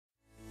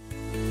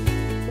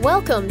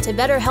Welcome to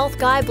Better Health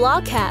Guy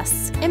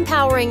Blogcasts,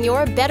 empowering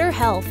your better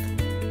health.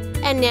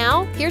 And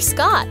now, here's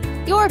Scott,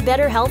 your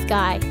Better Health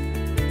Guy.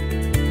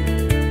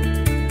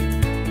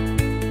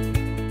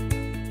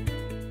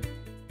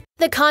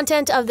 The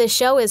content of this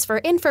show is for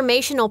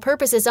informational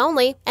purposes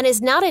only and is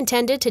not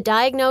intended to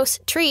diagnose,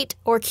 treat,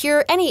 or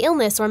cure any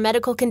illness or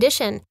medical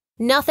condition.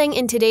 Nothing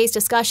in today's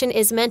discussion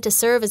is meant to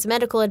serve as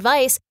medical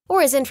advice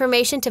or as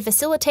information to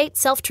facilitate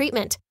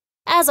self-treatment.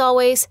 As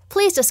always,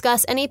 please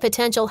discuss any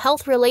potential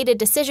health-related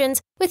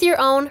decisions with your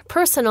own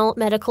personal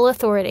medical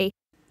authority.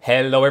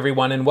 Hello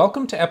everyone, and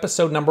welcome to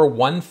episode number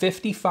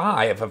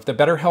 155 of the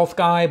Better Health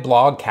Guy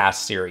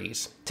blogcast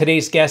series.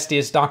 Today's guest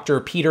is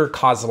Dr. Peter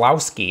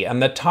Kozlowski,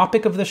 and the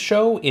topic of the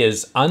show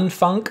is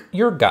Unfunc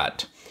Your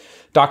Gut.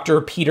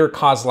 Dr. Peter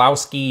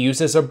Kozlowski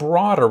uses a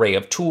broad array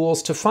of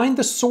tools to find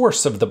the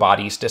source of the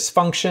body's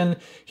dysfunction.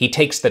 He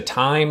takes the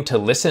time to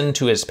listen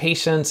to his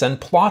patients and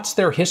plots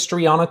their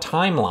history on a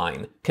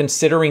timeline,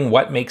 considering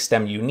what makes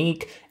them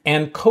unique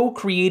and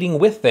co-creating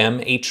with them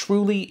a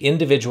truly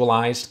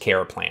individualized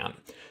care plan.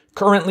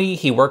 Currently,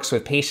 he works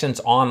with patients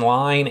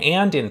online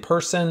and in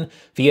person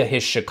via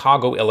his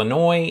Chicago,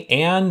 Illinois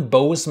and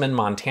Bozeman,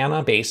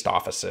 Montana-based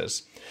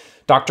offices.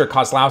 Dr.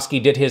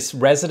 Kozlowski did his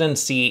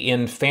residency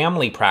in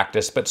family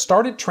practice, but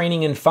started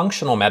training in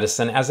functional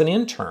medicine as an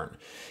intern.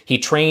 He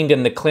trained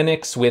in the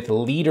clinics with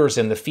leaders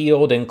in the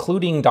field,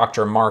 including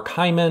Dr. Mark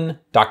Hyman,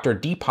 Dr.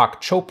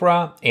 Deepak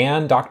Chopra,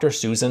 and Dr.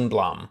 Susan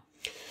Blum.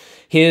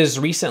 His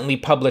recently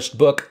published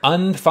book,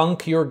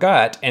 Unfunc Your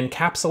Gut,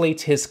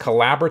 encapsulates his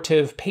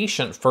collaborative,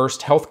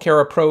 patient-first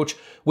healthcare approach,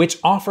 which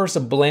offers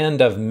a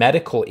blend of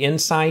medical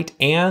insight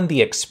and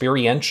the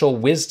experiential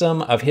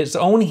wisdom of his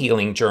own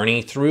healing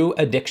journey through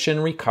addiction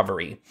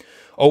recovery.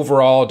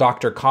 Overall,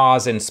 Dr.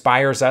 Koz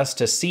inspires us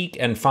to seek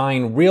and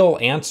find real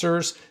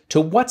answers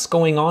to what's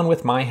going on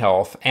with my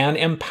health and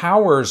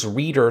empowers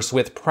readers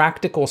with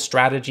practical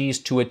strategies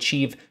to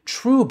achieve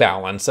true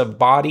balance of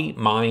body,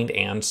 mind,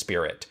 and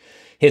spirit.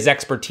 His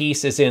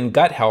expertise is in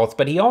gut health,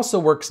 but he also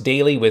works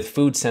daily with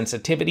food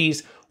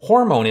sensitivities,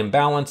 hormone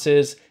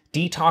imbalances,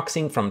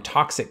 detoxing from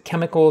toxic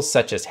chemicals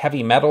such as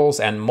heavy metals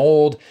and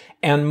mold,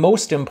 and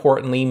most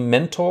importantly,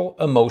 mental,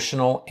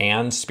 emotional,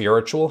 and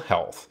spiritual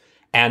health.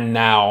 And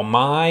now,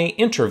 my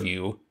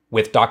interview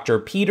with Dr.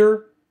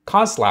 Peter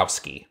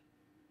Kozlowski.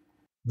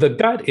 The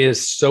gut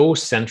is so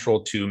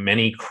central to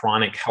many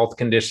chronic health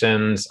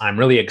conditions. I'm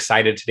really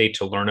excited today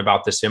to learn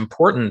about this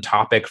important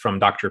topic from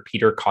Dr.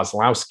 Peter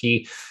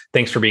Kozlowski.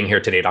 Thanks for being here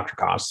today, Dr.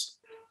 Koz.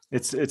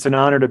 It's an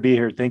honor to be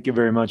here. Thank you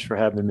very much for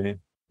having me.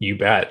 You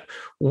bet.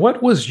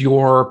 What was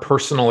your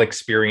personal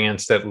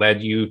experience that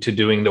led you to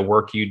doing the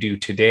work you do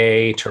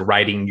today, to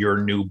writing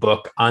your new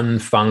book,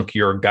 Unfunc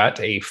Your Gut,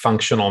 a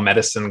functional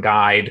medicine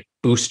guide,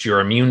 boost your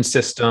immune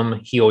system,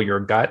 heal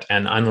your gut,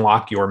 and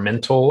unlock your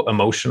mental,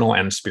 emotional,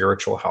 and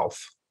spiritual health?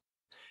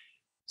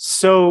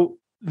 So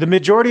the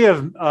majority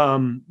of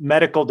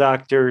medical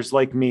doctors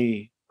like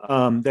me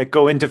that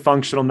go into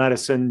functional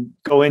medicine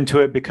go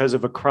into it because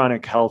of a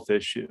chronic health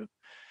issue,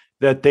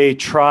 that they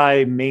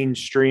try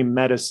mainstream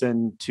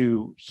medicine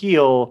to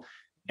heal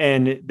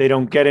and they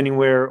don't get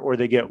anywhere or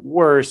they get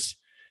worse.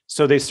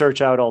 So they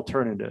search out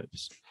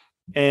alternatives.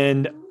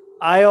 And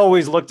I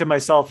always looked at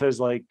myself as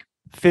like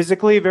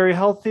physically very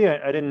healthy.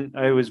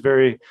 I was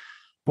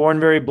born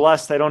very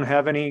blessed. I don't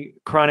have any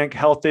chronic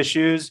health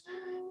issues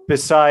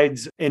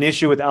besides an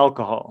issue with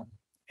alcohol.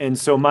 And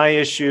so my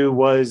issue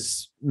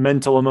was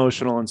mental,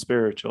 emotional, and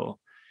spiritual.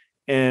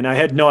 And I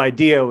had no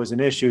idea it was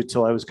an issue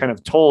till I was kind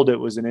of told it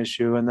was an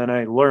issue. And then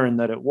I learned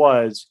that it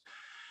was.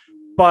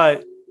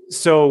 But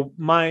so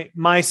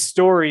my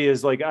story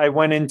is like, I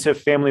went into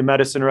family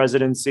medicine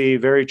residency,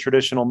 very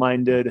traditional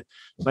minded.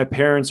 My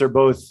parents are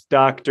both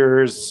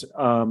doctors.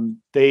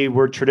 They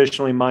were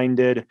traditionally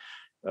minded.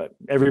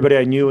 Everybody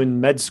I knew in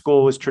med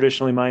school was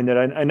traditionally minded.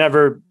 I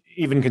never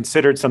even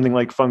considered something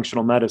like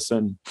functional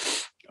medicine.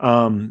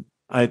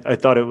 I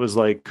thought it was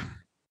like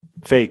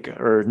fake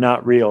or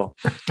not real.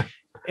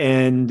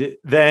 And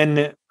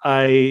then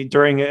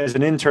as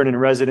an intern in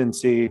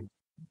residency,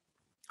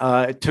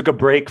 I took a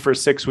break for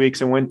 6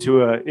 weeks and went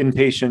to an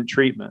inpatient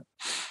treatment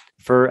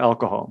for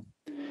alcohol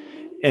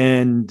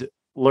and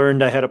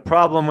learned I had a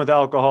problem with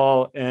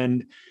alcohol.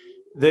 And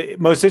the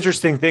most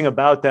interesting thing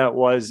about that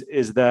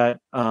is that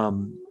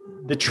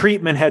the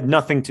treatment had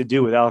nothing to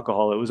do with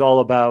alcohol. It was all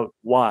about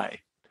why.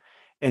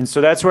 And so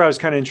that's where I was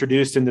kind of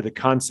introduced into the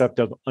concept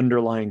of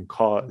underlying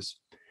cause.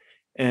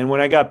 And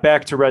when I got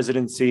back to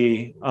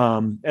residency,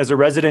 as a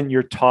resident,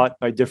 you're taught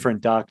by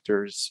different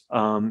doctors.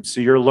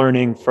 So you're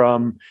learning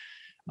from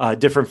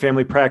different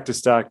family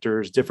practice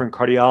doctors, different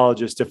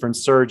cardiologists, different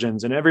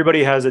surgeons, and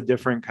everybody has a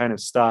different kind of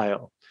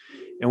style.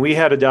 And we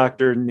had a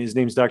doctor, and his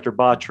name's Dr.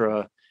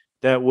 Chopra,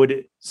 that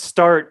would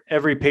start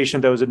every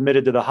patient that was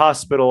admitted to the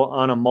hospital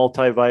on a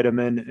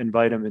multivitamin and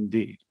vitamin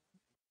D.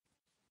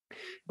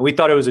 And we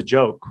thought it was a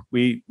joke.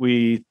 We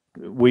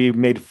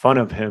made fun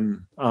of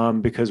him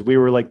because we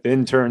were like the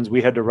interns.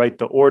 We had to write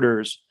the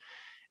orders.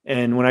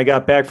 And when I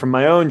got back from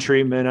my own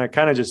treatment, I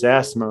kind of just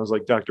asked him, I was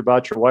like, Dr.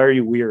 Chopra, why are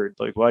you weird?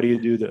 Like, why do you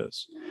do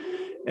this?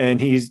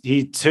 And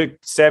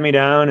sat me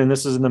down, and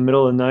this is in the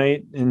middle of the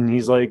night. And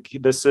he's like,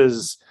 this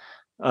is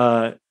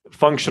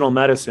functional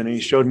medicine. And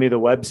he showed me the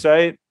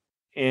website,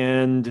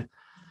 and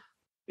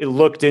it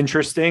looked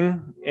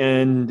interesting.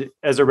 And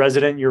as a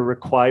resident, you're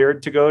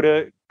required to go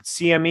to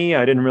CME.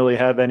 I didn't really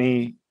have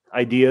any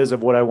ideas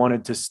of what I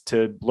wanted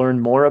to learn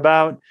more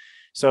about.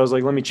 So I was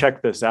like, let me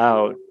check this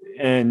out.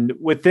 And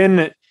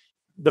within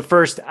the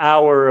first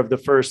hour of the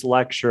first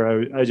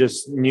lecture, I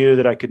just knew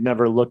that I could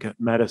never look at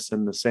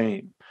medicine the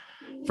same.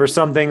 For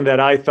something that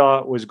I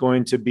thought was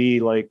going to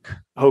be like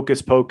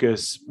hocus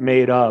pocus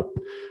made up,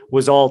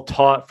 was all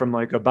taught from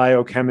like a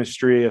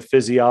biochemistry, a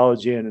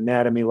physiology, and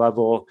anatomy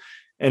level.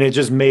 And it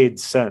just made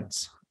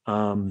sense.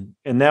 And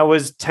that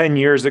was 10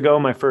 years ago,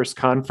 my first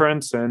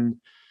conference. And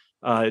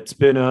it's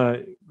been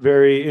a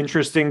very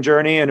interesting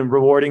journey and a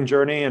rewarding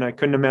journey. And I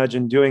couldn't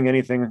imagine doing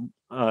anything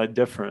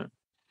different.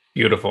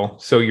 Beautiful.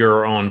 So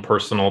your own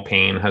personal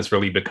pain has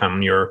really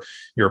become your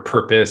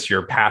purpose,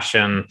 your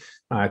passion.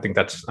 I think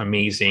that's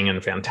amazing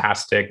and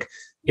fantastic.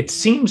 It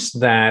seems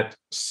that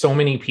so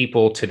many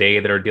people today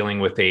that are dealing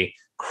with a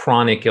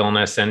chronic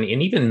illness, and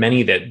even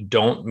many that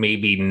don't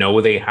maybe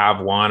know they have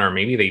one, or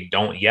maybe they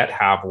don't yet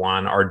have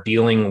one, are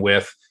dealing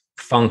with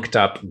funked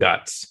up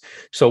guts.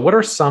 So what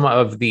are some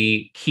of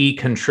the key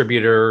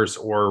contributors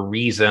or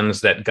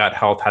reasons that gut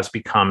health has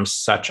become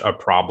such a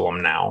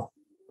problem now?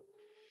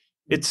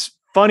 It's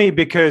funny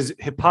because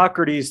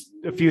Hippocrates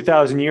a few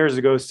thousand years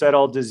ago said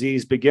all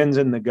disease begins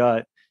in the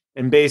gut.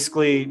 And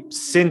basically,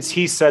 since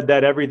he said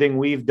that, everything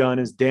we've done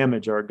is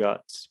damage our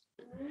guts.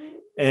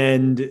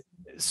 And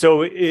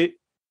so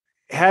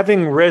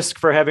having risk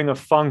for having a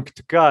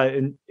funked gut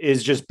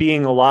is just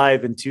being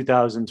alive in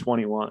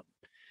 2021.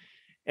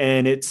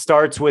 And it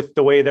starts with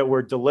the way that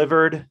we're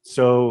delivered.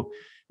 So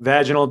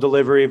vaginal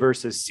delivery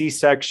versus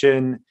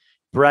C-section,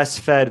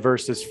 breastfed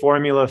versus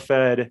formula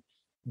fed,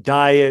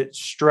 diet,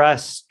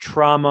 stress,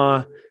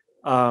 trauma,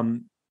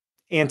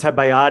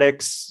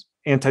 antibiotics,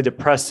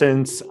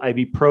 antidepressants,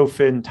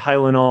 ibuprofen,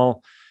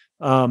 Tylenol,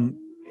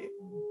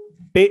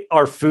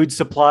 our food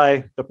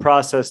supply, the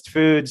processed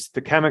foods,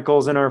 the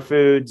chemicals in our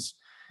foods,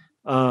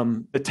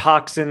 the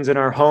toxins in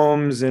our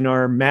homes, in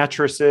our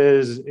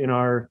mattresses, in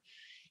our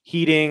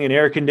heating and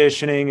air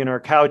conditioning, in our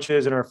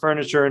couches, in our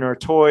furniture, in our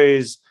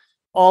toys.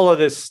 All of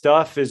this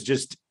stuff is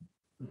just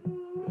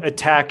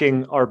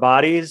attacking our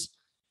bodies.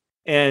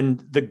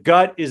 And the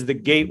gut is the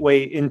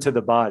gateway into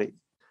the body.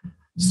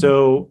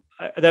 So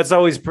that's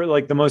always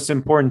like the most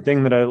important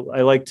thing that I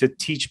like to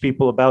teach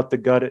people about the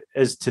gut,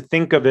 is to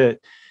think of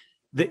it.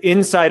 The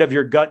inside of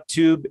your gut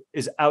tube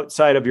is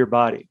outside of your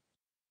body.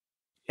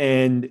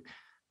 And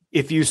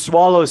if you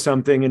swallow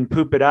something and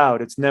poop it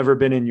out, it's never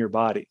been in your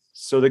body.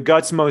 So the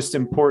gut's most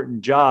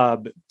important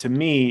job to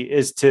me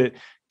is to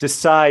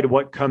decide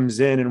what comes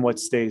in and what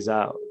stays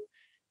out.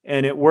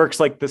 And it works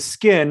like the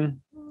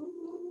skin.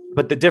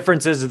 But the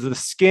difference is the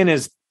skin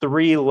is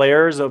 3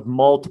 layers of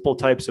multiple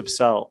types of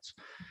cells.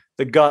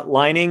 The gut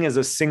lining is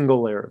a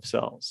single layer of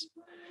cells,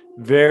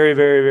 very,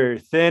 very, very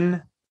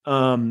thin.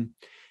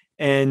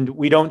 And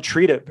we don't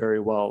treat it very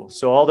well.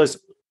 So all this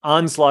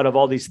onslaught of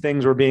all these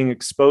things we're being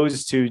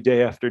exposed to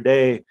day after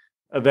day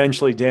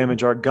eventually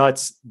damage our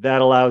guts.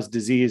 That allows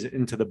disease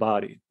into the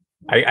body.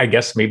 I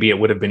guess maybe it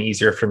would have been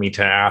easier for me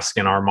to ask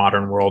in our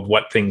modern world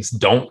what things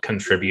don't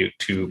contribute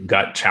to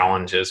gut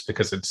challenges,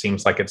 because it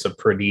seems like it's a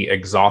pretty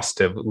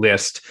exhaustive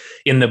list.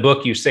 In the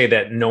book, you say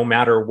that no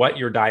matter what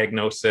your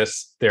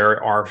diagnosis,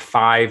 there are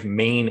 5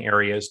 main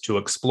areas to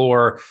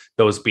explore,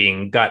 those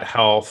being gut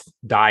health,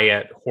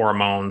 diet,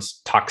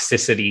 hormones,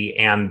 toxicity,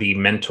 and the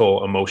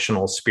mental,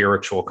 emotional,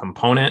 spiritual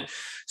component.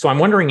 So I'm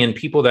wondering, in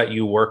people that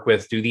you work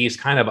with, do these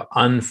kind of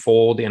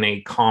unfold in a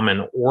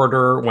common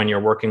order when you're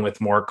working with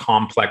more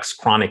complex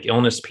chronic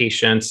illness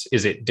patients?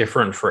 Is it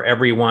different for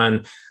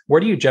everyone? Where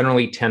do you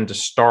generally tend to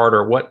start,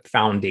 or what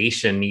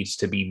foundation needs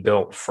to be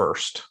built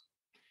first?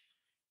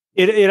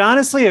 It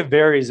honestly, it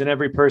varies in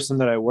every person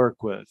that I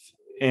work with.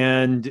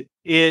 And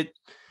it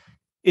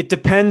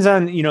depends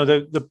on,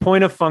 the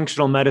point of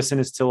functional medicine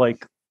is to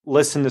like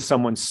listen to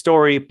someone's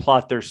story,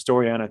 plot their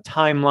story on a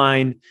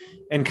timeline,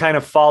 and kind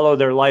of follow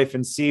their life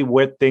and see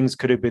what things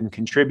could have been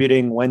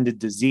contributing, when did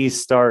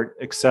disease start,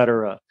 et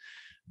cetera.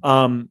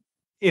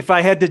 If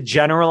I had to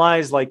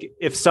generalize, like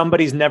if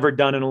somebody's never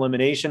done an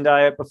elimination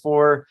diet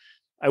before,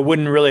 I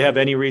wouldn't really have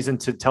any reason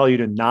to tell you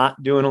to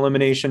not do an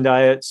elimination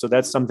diet. So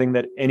that's something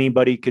that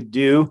anybody could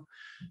do.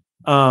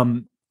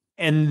 And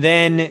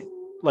then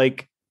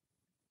like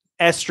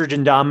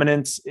estrogen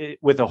dominance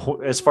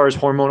as far as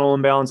hormonal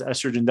imbalance,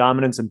 estrogen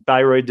dominance and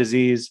thyroid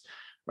disease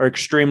are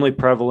extremely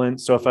prevalent.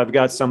 So if I've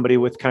got somebody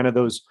with kind of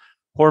those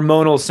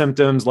hormonal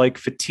symptoms like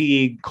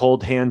fatigue,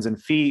 cold hands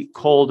and feet,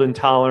 cold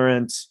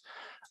intolerance,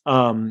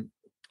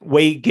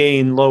 weight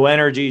gain, low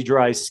energy,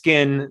 dry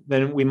skin,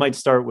 then we might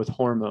start with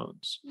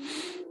hormones.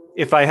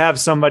 If I have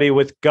somebody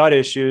with gut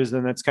issues,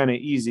 then that's kind of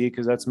easy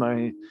because that's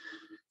my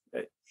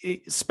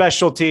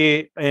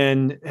specialty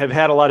and have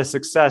had a lot of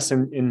success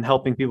in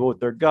helping people with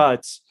their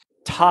guts.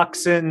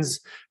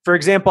 Toxins, for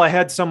example, I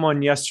had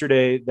someone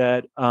yesterday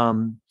that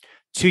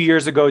 2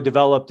 years ago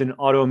developed an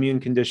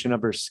autoimmune condition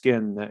of her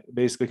skin that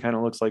basically kind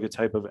of looks like a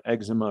type of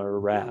eczema or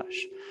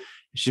rash.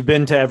 She'd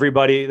been to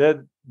everybody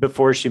that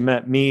before she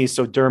met me.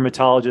 So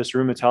dermatologist,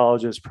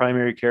 rheumatologist,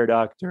 primary care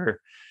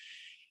doctor.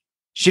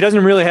 She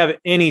doesn't really have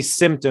any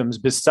symptoms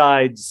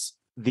besides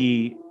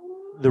the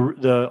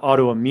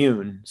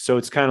autoimmune. So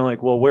it's kind of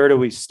like, well, where do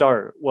we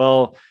start?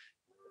 Well,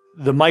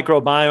 the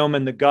microbiome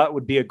and the gut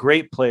would be a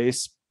great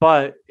place,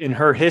 but in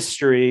her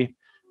history,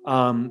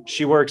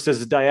 she works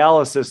as a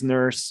dialysis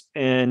nurse,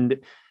 and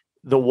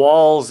the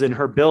walls in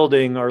her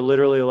building are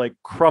literally like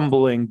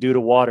crumbling due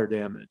to water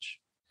damage.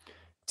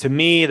 To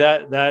me,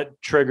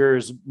 that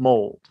triggers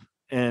mold.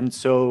 And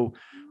so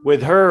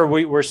with her,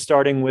 we're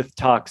starting with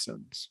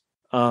toxins.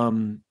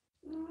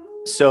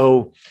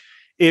 So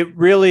it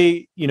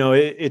really,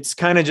 it's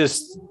kind of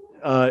just,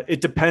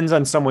 it depends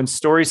on someone's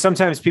story.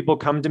 Sometimes people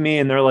come to me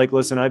and they're like,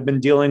 listen, I've been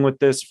dealing with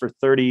this for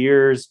 30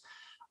 years.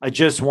 I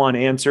just want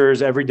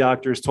answers. Every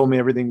doctor has told me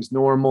everything's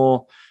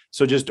normal.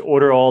 So just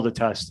order all the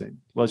testing.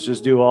 Let's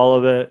just do all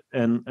of it.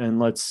 And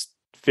let's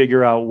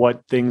figure out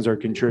what things are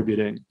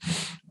contributing.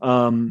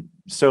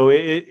 So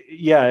it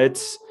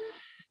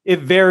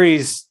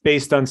varies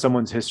based on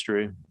someone's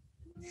history.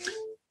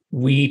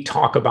 We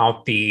talk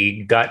about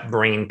the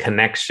gut-brain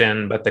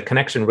connection, but the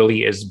connection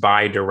really is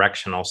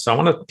bi-directional. So I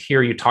want to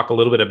hear you talk a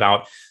little bit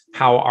about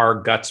how our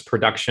gut's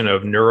production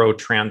of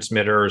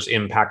neurotransmitters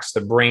impacts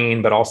the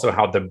brain, but also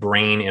how the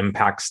brain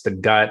impacts the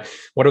gut.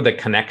 What are the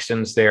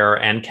connections there?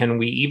 And can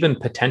we even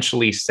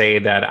potentially say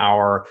that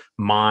our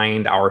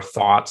mind, our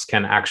thoughts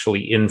can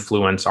actually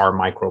influence our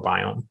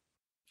microbiome?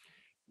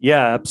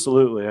 Yeah,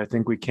 absolutely. I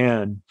think we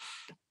can.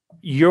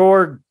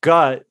 Your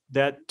gut,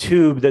 that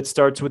tube that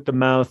starts with the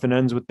mouth and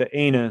ends with the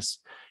anus,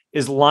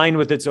 is lined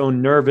with its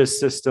own nervous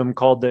system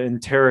called the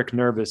enteric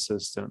nervous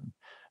system.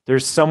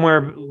 There's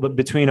somewhere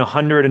between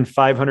 100 and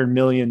 500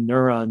 million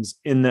neurons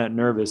in that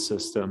nervous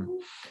system,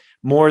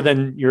 more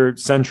than your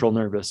central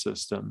nervous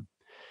system.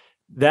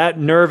 That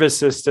nervous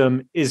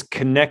system is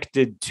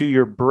connected to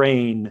your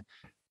brain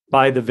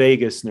by the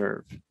vagus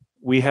nerve.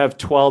 We have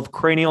 12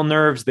 cranial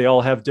nerves. They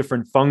all have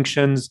different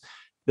functions.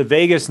 The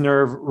vagus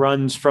nerve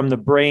runs from the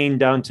brain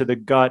down to the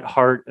gut,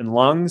 heart, and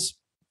lungs.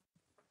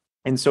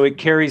 And so it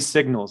carries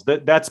signals.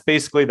 That's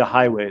basically the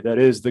highway. That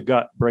is the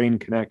gut-brain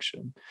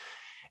connection.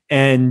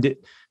 And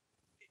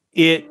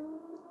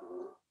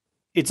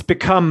it's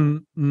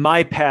become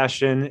my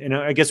passion. And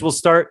I guess we'll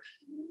start.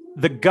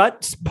 The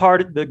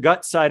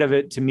gut side of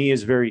it to me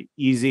is very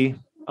easy.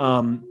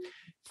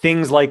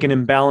 Things like an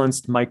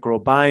imbalanced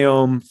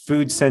microbiome,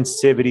 food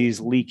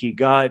sensitivities, leaky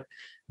gut,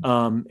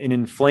 an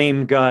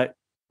inflamed gut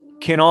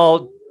can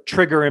all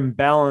trigger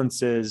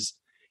imbalances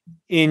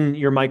in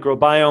your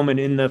microbiome and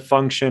in the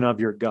function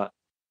of your gut.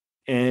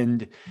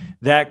 And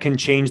that can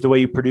change the way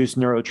you produce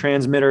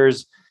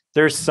neurotransmitters.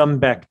 There's some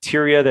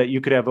bacteria that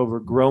you could have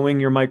overgrowing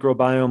your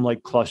microbiome,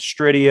 like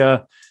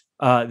Clostridia,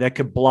 that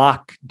could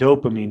block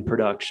dopamine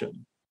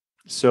production.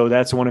 So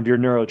that's one of your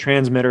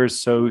neurotransmitters.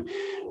 So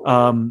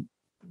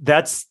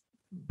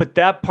but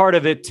that part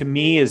of it to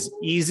me is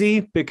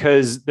easy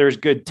because there's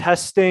good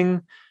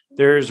testing,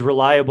 there's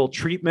reliable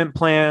treatment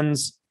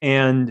plans,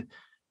 and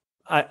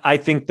I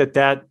think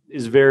that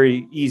is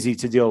very easy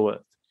to deal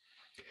with.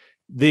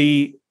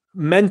 The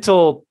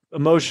mental,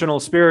 emotional,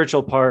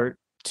 spiritual part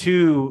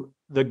to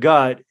the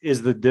gut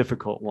is the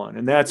difficult one.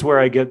 And that's where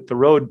I get the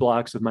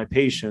roadblocks with my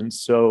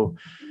patients. So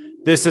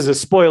this is a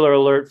spoiler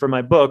alert for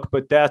my book,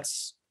 but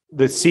that's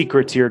the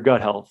secret to your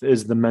gut health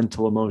is the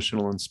mental,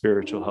 emotional, and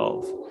spiritual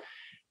health.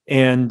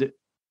 And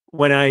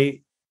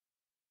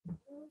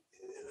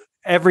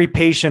every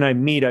patient I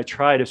meet, I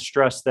try to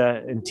stress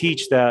that and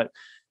teach that.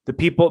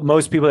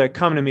 Most people that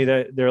come to me,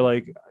 that they're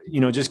like,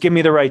 just give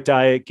me the right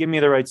diet, give me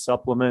the right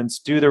supplements,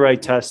 do the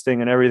right testing,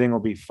 and everything will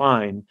be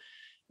fine.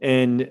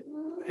 And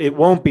it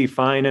won't be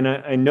fine. And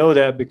I know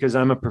that because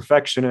I'm a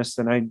perfectionist,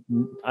 and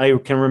I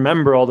can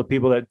remember all the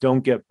people that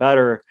don't get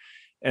better.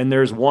 And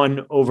there's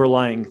one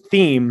overlying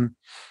theme,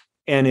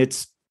 and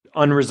it's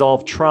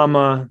unresolved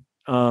trauma,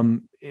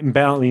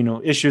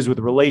 issues with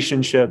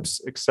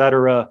relationships,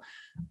 etc.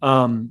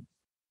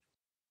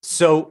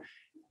 So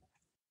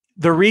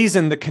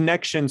the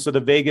connection, so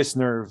the vagus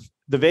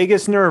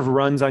nerve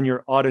runs on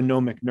your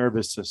autonomic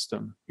nervous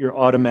system, your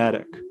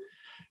automatic,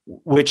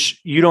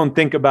 which you don't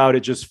think about,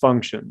 it just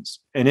functions.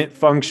 And it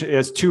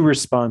has two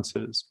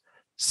responses,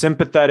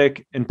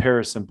 sympathetic and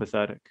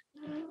parasympathetic.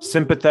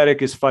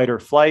 Sympathetic is fight or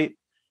flight.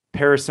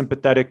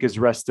 Parasympathetic is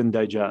rest and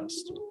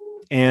digest.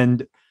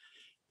 And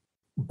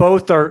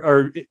both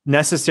are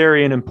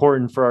necessary and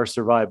important for our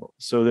survival.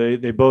 So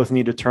they both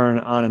need to turn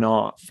on and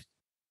off.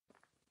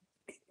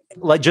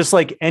 Just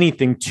like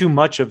anything, too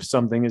much of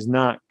something is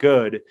not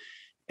good.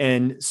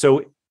 And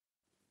so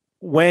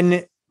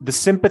when the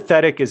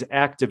sympathetic is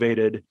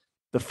activated,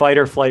 the fight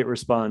or flight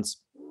response,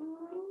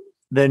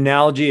 the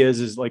analogy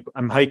is like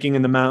I'm hiking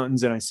in the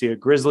mountains and I see a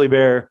grizzly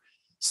bear.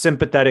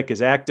 Sympathetic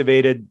is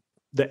activated.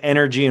 The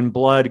energy and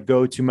blood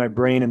go to my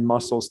brain and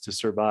muscles to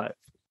survive.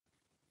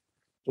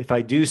 If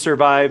I do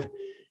survive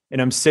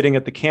and I'm sitting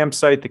at the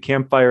campsite, the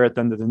campfire at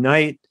the end of the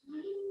night,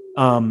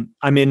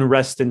 I'm in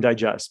rest and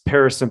digest.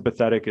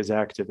 Parasympathetic is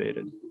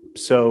activated.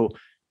 So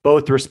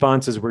both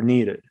responses were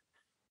needed.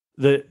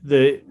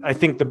 I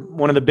think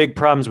one of the big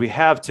problems we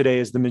have today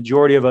is the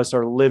majority of us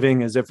are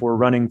living as if we're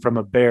running from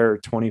a bear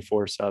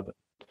 24/7.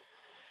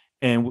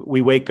 And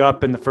we wake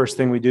up and the first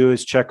thing we do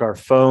is check our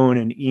phone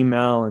and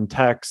email and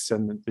texts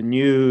and the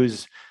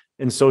news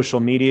and social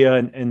media.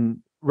 And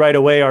right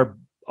away,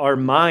 our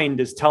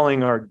mind is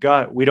telling our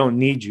gut, we don't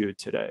need you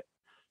today.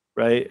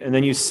 Right. And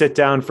then you sit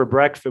down for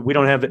breakfast. We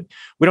don't have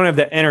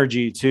the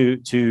energy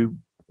to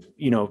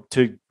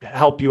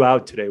help you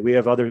out today. We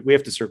have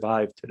to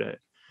survive today.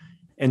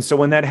 And so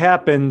when that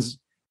happens,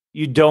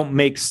 you don't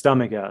make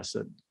stomach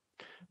acid.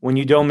 When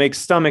you don't make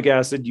stomach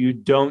acid, you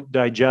don't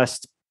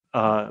digest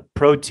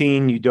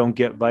protein, you don't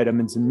get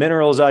vitamins and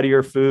minerals out of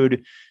your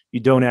food, you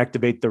don't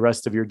activate the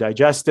rest of your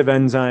digestive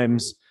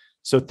enzymes.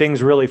 So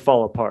things really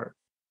fall apart.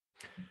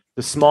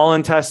 The small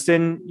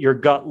intestine, your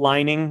gut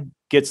lining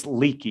gets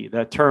leaky.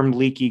 That term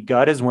leaky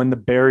gut is when the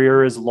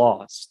barrier is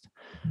lost.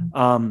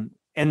 And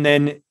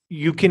then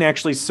you can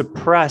actually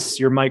suppress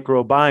your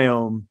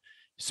microbiome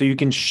so you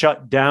can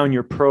shut down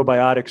your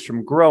probiotics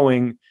from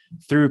growing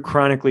through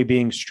chronically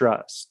being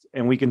stressed.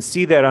 And we can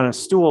see that on a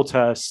stool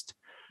test.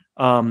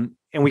 And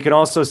we can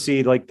also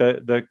see like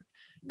the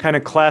kind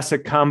of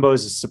classic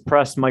combos of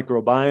suppressed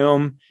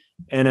microbiome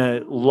and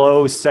a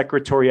low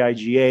secretory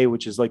IgA,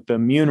 which is like the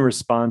immune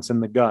response in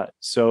the gut.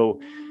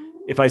 So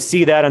if I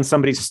see that on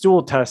somebody's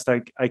stool test,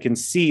 I can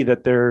see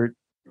that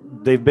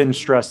they've been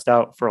stressed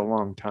out for a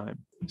long time.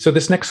 So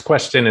this next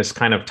question is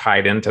kind of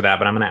tied into that,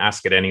 but I'm going to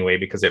ask it anyway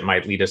because it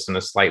might lead us in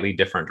a slightly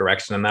different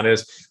direction. And that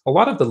is, a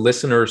lot of the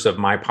listeners of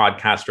my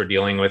podcast are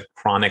dealing with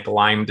chronic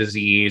Lyme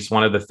disease.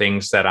 One of the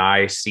things that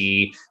I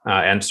see,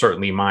 and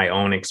certainly my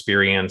own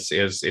experience,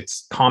 is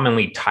it's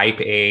commonly type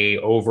A,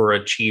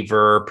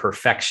 overachiever,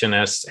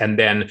 perfectionist. And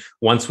then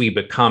once we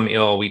become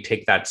ill, we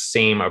take that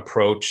same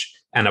approach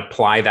and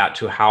apply that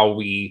to how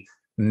we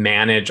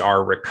manage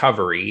our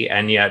recovery.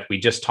 And yet we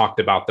just talked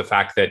about the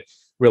fact that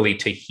really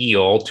to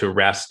heal, to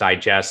rest,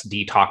 digest,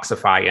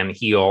 detoxify, and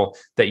heal,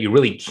 that you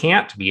really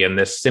can't be in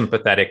this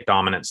sympathetic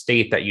dominant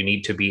state, that you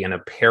need to be in a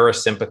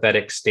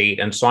parasympathetic state.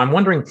 And so I'm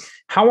wondering,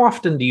 how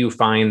often do you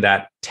find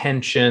that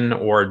tension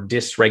or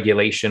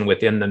dysregulation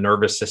within the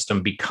nervous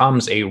system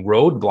becomes a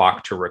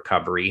roadblock to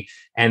recovery?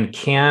 And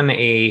can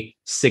a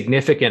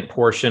significant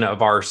portion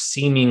of our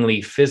seemingly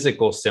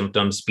physical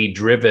symptoms be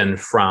driven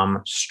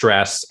from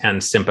stress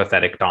and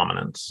sympathetic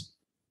dominance?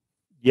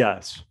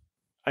 Yes.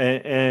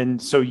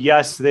 And so,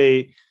 yes,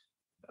 they,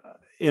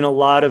 in a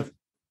lot of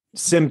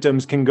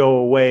symptoms can go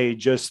away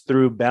just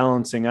through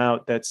balancing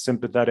out that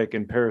sympathetic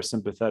and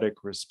parasympathetic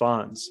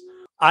response.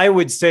 I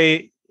would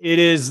say it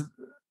is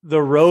the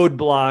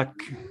roadblock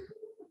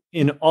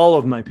in all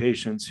of my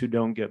patients who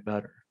don't get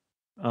better.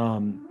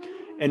 And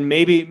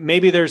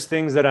maybe there's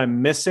things that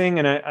I'm missing,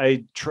 and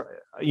I try,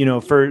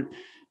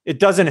 it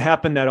doesn't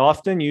happen that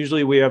often.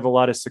 Usually we have a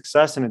lot of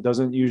success and it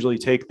doesn't usually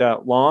take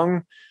that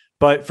long.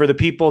 But for the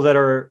people that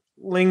are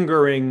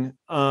lingering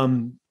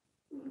and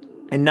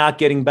not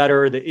getting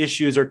better, the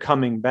issues are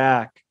coming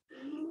back.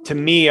 To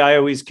me, I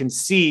always can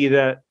see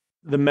that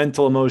the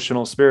mental,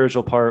 emotional,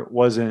 spiritual part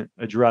wasn't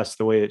addressed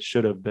the way it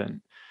should have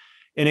been.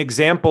 An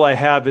example I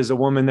have is a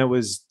woman that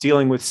was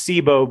dealing with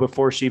SIBO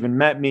before she even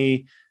met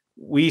me.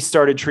 We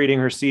started treating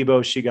her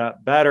SIBO. She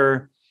got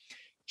better.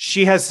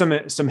 She has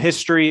some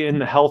history in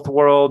the health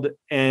world,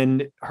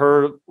 and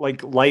her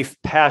life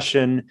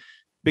passion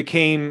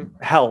became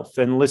health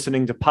and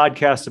listening to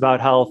podcasts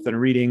about health and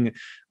reading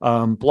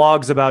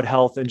blogs about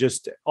health and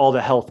just all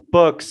the health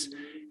books.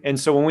 And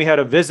so when we had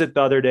a visit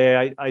the other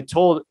day, I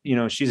told,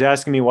 she's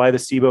asking me why the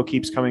SIBO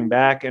keeps coming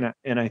back. And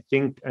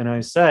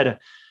I said,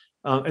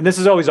 and this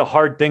is always a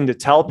hard thing to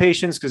tell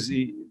patients because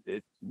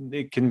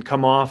it can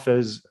come off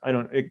as,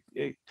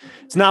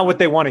 it's not what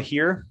they want to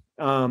hear.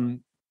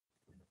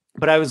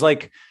 But I was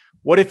like,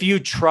 what if you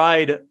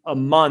tried a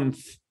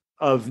month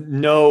of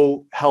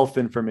no health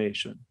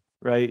information?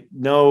 Right?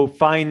 No,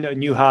 find a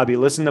new hobby,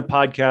 listen to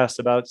podcasts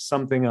about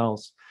something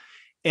else.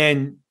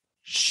 And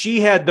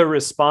she had the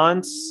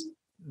response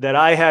that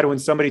I had when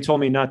somebody told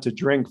me not to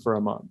drink for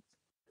a month.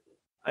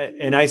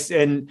 And as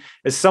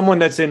someone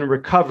that's in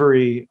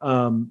recovery,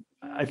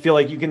 I feel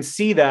like you can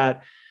see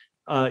that,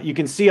 you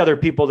can see other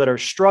people that are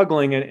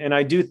struggling. And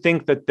I do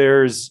think that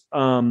there's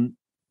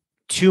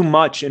too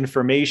much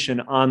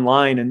information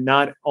online and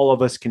not all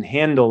of us can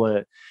handle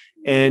it.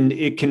 And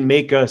it can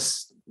make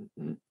us,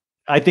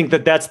 I think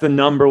that that's the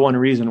number one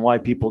reason why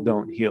people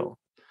don't heal.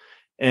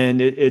 And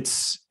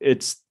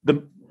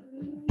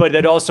but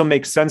it also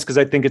makes sense because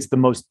I think it's the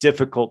most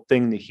difficult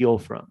thing to heal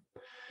from.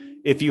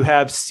 If you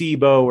have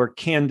SIBO or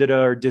candida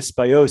or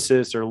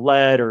dysbiosis or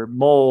lead or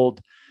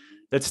mold,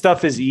 that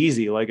stuff is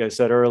easy, like I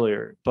said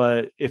earlier.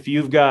 But if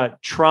you've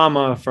got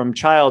trauma from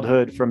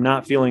childhood, from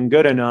not feeling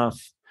good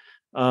enough,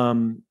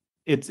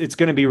 it's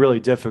going to be really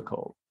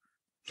difficult.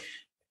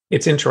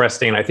 It's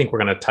interesting. I think we're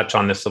going to touch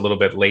on this a little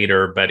bit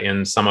later, but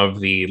in some of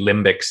the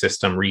limbic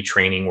system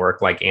retraining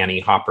work, like Annie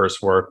Hopper's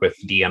work with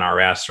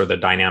DNRS or the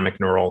dynamic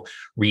neural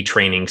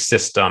retraining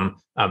system,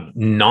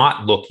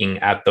 not looking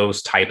at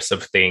those types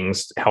of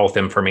things, health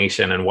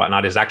information and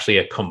whatnot, is actually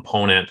a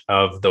component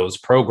of those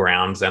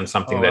programs and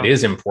something that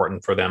is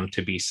important for them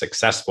to be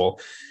successful.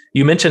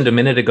 You mentioned a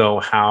minute ago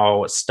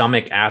how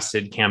stomach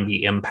acid can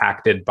be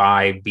impacted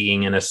by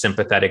being in a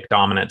sympathetic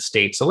dominant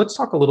state. So let's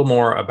talk a little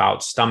more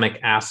about stomach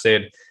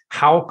acid.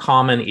 How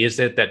common is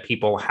it that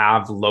people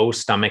have low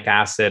stomach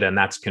acid and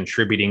that's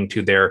contributing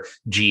to their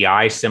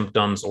GI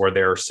symptoms or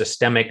their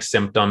systemic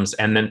symptoms?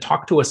 And then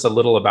talk to us a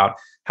little about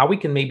how we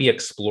can maybe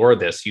explore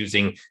this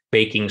using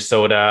baking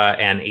soda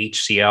and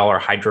HCl or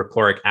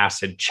hydrochloric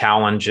acid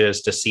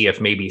challenges to see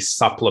if maybe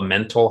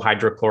supplemental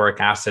hydrochloric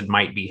acid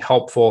might be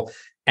helpful.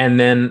 And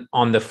then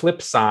on the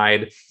flip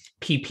side,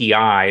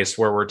 PPIs,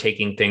 where we're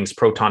taking things,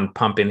 proton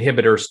pump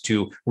inhibitors,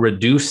 to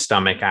reduce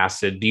stomach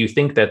acid. Do you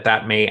think that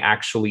that may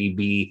actually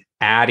be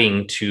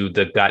adding to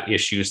the gut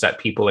issues that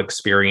people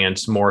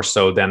experience more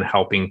so than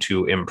helping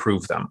to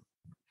improve them?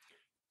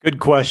 Good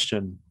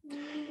question.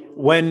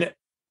 When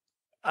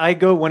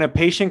a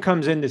patient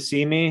comes in to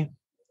see me,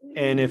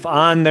 and if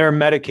on their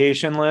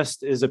medication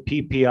list is a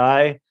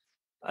PPI,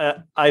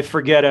 I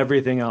forget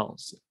everything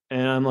else.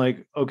 And I'm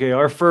like, okay,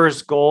 our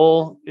first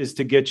goal is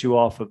to get you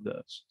off of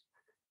this.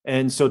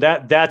 And so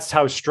that's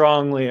how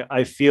strongly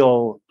I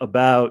feel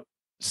about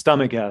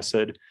stomach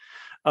acid.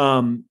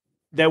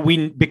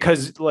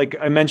 Because like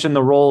I mentioned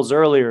the roles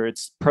earlier,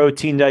 it's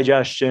protein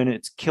digestion,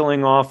 it's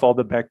killing off all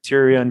the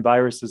bacteria and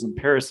viruses and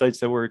parasites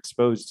that we're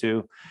exposed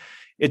to.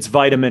 It's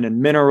vitamin and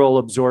mineral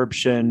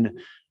absorption,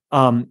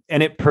 and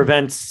it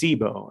prevents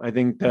SIBO.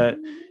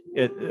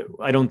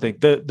 I don't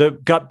think the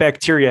gut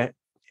bacteria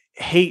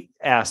hate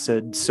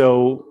acid.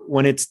 So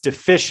when it's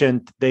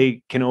deficient,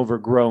 they can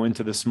overgrow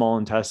into the small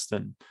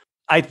intestine.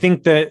 I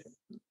think that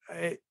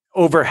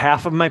over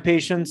half of my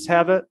patients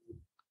have it.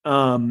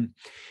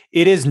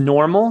 It is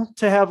normal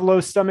to have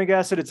low stomach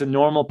acid. It's a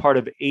normal part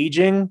of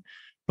aging,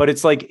 but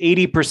it's like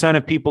 80%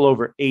 of people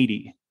over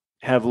 80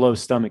 have low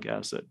stomach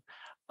acid.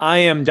 I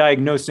am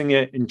diagnosing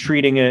it and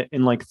treating it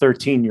in like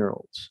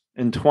 13-year-olds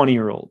and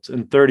 20-year-olds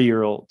and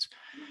 30-year-olds.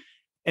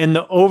 And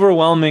the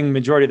overwhelming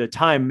majority of the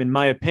time, in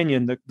my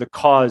opinion, the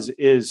cause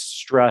is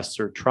stress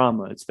or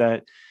trauma. It's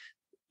that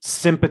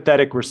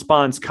sympathetic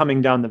response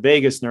coming down the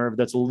vagus nerve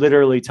that's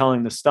literally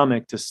telling the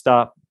stomach to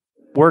stop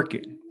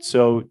working.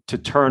 So to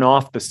turn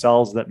off the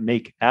cells that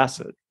make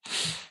acid.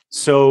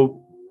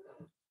 So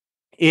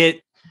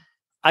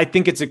I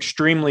think it's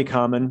extremely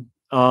common.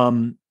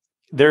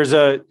 There's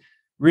a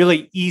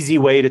really easy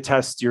way to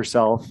test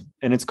yourself,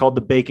 and it's called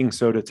the baking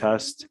soda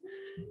test.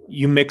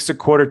 You mix a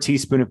 1/4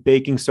 teaspoon of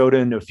baking soda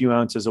into a few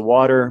ounces of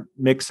water,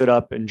 mix it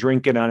up and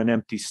drink it on an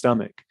empty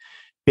stomach.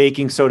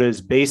 Baking soda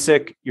is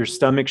basic. Your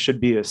stomach should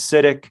be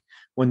acidic.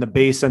 When the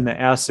base and the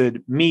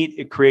acid meet,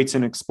 it creates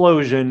an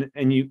explosion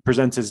and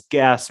presents as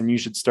gas, and you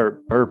should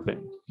start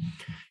burping.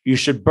 You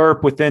should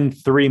burp within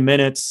 3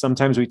 minutes.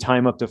 Sometimes we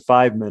time up to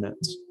 5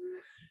 minutes.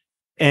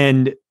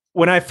 And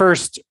when I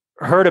first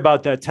heard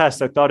about that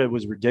test, I thought it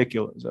was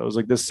ridiculous. I was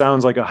like, this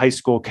sounds like a high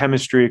school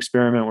chemistry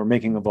experiment. We're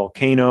making a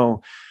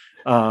volcano.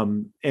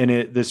 And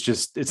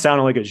it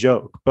sounded like a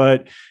joke,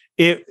 but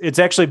it's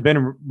actually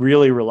been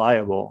really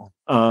reliable.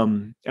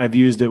 I've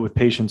used it with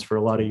patients for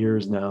a lot of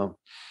years now.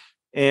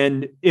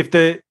 And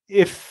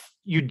if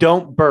you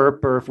don't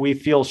burp, or if we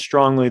feel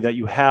strongly that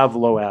you have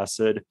low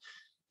acid,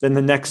 then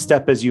the next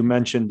step, as you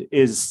mentioned,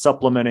 is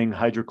supplementing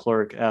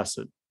hydrochloric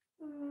acid.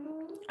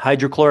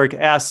 Hydrochloric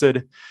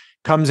acid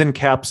comes in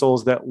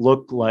capsules that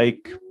look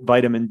like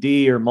vitamin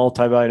D or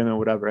multivitamin,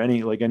 whatever,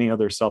 any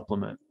other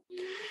supplement.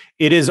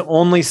 It is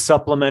only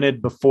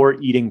supplemented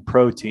before eating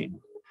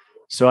protein.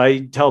 So I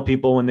tell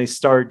people when they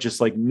start,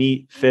 just like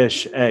meat,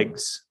 fish,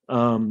 eggs,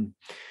 and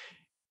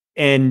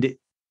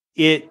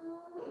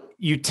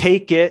you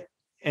take it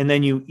and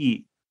then you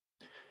eat.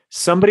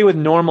 Somebody with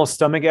normal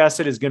stomach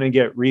acid is going to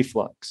get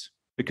reflux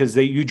because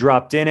you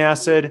dropped in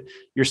acid,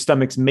 your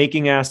stomach's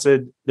making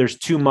acid, there's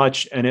too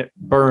much and it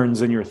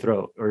burns in your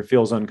throat or it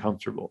feels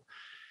uncomfortable.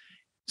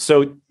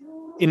 So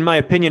in my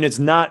opinion, it's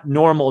not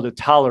normal to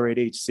tolerate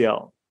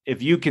HCl.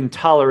 If you can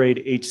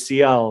tolerate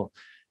HCl,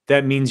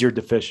 that means you're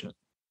deficient.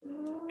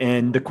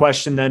 And the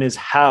question then is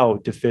how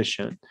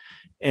deficient?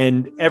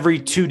 And every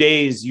 2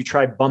 days, you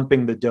try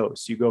bumping the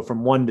dose. You go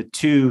from 1 to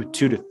 2,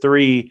 2 to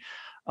 3,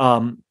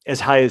 as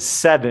high as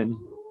 7,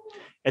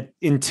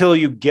 until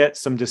you get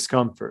some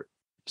discomfort.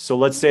 So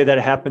let's say that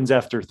happens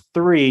after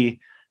 3,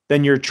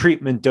 then your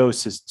treatment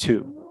dose is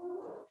 2.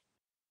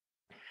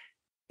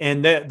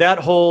 And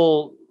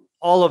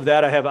all of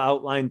that I have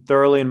outlined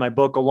thoroughly in my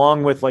book,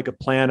 along with like a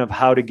plan of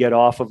how to get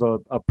off of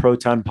a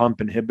proton pump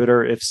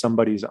inhibitor if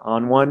somebody's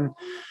on one.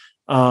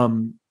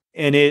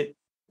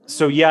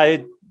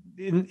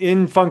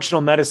 In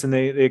functional medicine,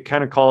 they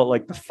kind of call it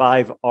like the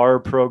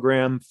 5R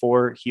program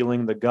for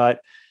healing the gut.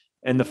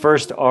 And the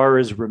first R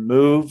is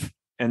remove,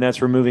 and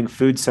that's removing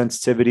food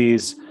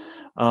sensitivities,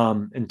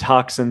 and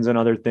toxins and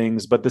other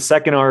things. But the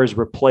second R is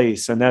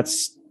replace, and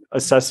that's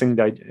assessing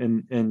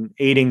and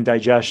aiding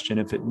digestion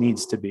if it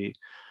needs to be.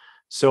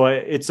 So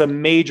it's a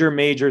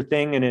major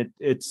thing, and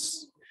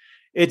it's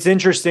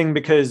interesting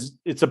because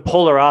it's a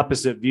polar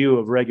opposite view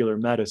of regular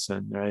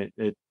medicine, right?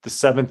 The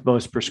seventh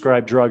most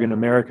prescribed drug in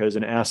America is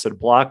an acid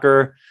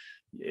blocker.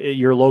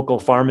 Your local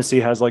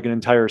pharmacy has like an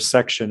entire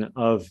section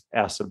of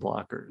acid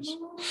blockers.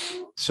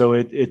 So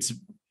it's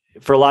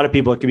for a lot of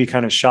people, it can be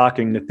kind of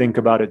shocking to think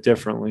about it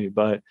differently,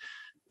 but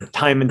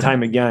time and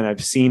time again,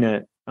 I've seen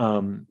it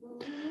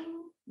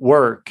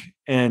work,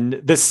 and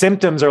the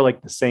symptoms are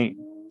like the same.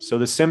 So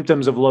the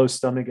symptoms of low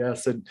stomach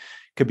acid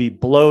could be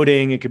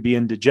bloating, it could be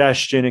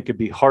indigestion, it could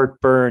be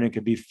heartburn, it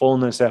could be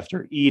fullness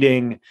after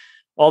eating,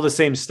 all the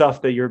same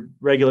stuff that your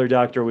regular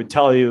doctor would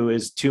tell you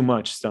is too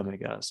much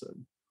stomach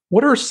acid.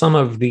 What are some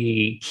of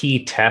the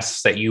key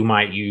tests that you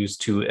might use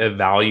to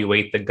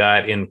evaluate the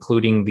gut,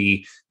 including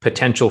the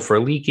potential for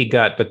leaky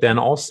gut, but then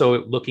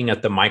also looking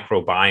at the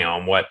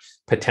microbiome, what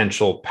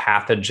potential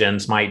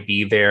pathogens might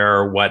be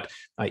there, what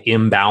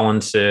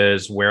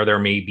imbalances, where there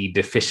may be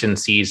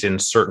deficiencies in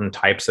certain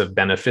types of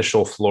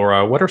beneficial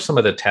flora? What are some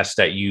of the tests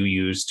that you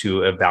use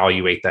to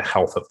evaluate the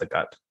health of the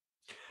gut?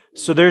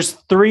 So there's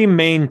three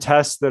main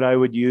tests that I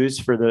would use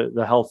for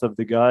the health of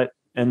the gut.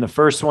 And the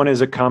first one is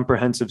a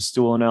comprehensive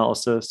stool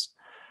analysis,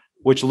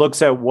 which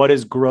looks at what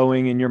is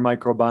growing in your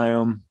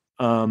microbiome.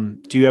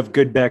 Do you have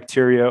good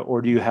bacteria,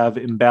 or do you have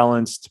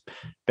imbalanced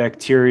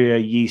bacteria,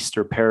 yeast,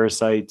 or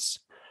parasites?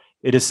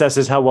 It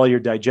assesses how well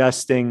you're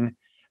digesting,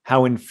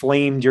 how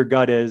inflamed your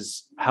gut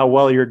is, how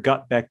well your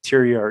gut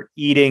bacteria are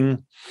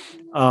eating.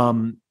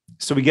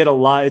 So we get a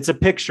lot. It's a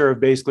picture of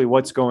basically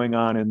what's going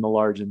on in the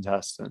large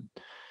intestine.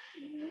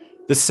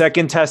 The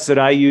second test that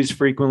I use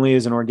frequently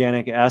is an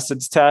organic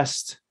acids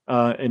test.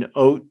 An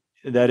oat,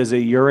 that is a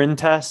urine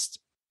test.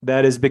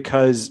 That is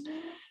because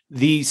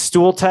the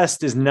stool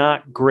test is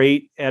not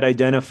great at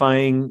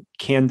identifying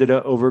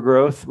candida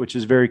overgrowth, which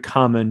is very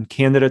common.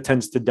 Candida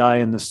tends to die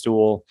in the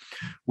stool.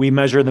 We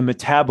measure the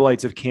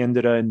metabolites of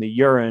candida in the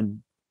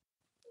urine,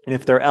 and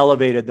if they're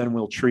elevated, then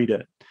we'll treat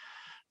it.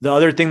 The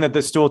other thing that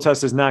the stool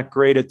test is not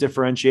great at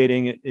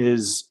differentiating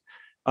is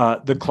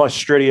the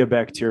Clostridia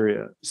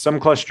bacteria.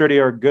 Some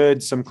Clostridia are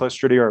good, some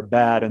Clostridia are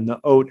bad, and the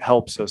oat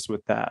helps us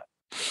with that.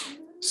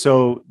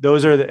 So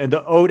those are and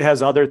the oat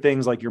has other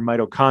things like your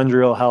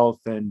mitochondrial health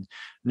and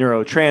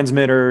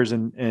neurotransmitters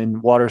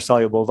and water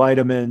soluble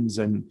vitamins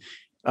and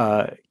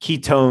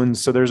ketones.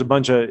 So there's a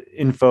bunch of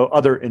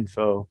other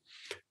info.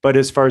 But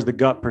as far as the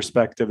gut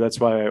perspective, that's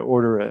why I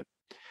order it.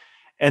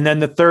 And then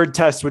the third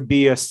test would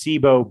be a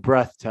SIBO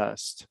breath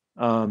test.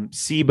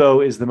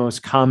 SIBO is the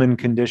most common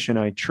condition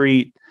I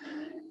treat,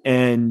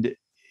 and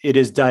it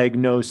is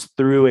diagnosed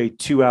through a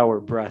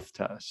 2-hour breath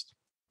test.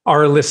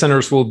 Our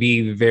listeners will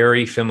be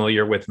very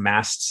familiar with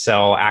mast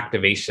cell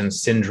activation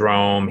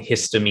syndrome,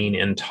 histamine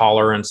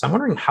intolerance. I'm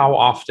wondering how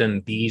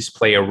often these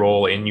play a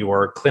role in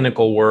your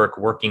clinical work,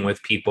 working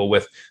with people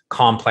with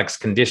complex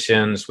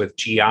conditions, with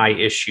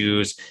GI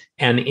issues,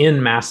 and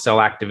in mast cell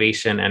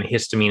activation and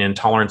histamine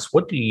intolerance.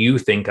 What do you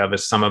think of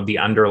as some of the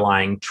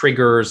underlying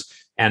triggers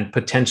and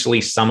potentially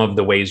some of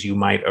the ways you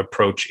might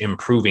approach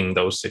improving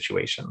those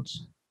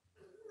situations?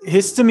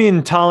 Histamine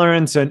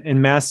intolerance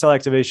and mast cell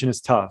activation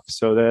is tough.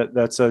 So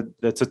that's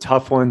a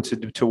tough one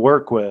to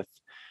work with.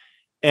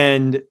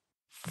 And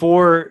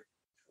for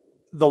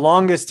the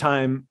longest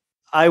time,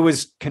 I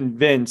was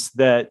convinced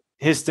that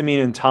histamine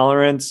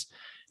intolerance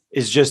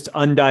is just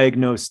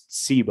undiagnosed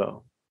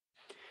SIBO.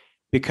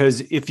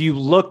 Because if you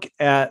look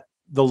at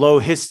the low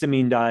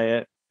histamine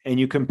diet and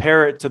you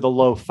compare it to the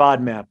low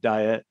FODMAP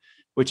diet,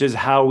 which is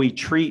how we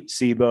treat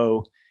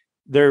SIBO,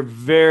 they're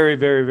very,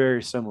 very,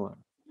 very similar.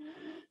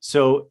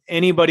 So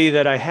anybody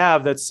that I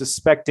have that's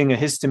suspecting a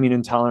histamine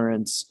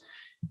intolerance,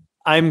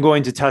 I'm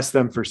going to test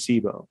them for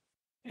SIBO.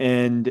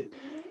 And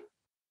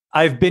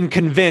I've been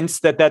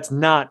convinced that that's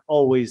not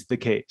always the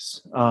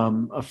case.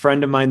 A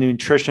friend of mine, the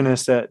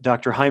nutritionist at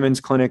Dr.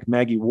 Hyman's clinic,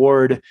 Maggie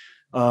Ward,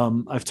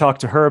 I've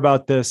talked to her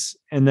about this,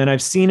 and then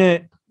I've seen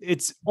it.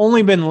 It's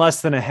only been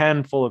less than a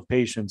handful of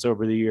patients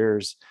over the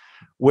years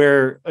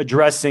where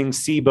addressing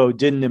SIBO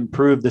didn't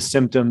improve the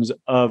symptoms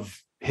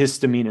of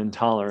histamine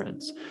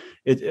intolerance.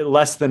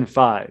 Less than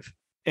 5.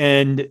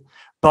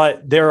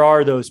 But there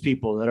are those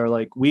people that are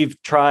like, we've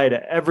tried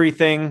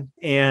everything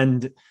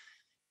and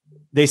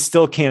they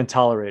still can't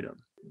tolerate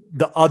them.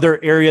 The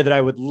other area that I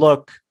would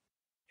look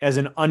as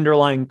an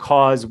underlying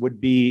cause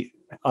would be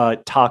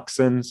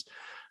toxins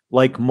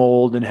like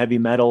mold and heavy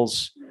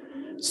metals.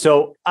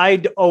 So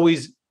I'd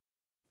always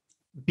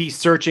be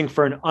searching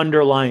for an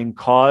underlying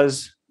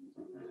cause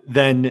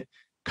than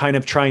kind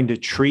of trying to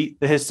treat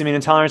the histamine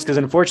intolerance, because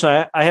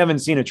unfortunately, I haven't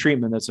seen a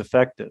treatment that's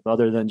effective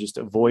other than just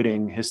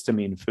avoiding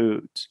histamine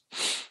foods.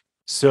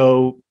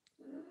 So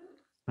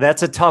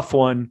that's a tough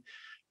one.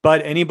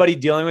 But anybody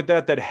dealing with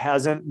that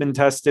hasn't been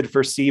tested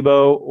for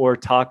SIBO or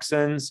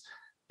toxins,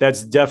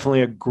 that's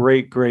definitely a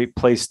great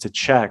place to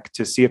check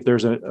to see if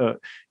there's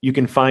you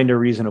can find a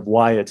reason of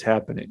why it's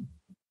happening.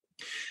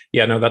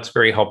 Yeah, no, that's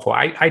very helpful.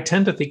 I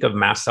tend to think of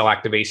mast cell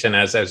activation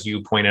as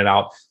you pointed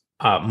out,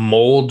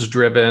 mold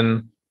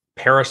driven.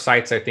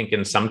 Parasites, I think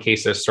in some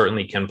cases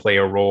certainly can play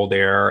a role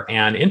there.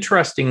 And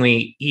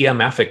interestingly,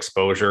 EMF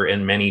exposure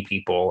in many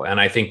people. And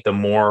I think the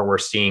more we're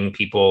seeing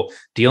people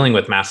dealing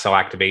with mast cell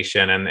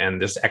activation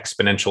and this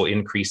exponential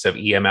increase of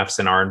EMFs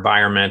in our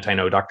environment, I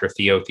know Dr.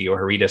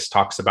 Theoharidis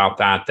talks about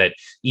that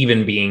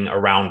even being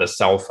around a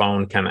cell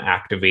phone can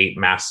activate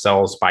mast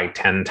cells by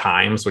 10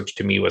 times, which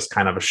to me was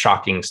kind of a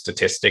shocking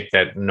statistic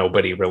that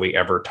nobody really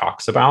ever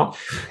talks about.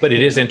 But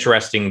it is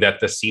interesting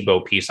that the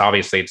SIBO piece,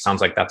 obviously, it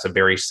sounds like that's a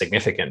very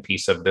significant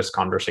piece of this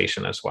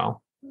conversation as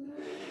well.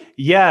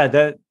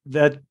 Yeah,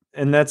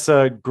 and that's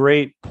a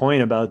great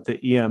point about the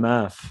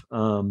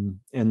EMF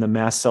and the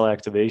mast cell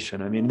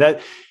activation. I mean,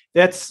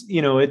 that's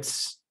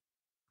it's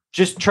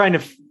just trying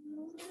to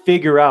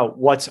figure out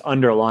what's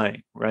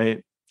underlying,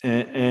 right?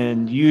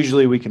 And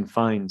usually we can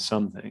find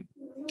something.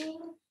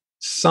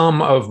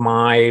 Some of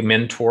my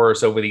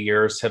mentors over the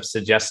years have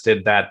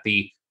suggested that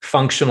the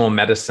functional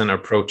medicine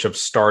approach of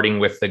starting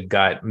with the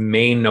gut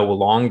may no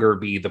longer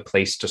be the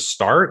place to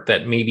start,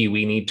 that maybe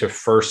we need to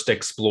first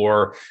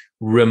explore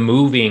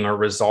removing or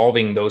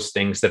resolving those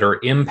things that are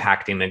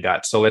impacting the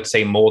gut. So let's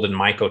say mold and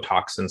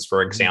mycotoxins,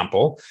 for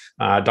example.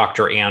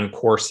 Dr. Ann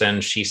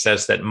Corson, she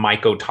says that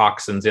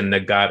mycotoxins in the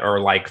gut are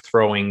like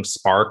throwing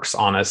sparks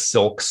on a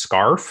silk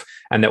scarf,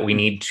 and that we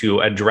need to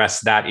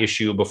address that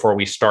issue before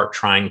we start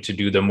trying to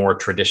do the more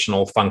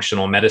traditional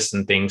functional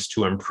medicine things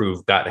to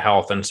improve gut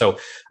health. And so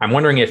I'm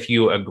wondering if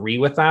you agree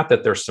with that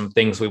there's some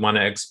things we want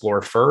to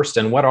explore first,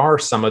 and what are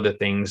some of the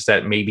things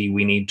that maybe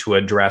we need to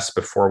address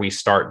before we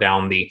start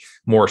down the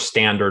more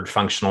standard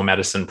functional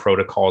medicine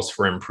protocols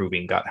for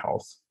improving gut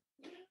health?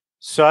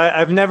 So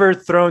I've never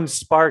thrown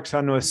sparks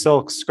onto a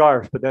silk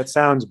scarf, but that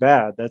sounds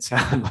bad. That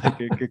sounds like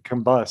it could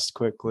combust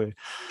quickly.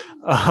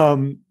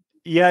 The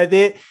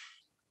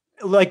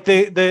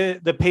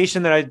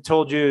patient that I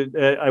told you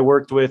that I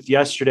worked with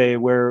yesterday,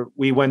 where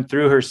we went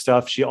through her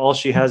stuff, all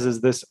she has is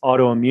this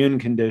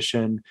autoimmune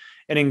condition.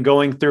 And in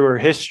going through her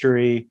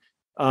history,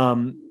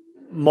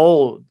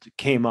 mold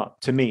came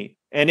up to me.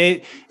 And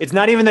it's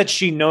not even that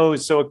she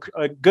knows. So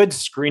a good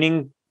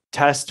screening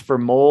test for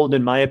mold,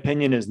 in my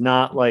opinion, is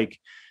not like,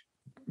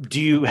 do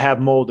you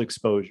have mold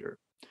exposure?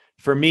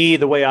 For me,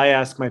 the way I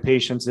ask my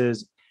patients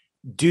is,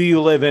 do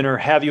you live in or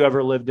have you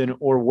ever lived in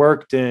or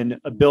worked in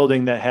a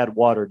building that had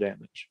water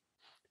damage?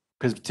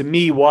 Because to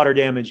me, water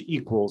damage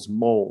equals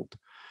mold.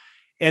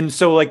 And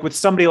so like with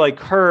somebody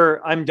like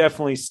her, I'm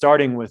definitely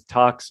starting with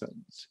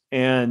toxins.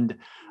 And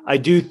I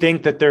do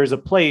think that there's a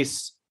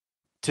place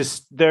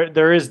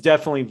there is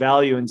definitely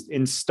value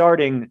in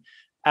starting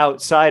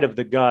outside of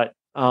the gut,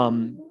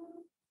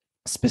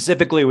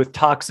 specifically with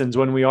toxins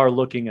when we are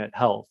looking at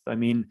health. I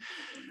mean,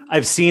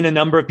 I've seen a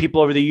number of people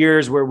over the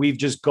years where we've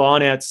just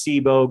gone at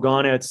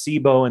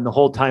SIBO, and the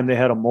whole time they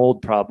had a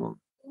mold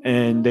problem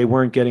and they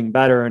weren't getting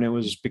better. And it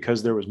was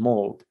because there was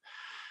mold.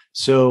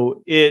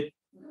 So I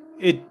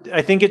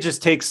think it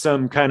just takes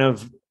some kind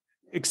of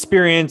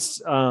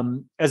experience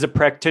as a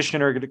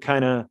practitioner to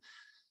kind of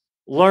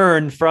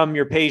learn from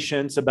your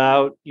patients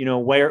about,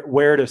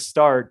 where to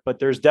start, but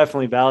there's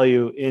definitely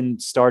value in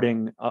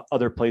starting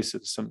other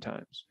places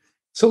sometimes.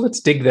 So let's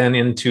dig then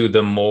into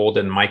the mold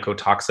and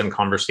mycotoxin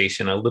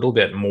conversation a little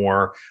bit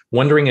more.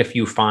 Wondering if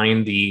you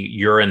find the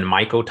urine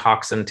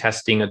mycotoxin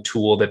testing a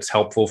tool that's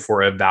helpful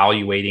for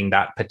evaluating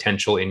that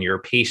potential in your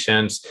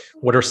patients.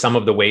 What are some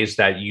of the ways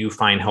that you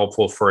find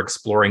helpful for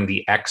exploring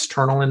the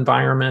external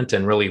environment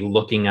and really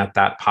looking at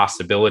that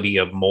possibility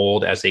of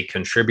mold as a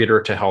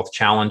contributor to health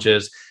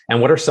challenges? And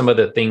what are some of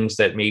the things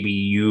that maybe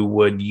you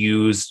would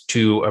use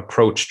to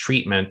approach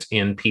treatment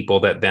in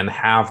people that then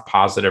have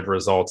positive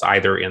results,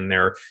 either in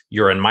their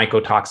urine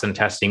mycotoxin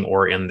testing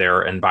or in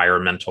their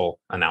environmental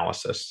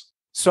analysis?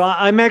 So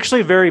I'm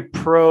actually very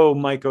pro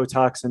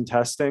mycotoxin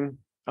testing.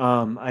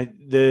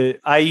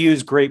 I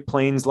use Great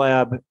Plains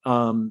Lab,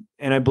 and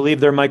I believe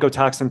their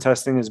mycotoxin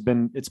testing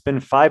it's been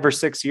 5 or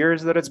 6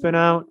 years that it's been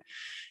out.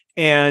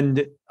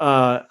 And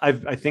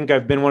I think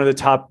I've been one of the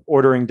top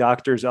ordering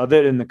doctors of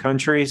it in the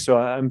country. So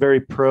I'm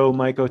very pro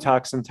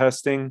mycotoxin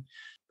testing.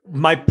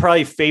 My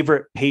probably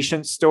favorite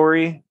patient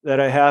story that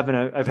I have, and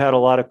I've had a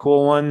lot of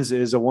cool ones,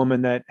 is a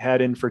woman that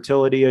had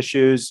infertility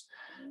issues.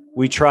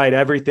 We tried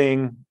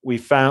everything. We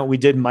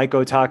did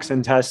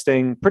mycotoxin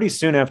testing pretty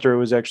soon after it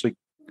was actually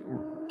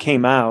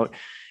came out,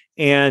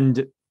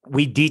 and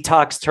we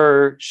detoxed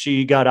her.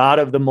 She got out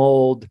of the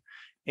mold.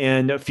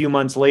 And a few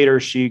months later,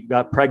 she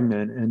got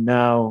pregnant, and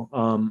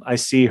now I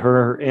see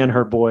her and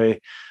her boy.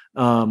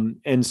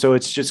 And so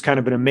it's just kind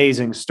of an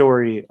amazing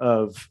story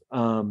of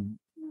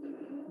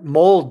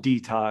mold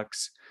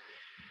detox.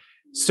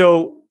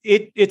 So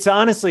it's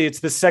honestly, it's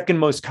the second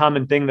most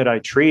common thing that I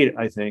treat,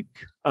 I think,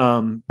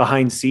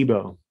 behind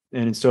SIBO.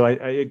 And so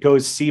it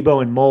goes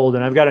SIBO and mold.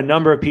 And I've got a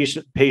number of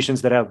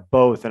patients that have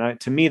both. And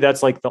to me,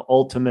 that's like the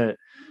ultimate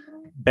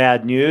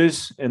bad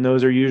news. And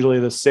those are usually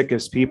the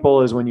sickest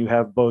people, is when you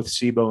have both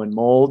SIBO and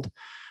mold.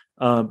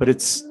 But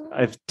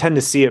I tend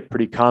to see it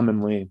pretty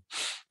commonly.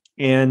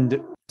 And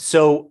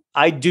So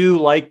I do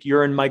like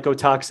urine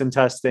mycotoxin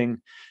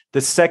testing. The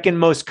second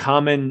most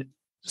common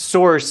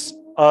source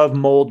of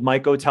mold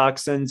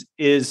mycotoxins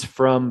is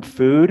from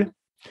food.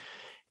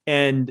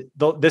 And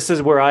this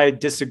is where I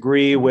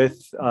disagree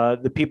with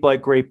the people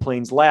at Great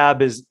Plains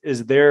Lab is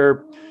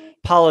their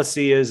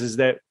policy is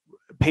that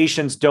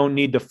patients don't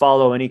need to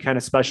follow any kind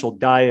of special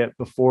diet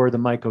before the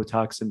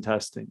mycotoxin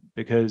testing,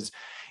 because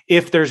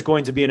if there's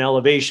going to be an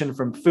elevation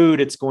from food,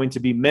 it's going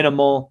to be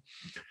minimal.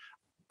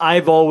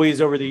 I've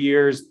always, over the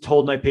years,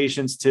 told my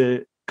patients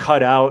to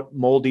cut out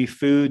moldy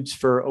foods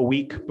for a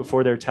week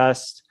before their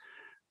test.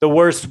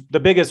 The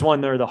biggest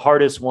one, or the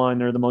hardest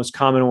one, or the most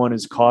common one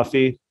is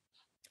coffee.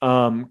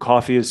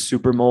 Coffee is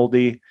super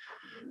moldy,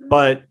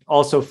 but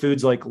also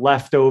foods like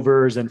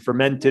leftovers and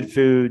fermented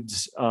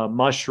foods,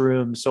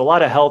 mushrooms. So a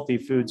lot of healthy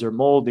foods are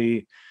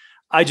moldy.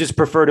 I just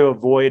prefer to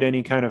avoid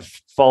any kind of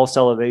false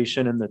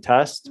elevation in the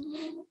test.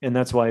 And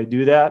that's why I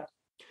do that.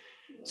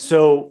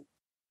 So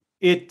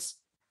it's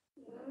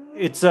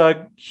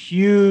a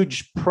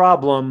huge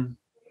problem,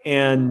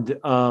 and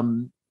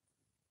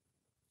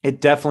it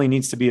definitely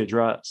needs to be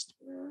addressed.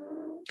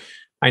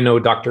 I know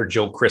Dr.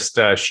 Jill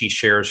Krista, she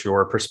shares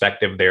your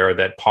perspective there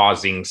that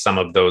pausing some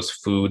of those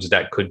foods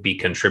that could be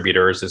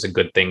contributors is a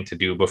good thing to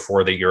do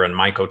before the urine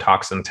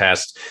mycotoxin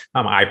test.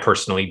 I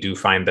personally do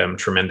find them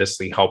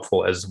tremendously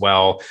helpful as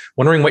well.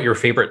 Wondering what your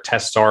favorite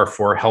tests are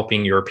for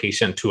helping your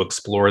patient to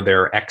explore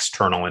their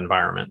external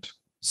environment.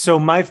 So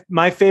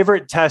my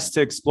favorite test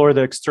to explore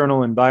the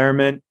external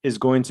environment is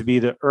going to be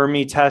the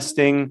ERMI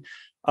testing,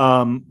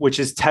 which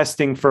is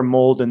testing for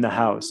mold in the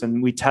house.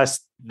 And we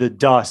test the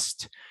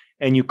dust,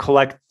 and you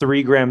collect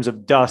 3 grams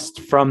of dust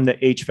from the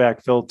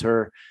HVAC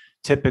filter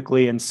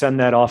typically and send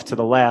that off to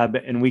the lab.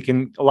 And we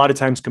can a lot of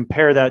times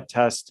compare that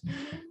test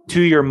to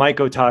your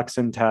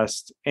mycotoxin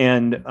test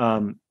and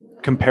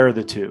compare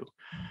the two.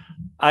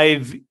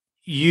 I've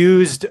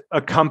used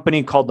a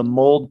company called the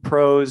Mold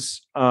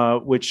Pros,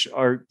 which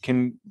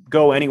can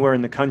go anywhere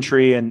in the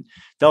country, and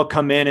they'll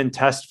come in and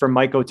test for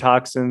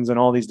mycotoxins and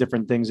all these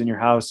different things in your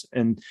house.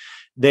 And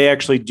they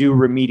actually do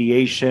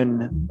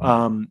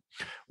remediation,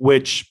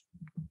 which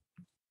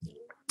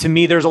to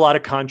me, there's a lot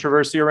of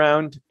controversy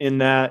around, in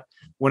that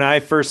when I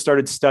first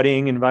started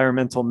studying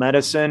environmental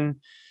medicine,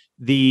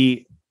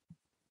 the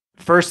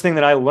first thing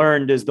that I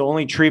learned is the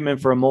only treatment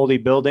for a moldy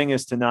building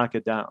is to knock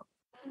it down.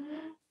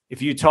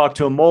 If you talk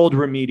to a mold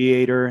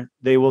remediator,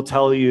 they will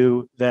tell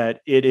you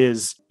that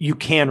you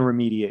can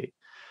remediate.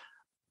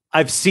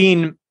 I've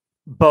seen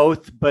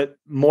both, but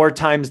more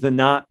times than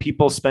not,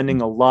 people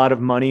spending a lot of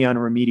money on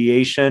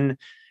remediation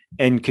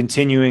and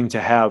continuing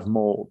to have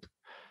mold.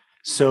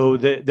 So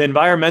the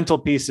environmental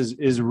piece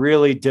is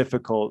really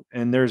difficult.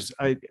 And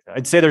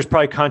I'd say there's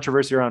probably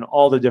controversy around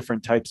all the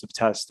different types of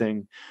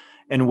testing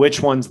and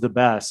which one's the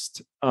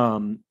best.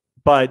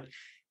 But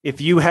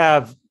if you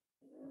have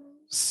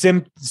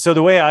so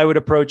the way I would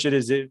approach it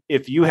is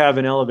if you have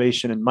an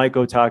elevation in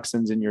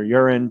mycotoxins in your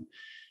urine,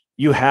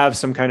 you have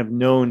some kind of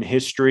known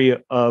history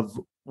of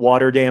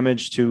water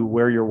damage to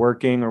where you're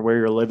working or where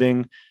you're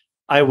living,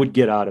 I would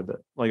get out of it.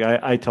 Like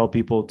I tell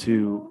people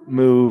to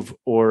move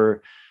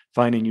or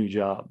find a new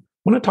job.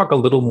 I want to talk a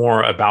little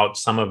more about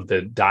some of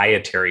the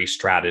dietary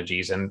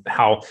strategies and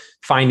how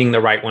finding the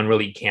right one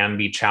really can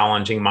be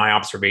challenging. My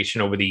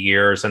observation over the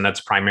years, and that's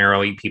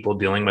primarily people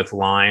dealing with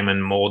Lyme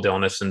and mold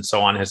illness and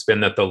so on, has been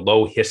that the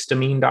low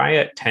histamine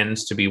diet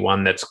tends to be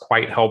one that's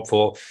quite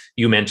helpful.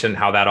 You mentioned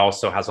how that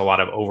also has a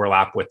lot of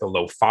overlap with the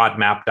low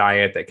FODMAP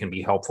diet that can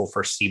be helpful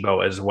for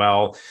SIBO as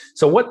well.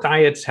 So what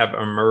diets have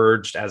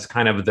emerged as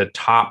kind of the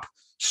top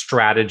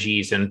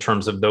strategies in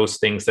terms of those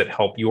things that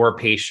help your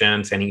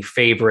patients, any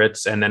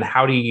favorites, and then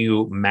how do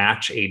you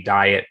match a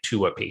diet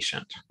to a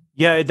patient?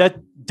 Yeah, that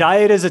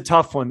diet is a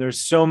tough one. There's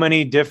so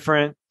many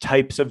different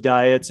types of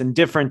diets, and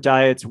different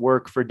diets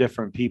work for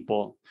different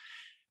people.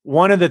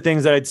 One of the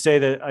things that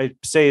I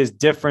say is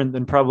different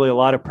than probably a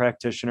lot of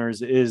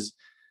practitioners is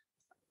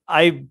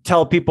I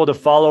tell people to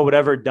follow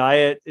whatever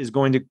diet is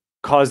going to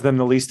cause them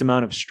the least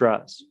amount of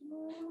stress.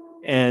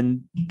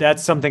 And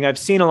that's something I've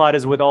seen a lot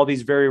is with all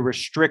these very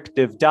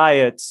restrictive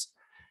diets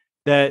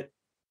that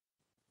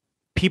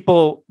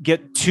people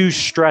get too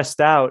stressed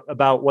out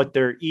about what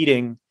they're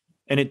eating,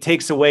 and it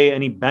takes away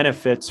any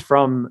benefits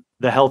from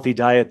the healthy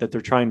diet that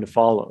they're trying to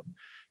follow,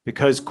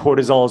 because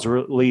cortisol is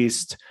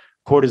released.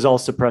 Cortisol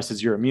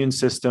suppresses your immune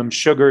system,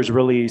 sugar is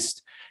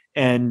released,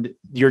 and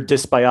your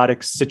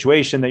dysbiotic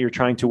situation that you're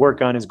trying to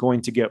work on is going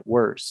to get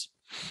worse.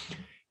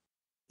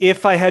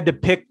 If I had to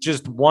pick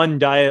just one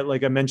diet,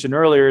 like I mentioned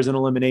earlier, is an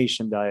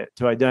elimination diet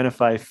to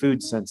identify food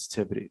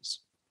sensitivities.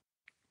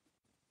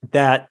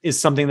 That is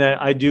something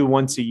that I do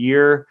once a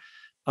year.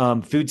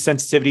 Food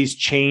sensitivities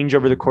change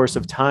over the course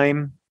of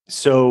time.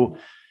 So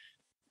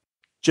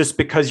just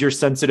because you're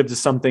sensitive to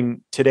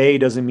something today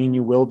doesn't mean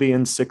you will be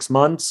in 6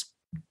 months.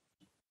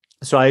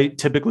 So I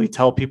typically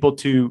tell people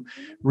to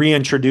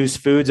reintroduce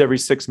foods every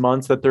 6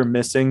 months that they're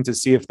missing to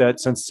see if that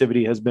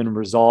sensitivity has been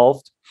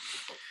resolved.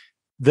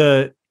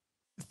 The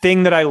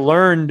thing that I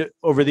learned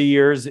over the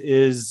years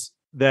is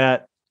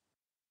that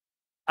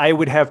I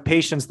would have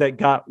patients that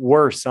got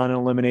worse on an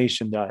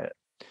elimination diet.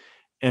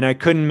 And I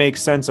couldn't make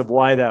sense of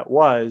why that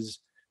was.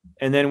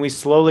 And then we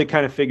slowly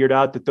kind of figured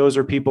out that those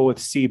are people with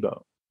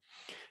SIBO.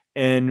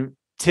 And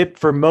tip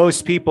for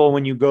most people,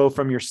 when you go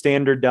from your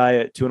standard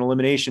diet to an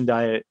elimination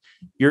diet,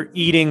 you're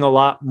eating a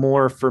lot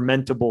more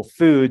fermentable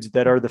foods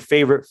that are the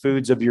favorite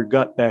foods of your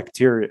gut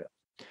bacteria.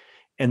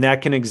 And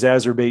that can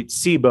exacerbate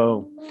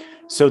SIBO.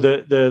 So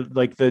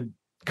the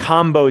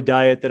combo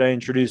diet that I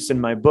introduced in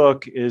my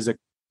book is an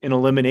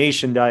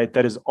elimination diet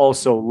that is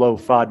also low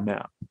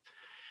FODMAP,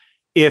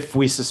 if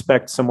we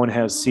suspect someone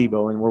has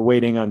SIBO and we're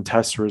waiting on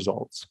test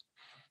results.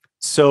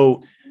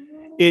 So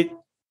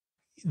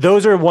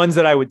those are ones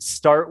that I would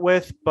start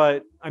with.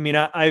 But I mean,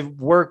 I've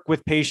worked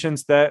with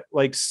patients that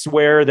like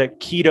swear that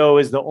keto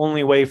is the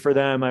only way for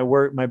them.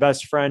 My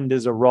best friend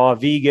is a raw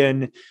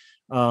vegan.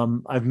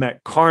 I've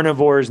met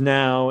carnivores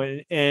now,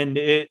 and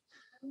it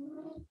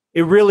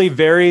really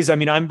varies. I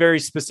mean, I'm very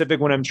specific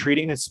when I'm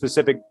treating a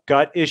specific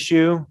gut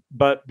issue,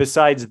 but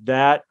besides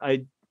that,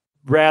 I'd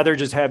rather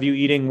just have you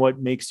eating what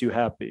makes you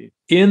happy.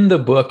 In the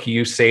book,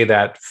 you say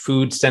that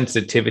food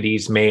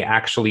sensitivities may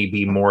actually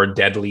be more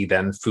deadly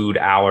than food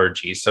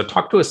allergies. So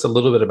talk to us a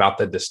little bit about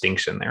the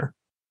distinction there.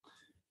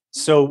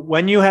 So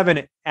when you have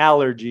an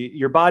allergy,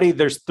 your body,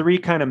 there's three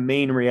kind of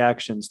main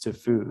reactions to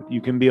food.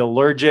 You can be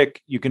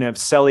allergic, you can have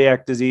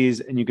celiac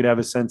disease, and you could have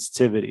a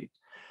sensitivity.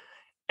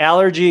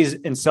 Allergies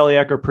and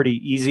celiac are pretty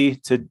easy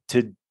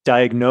to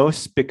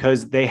diagnose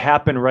because they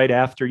happen right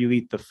after you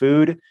eat the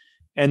food,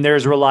 and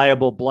there's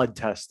reliable blood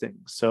testing.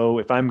 So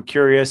if I'm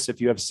curious if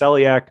you have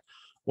celiac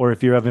or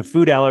if you have a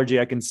food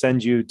allergy, I can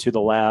send you to the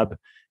lab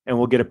and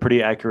we'll get a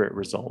pretty accurate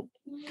result.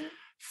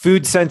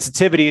 Food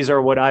sensitivities are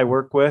what I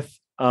work with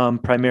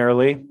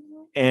primarily,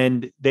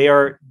 and they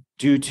are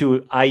due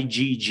to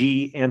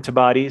IgG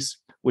antibodies,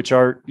 which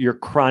are your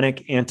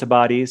chronic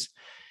antibodies.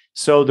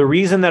 So the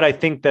reason that I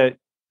think that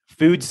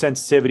food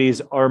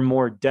sensitivities are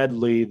more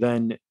deadly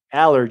than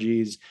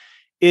allergies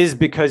is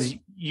because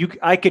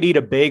I could eat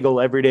a bagel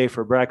every day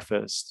for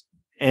breakfast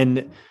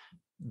and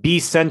be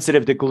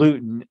sensitive to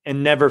gluten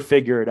and never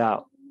figure it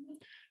out.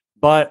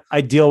 But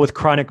I deal with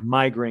chronic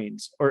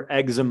migraines or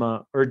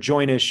eczema or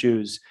joint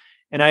issues,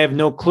 and I have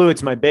no clue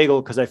it's my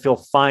bagel because I feel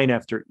fine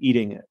after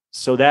eating it.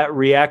 So that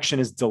reaction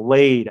is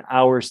delayed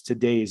hours to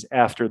days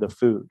after the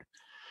food.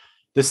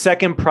 The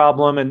second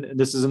problem, and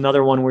this is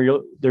another one where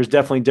there's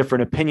definitely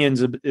different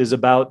opinions, is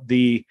about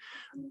the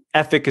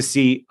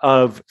efficacy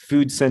of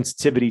food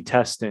sensitivity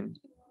testing.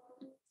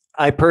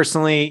 I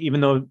personally, even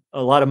though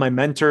a lot of my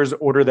mentors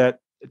order that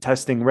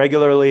testing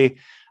regularly,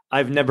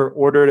 I've never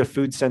ordered a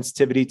food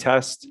sensitivity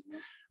test.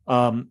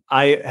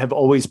 I have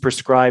always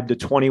prescribed a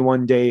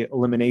 21-day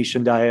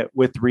elimination diet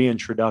with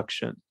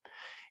reintroduction.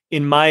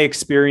 In my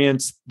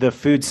experience, the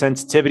food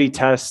sensitivity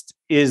test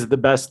is the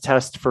best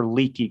test for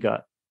leaky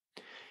gut.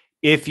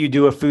 If you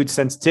do a food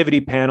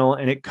sensitivity panel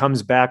and it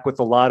comes back with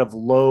a lot of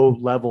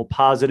low-level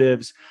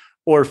positives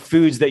or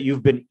foods that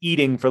you've been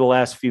eating for the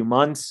last few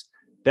months,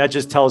 that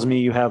just tells me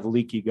you have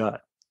leaky gut.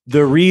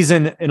 The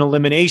reason an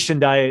elimination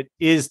diet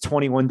is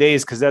 21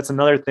 days, because that's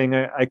another thing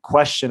I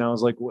question. I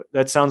was like,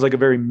 that sounds like a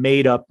very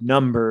made up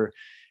number,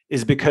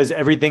 is because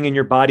everything in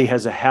your body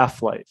has a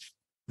half-life.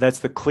 That's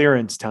the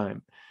clearance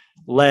time.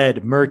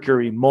 Lead,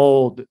 mercury,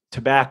 mold,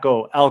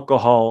 tobacco,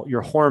 alcohol,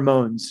 your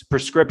hormones,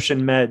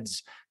 prescription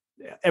meds,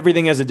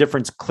 everything has a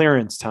different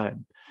clearance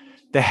time.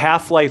 The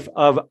half-life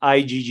of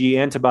IgG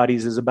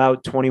antibodies is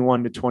about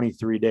 21 to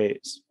 23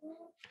 days.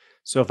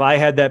 So if I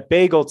had that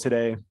bagel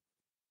today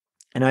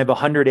and I have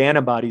 100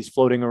 antibodies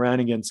floating around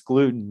against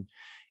gluten,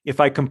 if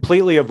I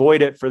completely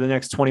avoid it for the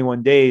next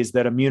 21 days,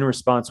 that immune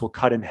response will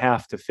cut in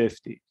half to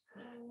 50.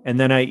 And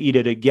then I eat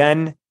it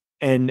again.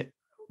 And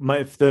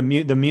if the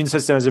immune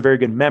system has a very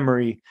good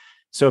memory,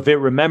 so if it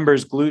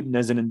remembers gluten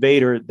as an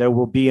invader, there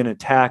will be an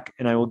attack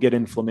and I will get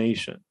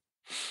inflammation.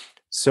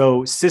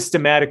 So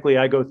systematically,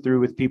 I go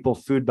through with people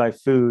food by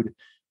food,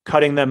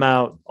 cutting them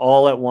out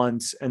all at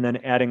once and then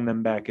adding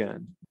them back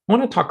in. I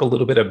want to talk a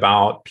little bit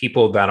about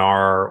people that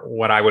are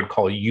what I would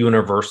call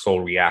universal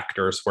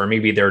reactors, where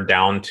maybe they're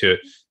down to,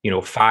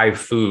 5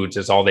 foods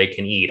is all they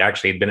can eat.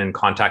 Actually, I'd been in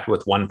contact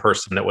with one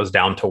person that was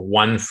down to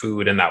one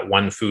food, and that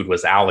one food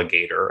was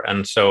alligator.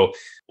 And so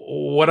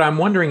what I'm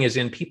wondering is,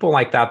 in people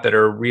like that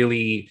are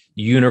really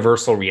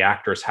universal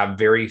reactors, have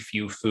very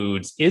few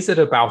foods, is it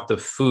about the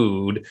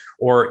food,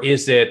 or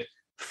is it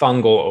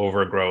fungal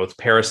overgrowth,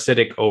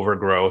 parasitic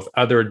overgrowth,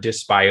 other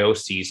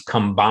dysbioses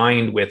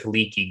combined with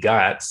leaky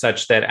gut,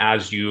 such that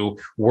as you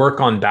work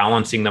on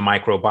balancing the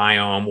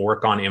microbiome,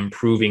 work on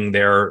improving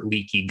their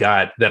leaky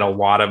gut, that a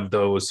lot of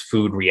those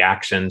food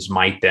reactions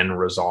might then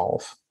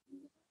resolve?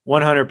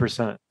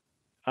 100%.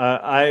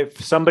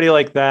 Somebody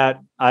like that,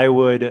 I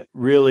would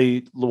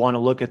really want to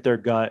look at their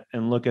gut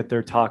and look at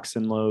their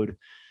toxin load.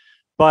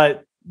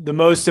 But the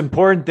most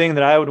important thing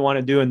that I would want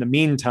to do in the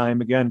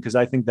meantime, again, because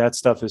I think that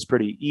stuff is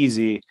pretty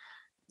easy,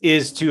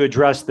 is to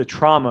address the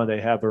trauma they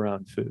have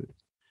around food.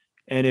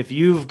 And if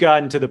you've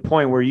gotten to the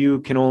point where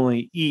you can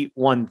only eat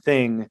one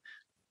thing,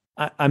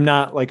 I'm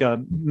not like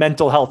a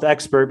mental health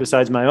expert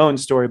besides my own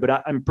story,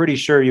 but I'm pretty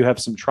sure you have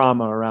some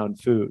trauma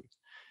around food.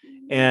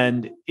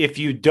 And if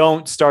you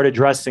don't start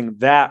addressing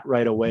that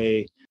right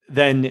away,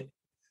 then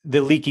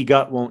the leaky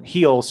gut won't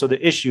heal. So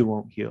the issue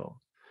won't heal.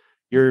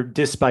 Your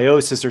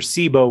dysbiosis or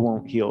SIBO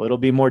won't heal. It'll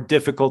be more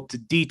difficult to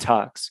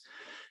detox.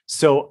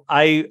 So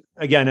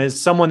again, as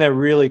someone that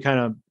really kind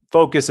of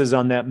focuses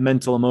on that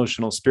mental,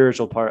 emotional,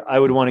 spiritual part, I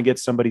would want to get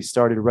somebody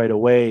started right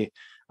away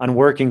on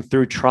working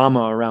through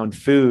trauma around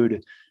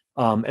food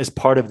as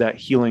part of that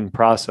healing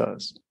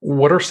process.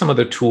 What are some of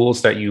the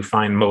tools that you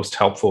find most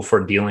helpful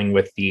for dealing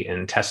with the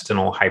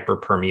intestinal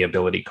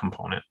hyperpermeability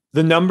component?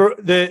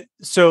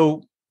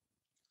 So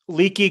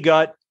leaky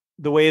gut,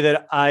 the way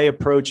that I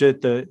approach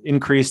it, the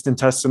increased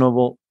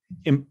intestinal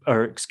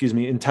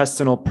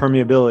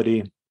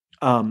permeability,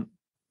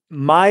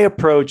 my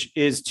approach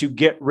is to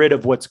get rid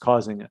of what's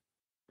causing it.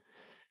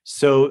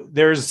 So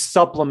there's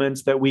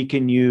supplements that we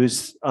can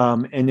use.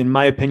 And in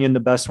my opinion,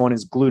 the best one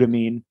is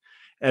glutamine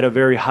at a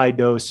very high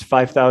dose,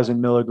 5,000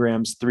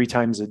 milligrams 3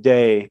 times a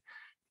day.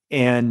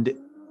 And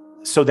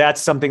so that's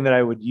something that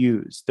I would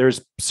use. There's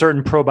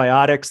certain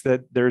probiotics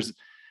that there's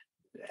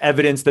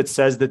evidence that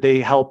says that they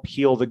help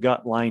heal the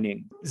gut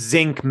lining.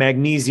 Zinc,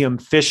 magnesium,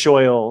 fish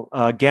oil,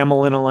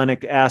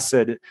 gamma-linolenic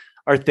acid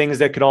are things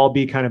that could all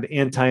be kind of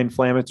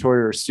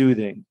anti-inflammatory or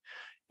soothing.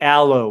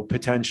 Aloe,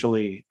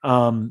 potentially.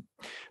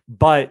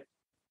 But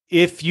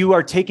if you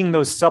are taking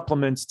those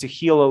supplements to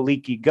heal a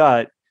leaky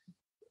gut,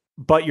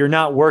 but you're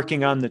not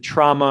working on the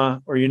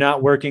trauma, or you're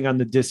not working on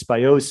the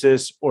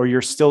dysbiosis, or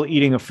you're still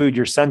eating a food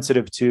you're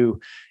sensitive to,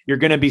 you're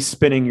going to be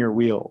spinning your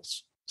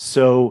wheels.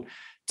 So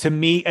to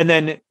me, and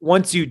then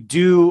once you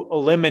do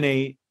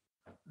eliminate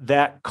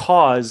that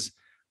cause,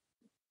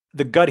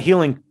 the gut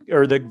healing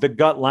or the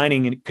gut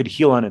lining could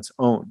heal on its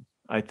own,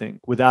 I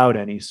think, without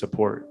any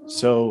support.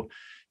 So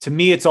to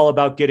me, it's all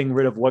about getting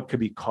rid of what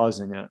could be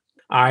causing it.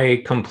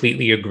 I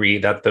completely agree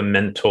that the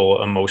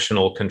mental,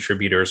 emotional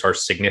contributors are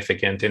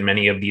significant in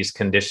many of these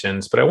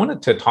conditions, but I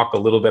wanted to talk a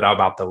little bit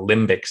about the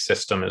limbic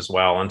system as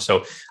well. And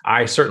so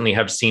I certainly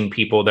have seen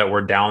people that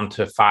were down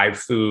to 5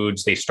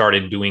 foods. They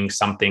started doing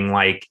something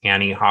like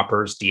Annie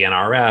Hopper's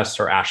DNRS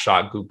or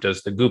Ashok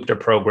Gupta's the Gupta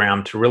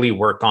program to really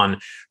work on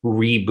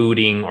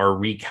rebooting or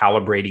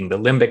recalibrating the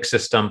limbic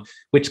system,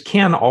 which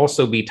can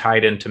also be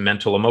tied into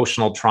mental,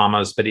 emotional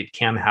traumas, but it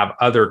can have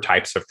other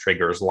types of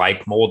triggers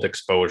like mold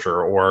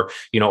exposure or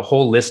a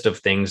whole list of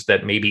things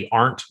that maybe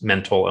aren't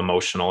mental,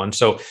 emotional. And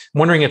so I'm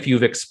wondering if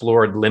you've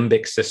explored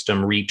limbic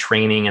system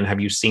retraining, and have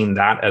you seen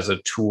that as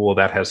a tool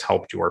that has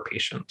helped your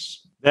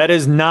patients? That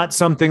is not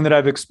something that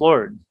I've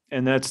explored.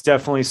 And that's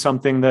definitely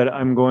something that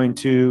I'm going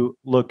to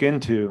look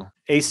into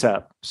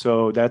ASAP.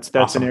 So that's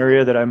awesome. An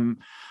area that I'm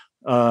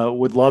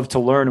would love to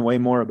learn way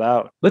more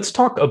about. Let's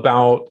talk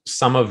about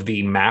some of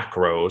the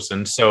macros.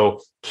 And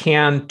so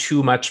can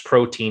too much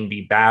protein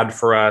be bad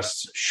for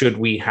us? Should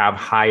we have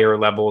higher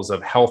levels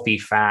of healthy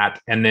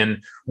fat? And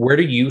then where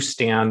do you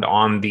stand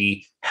on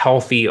the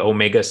healthy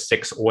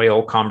omega-6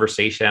 oil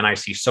conversation? I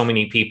see so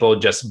many people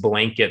just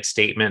blanket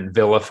statement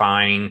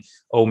vilifying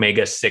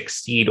omega-6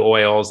 seed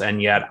oils.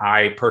 And yet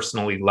I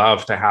personally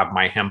love to have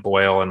my hemp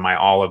oil and my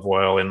olive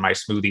oil in my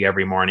smoothie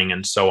every morning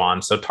and so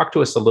on. So talk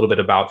to us a little bit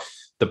about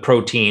the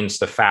proteins,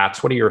 the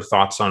fats. What are your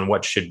thoughts on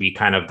what should be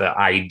kind of the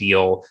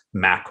ideal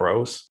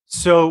macros?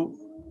 So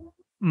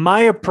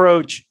my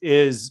approach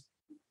is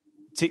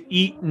to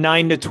eat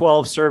 9 to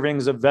 12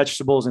 servings of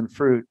vegetables and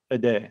fruit a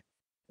day.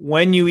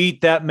 When you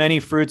eat that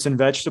many fruits and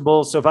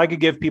vegetables, so if I could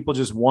give people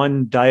just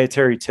one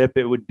dietary tip,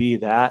 it would be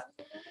that,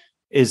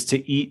 is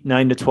to eat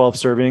 9 to 12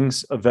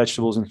 servings of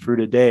vegetables and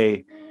fruit a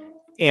day.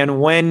 And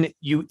when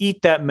you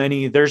eat that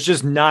many, there's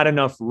just not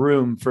enough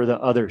room for the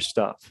other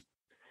stuff.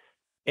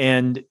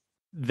 And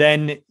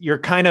then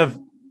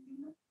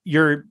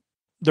the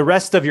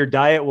rest of your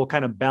diet will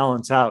kind of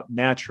balance out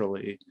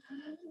naturally.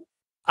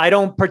 I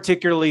don't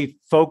particularly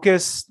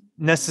focus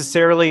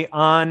necessarily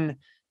on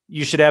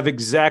you should have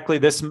exactly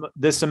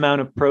this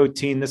amount of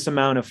protein, this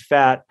amount of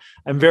fat.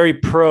 I'm very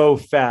pro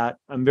fat.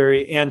 I'm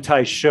very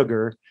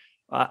anti-sugar.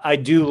 I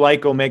do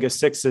like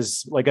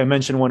omega-6s. Like I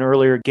mentioned one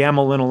earlier,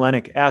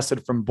 gamma-linolenic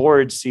acid from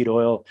borage seed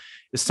oil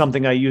is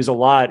something I use a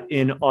lot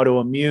in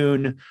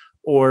autoimmune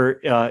or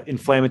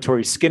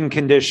inflammatory skin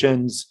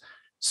conditions.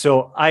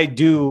 So I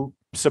do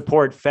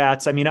support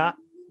fats. I mean,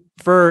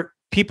 for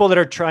people that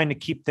are trying to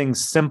keep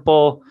things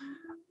simple,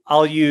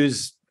 I'll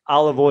use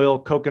olive oil,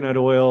 coconut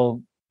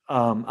oil,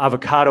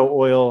 avocado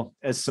oil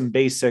as some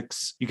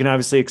basics. You can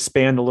obviously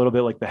expand a little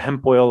bit like the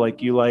hemp oil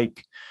like you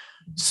like.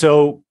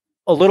 So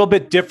a little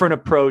bit different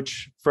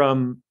approach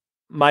from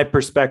my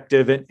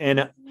perspective.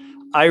 And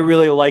I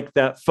really like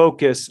that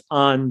focus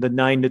on the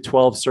 9 to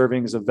 12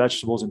 servings of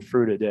vegetables and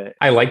fruit a day.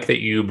 I like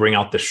that you bring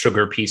out the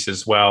sugar piece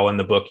as well. In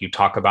the book, you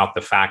talk about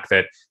the fact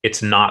that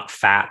it's not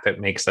fat that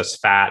makes us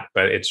fat,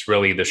 but it's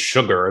really the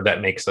sugar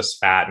that makes us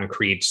fat and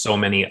creates so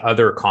many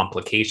other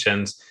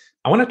complications.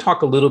 I want to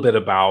talk a little bit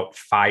about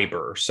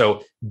fiber.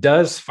 So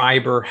does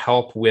fiber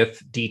help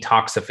with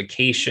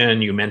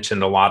detoxification? You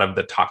mentioned a lot of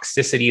the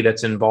toxicity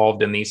that's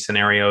involved in these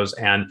scenarios.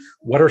 And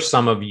what are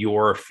some of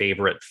your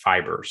favorite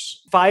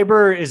fibers?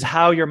 Fiber is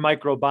how your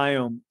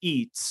microbiome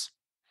eats.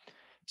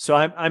 So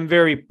I'm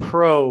very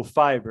pro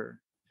fiber.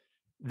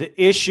 The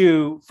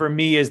issue for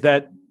me is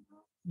that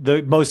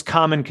the most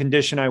common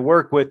condition I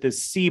work with is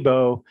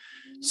SIBO.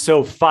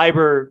 So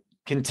fiber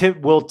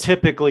will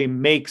typically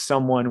make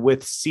someone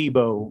with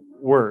SIBO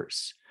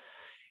worse.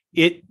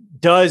 It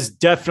does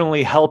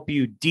definitely help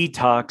you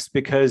detox,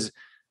 because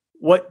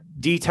what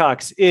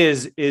detox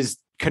is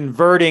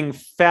converting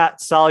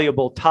fat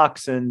soluble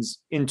toxins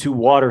into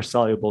water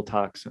soluble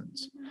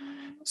toxins.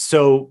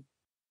 So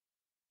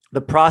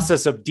the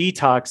process of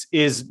detox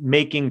is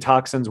making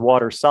toxins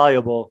water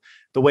soluble.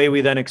 The way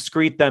we then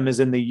excrete them is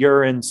in the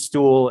urine,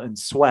 stool, and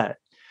sweat.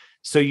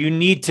 So you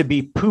need to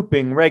be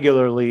pooping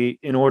regularly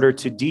in order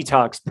to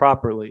detox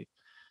properly.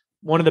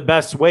 One of the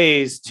best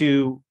ways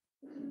to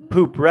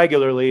poop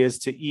regularly is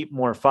to eat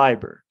more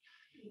fiber.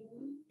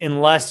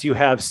 Unless you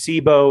have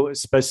SIBO,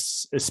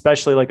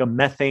 especially like a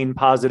methane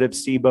positive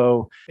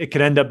SIBO, it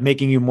could end up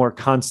making you more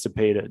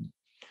constipated.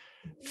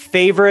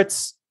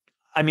 Favorites,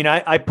 I mean,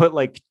 I put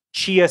like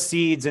chia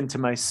seeds into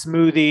my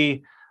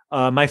smoothie.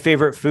 My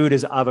favorite food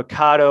is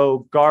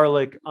avocado,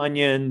 garlic,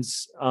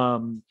 onions,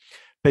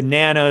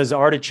 bananas,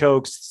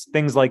 artichokes,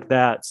 things like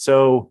that.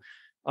 So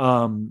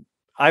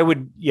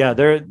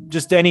they're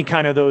just any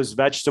kind of those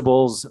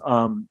vegetables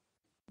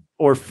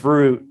or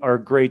fruit are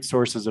great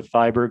sources of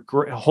fiber,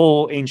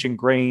 whole ancient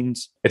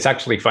grains. It's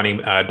actually funny.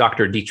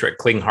 Dr. Dietrich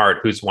Klinghardt,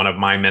 who's one of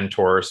my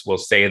mentors, will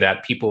say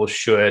that people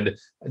should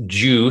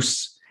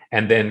juice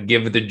and then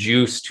give the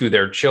juice to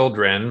their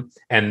children.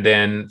 And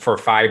then for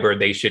fiber,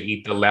 they should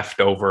eat the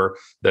leftover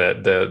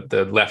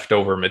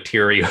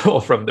material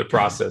from the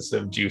process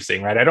of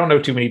juicing, right? I don't know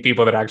too many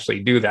people that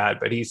actually do that,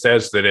 but he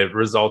says that it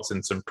results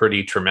in some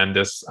pretty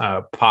tremendous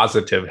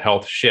positive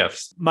health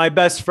shifts. My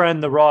best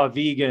friend, the raw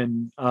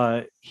vegan,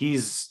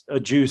 he's a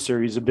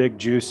juicer. He's a big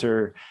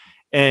juicer.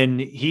 And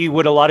he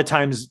would a lot of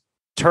times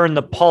turn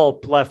the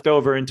pulp left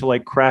over into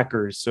like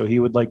crackers. So he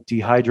would like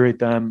dehydrate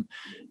them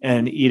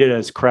and eat it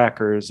as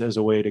crackers as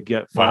a way to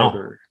get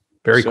fiber.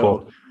 Wow. Very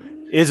cool.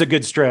 Is a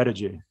good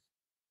strategy.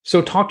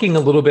 So talking a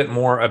little bit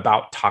more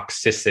about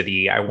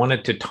toxicity, I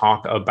wanted to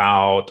talk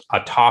about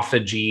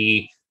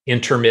autophagy,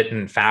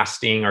 intermittent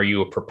fasting. Are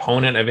you a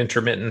proponent of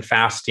intermittent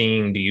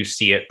fasting? Do you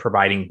see it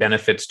providing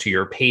benefits to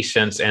your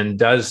patients? And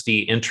does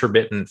the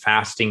intermittent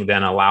fasting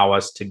then allow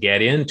us to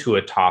get into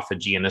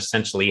autophagy and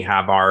essentially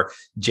have our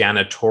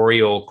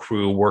janitorial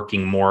crew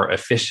working more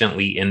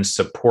efficiently in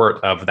support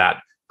of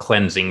that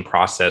cleansing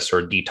process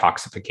or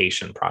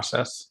detoxification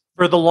process?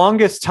 For the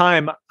longest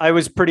time, I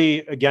was pretty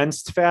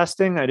against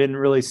fasting. I didn't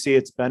really see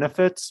its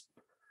benefits.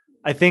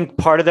 I think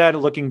part of that,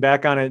 looking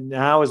back on it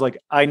now, is like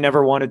I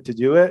never wanted to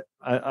do it.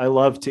 I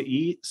love to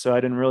eat, so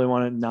I didn't really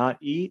want to not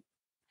eat.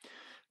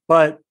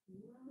 But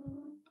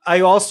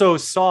I also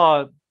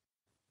saw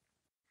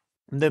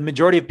the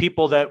majority of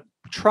people that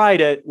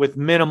tried it with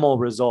minimal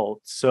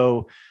results.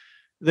 So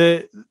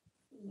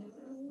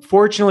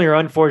fortunately or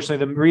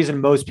unfortunately, the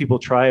reason most people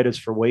try it is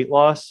for weight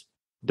loss.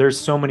 There's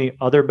so many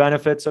other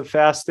benefits of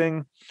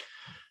fasting,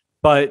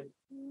 but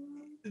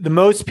the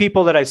most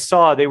people that I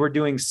saw, they were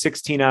doing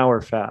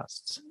 16-hour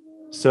fasts.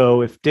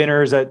 So if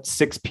dinner's at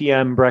 6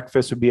 p.m.,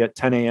 breakfast would be at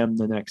 10 a.m.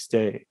 the next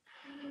day.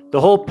 The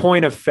whole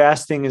point of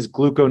fasting is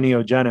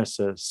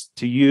gluconeogenesis,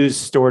 to use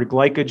stored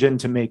glycogen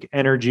to make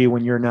energy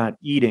when you're not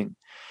eating.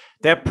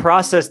 That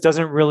process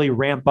doesn't really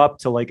ramp up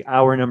to like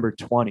hour number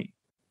 20.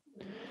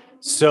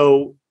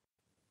 So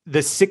the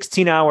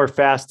 16-hour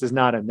fast is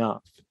not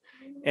enough.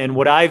 And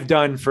what I've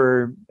done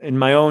in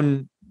my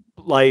own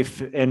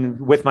life and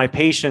with my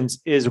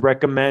patients is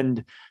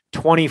recommend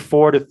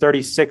 24 to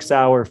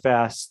 36-hour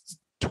fasts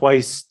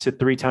 2 to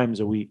 3 times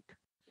a week.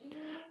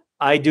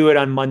 I do it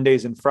on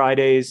Mondays and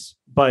Fridays,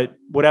 but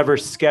whatever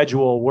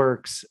schedule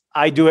works.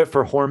 I do it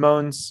for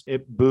hormones.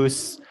 It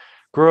boosts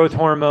growth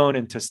hormone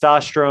and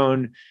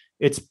testosterone.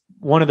 It's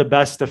one of the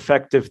best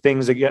effective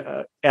things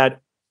at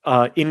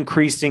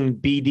increasing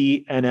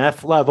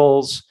BDNF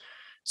levels.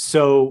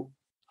 So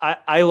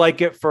I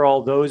like it for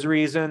all those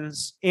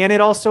reasons. And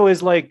it also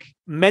is like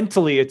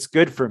mentally, it's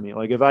good for me.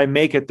 Like if I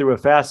make it through a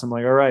fast, I'm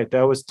like, all right,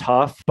 that was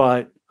tough,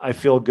 but I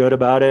feel good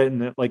about it.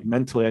 And like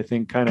mentally, I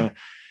think kind of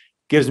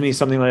gives me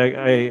something like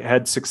I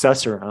had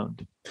success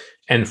around.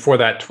 And for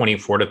that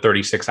 24 to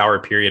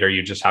 36-hour period, are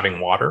you just having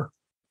water?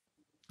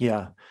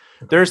 Yeah.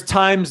 There's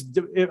times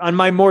on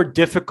my more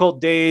difficult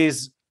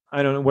days,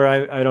 I don't know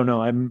where I don't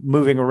know. I'm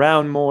moving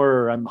around more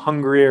or I'm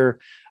hungrier.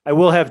 I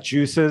will have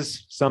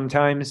juices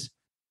sometimes.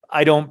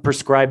 I don't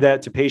prescribe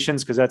that to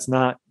patients because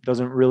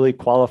doesn't really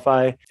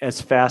qualify as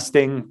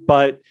fasting,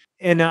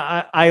 and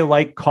I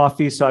like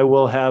coffee. So I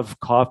will have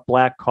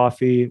black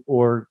coffee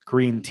or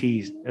green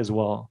tea as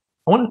well.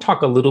 I want to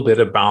talk a little bit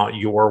about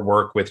your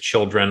work with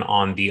children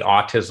on the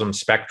autism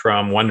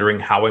spectrum, wondering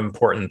how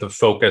important the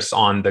focus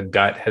on the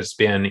gut has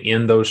been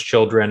in those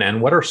children, and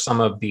what are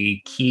some of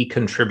the key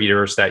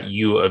contributors that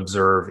you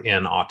observe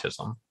in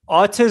autism?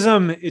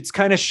 Autism, it's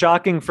kind of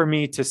shocking for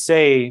me to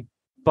say,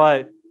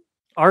 but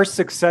our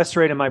success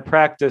rate in my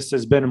practice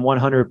has been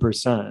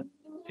 100%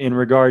 in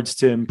regards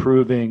to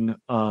improving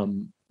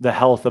the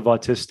health of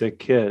autistic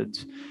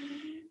kids.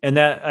 And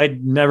that I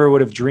never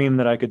would have dreamed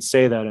that I could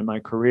say that in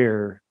my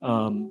career,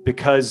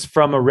 because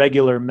from a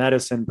regular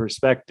medicine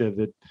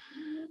perspective,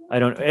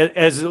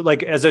 as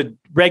a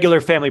regular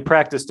family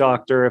practice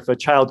doctor, if a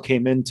child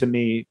came into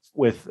me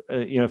with,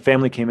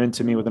 family came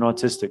into me with an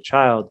autistic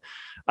child,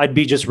 I'd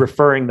be just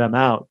referring them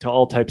out to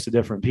all types of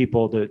different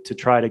people to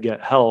try to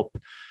get help.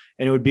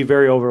 And it would be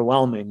very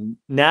overwhelming.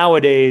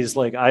 Nowadays,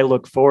 like I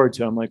look forward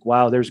to, I'm like,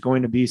 wow, there's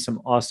going to be some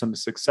awesome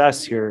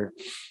success here.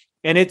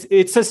 And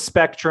it's a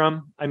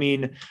spectrum. I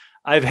mean,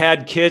 I've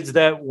had kids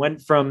that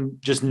went from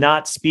just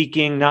not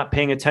speaking, not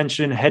paying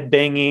attention, head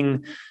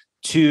banging,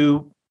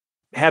 to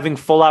having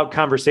full out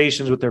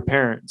conversations with their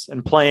parents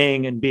and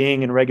playing and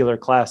being in regular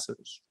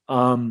classes.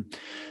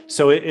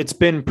 So it's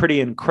been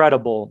pretty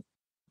incredible.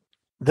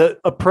 The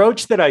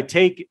approach that I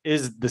take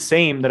is the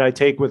same that I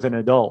take with an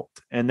adult,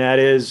 and that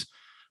is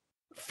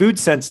food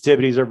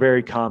sensitivities are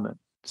very common.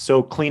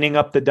 So cleaning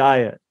up the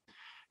diet,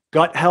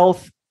 gut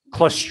health.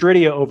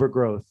 Clostridia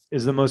overgrowth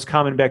is the most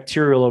common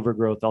bacterial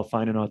overgrowth I'll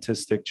find in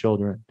autistic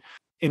children.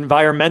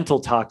 Environmental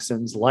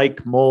toxins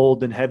like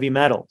mold and heavy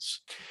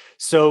metals.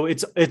 So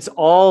it's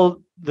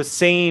all the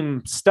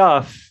same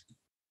stuff,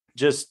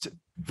 just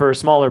for a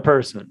smaller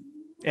person.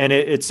 And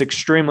it's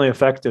extremely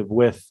effective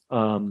with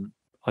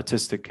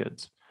autistic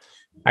kids.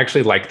 I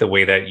actually like the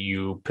way that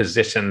you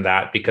position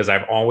that, because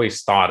I've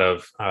always thought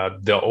of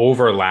the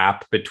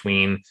overlap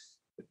between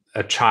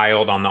a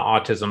child on the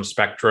autism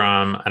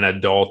spectrum, an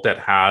adult that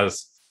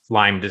has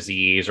Lyme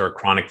disease or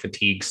chronic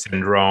fatigue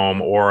syndrome,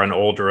 or an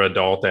older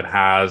adult that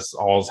has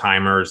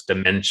Alzheimer's,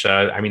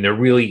 dementia. I mean, there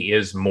really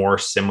is more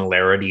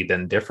similarity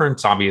than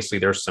difference. Obviously,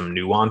 there's some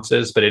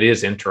nuances, but it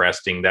is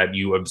interesting that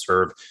you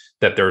observe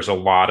that there's a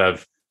lot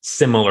of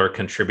similar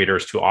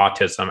contributors to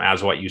autism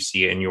as what you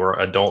see in your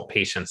adult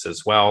patients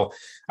as well.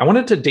 I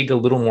wanted to dig a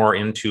little more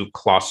into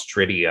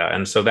Clostridia.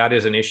 And so that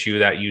is an issue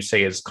that you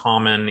say is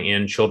common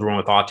in children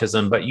with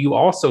autism, but you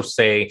also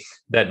say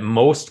that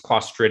most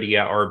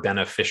Clostridia are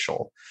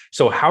beneficial.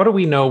 So how do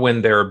we know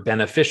when they're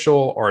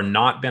beneficial or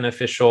not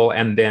beneficial?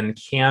 And then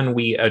can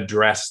we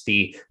address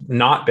the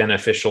not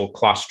beneficial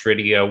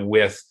Clostridia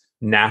with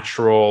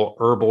natural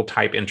herbal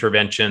type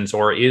interventions?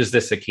 Or is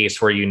this a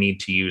case where you need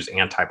to use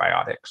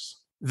antibiotics?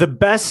 The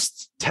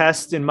best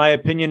test, in my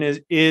opinion,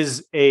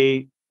 is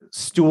a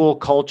stool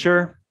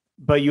culture,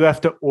 but you have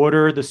to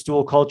order the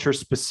stool culture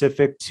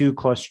specific to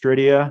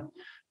Clostridia.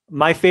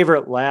 My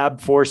favorite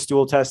lab for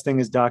stool testing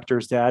is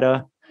Doctor's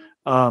Data.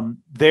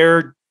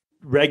 Their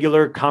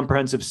regular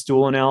comprehensive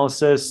stool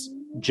analysis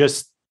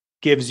just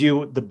gives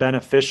you the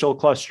beneficial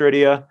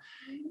Clostridia.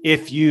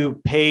 If you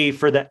pay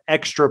for the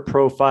extra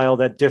profile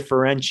that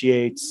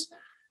differentiates,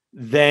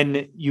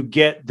 then you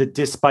get the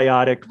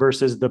dysbiotic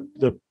versus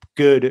the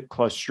good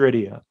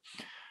Clostridia.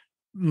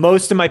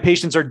 Most of my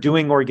patients are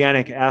doing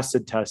organic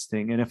acid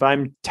testing. And if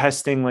I'm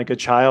testing like a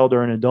child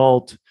or an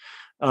adult,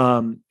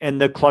 and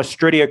the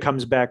Clostridia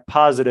comes back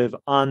positive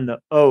on the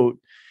oat,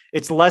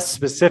 it's less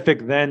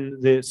specific than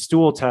the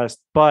stool test,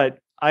 but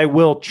I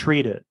will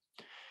treat it.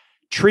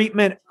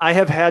 Treatment, I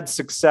have had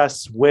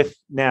success with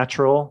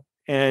natural,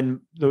 and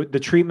the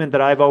treatment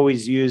that I've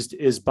always used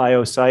is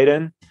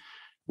biocidin,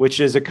 which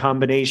is a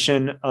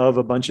combination of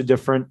a bunch of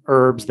different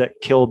herbs that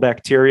kill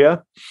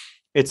bacteria.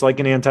 It's like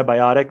an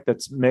antibiotic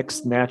that's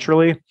mixed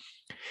naturally.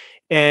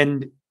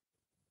 And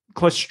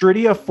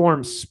Clostridia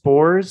forms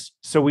spores.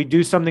 So we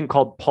do something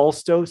called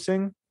pulse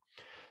dosing.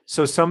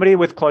 So somebody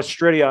with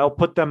Clostridia, I'll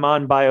put them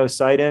on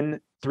biocidin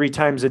 3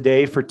 times a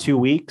day for 2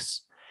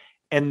 weeks,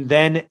 and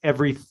then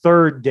every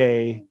third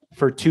day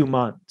for 2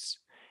 months.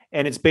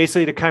 And it's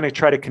basically to kind of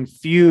try to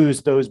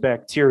confuse those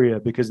bacteria,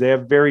 because they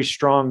have very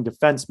strong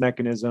defense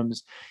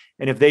mechanisms.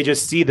 And if they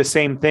just see the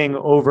same thing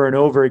over and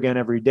over again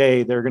every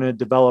day, they're going to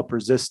develop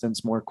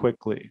resistance more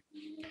quickly.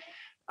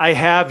 I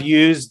have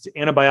used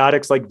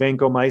antibiotics like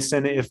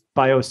vancomycin if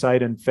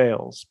biocidin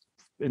fails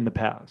in the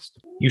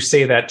past. You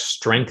say that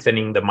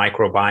strengthening the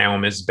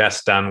microbiome is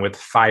best done with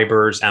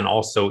fibers and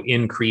also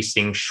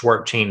increasing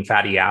short chain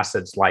fatty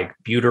acids like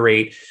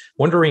butyrate.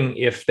 Wondering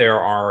if there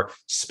are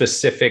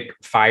specific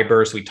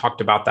fibers, we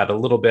talked about that a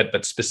little bit,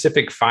 but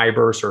specific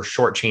fibers or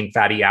short chain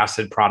fatty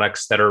acid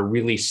products that are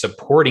really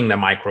supporting the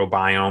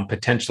microbiome,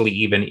 potentially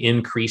even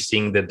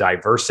increasing the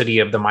diversity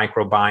of the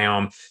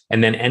microbiome,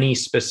 and then any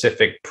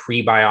specific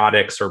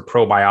prebiotics or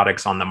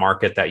probiotics on the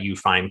market that you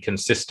find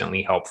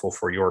consistently helpful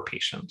for your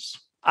patients.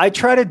 I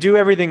try to do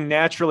everything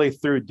naturally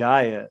through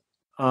diet.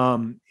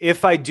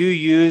 If I do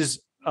use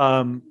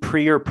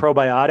pre or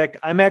probiotic,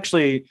 I'm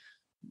actually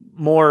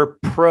more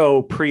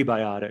pro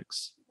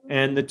prebiotics.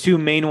 And the 2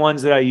 main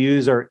ones that I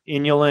use are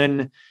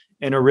inulin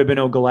and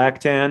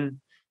arabinogalactan.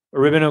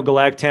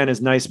 Arabinogalactan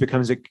is nice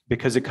because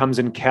it comes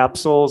in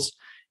capsules.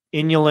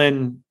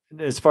 Inulin,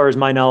 as far as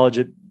my knowledge,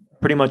 it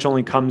pretty much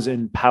only comes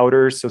in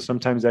powders. So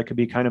sometimes that could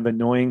be kind of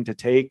annoying to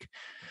take.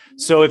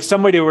 So if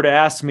somebody were to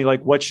ask me,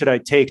 like, what should I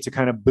take to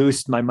kind of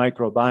boost my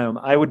microbiome,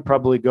 I would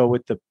probably go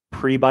with the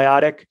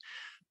prebiotic.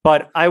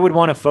 But I would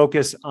want to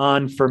focus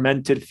on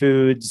fermented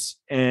foods.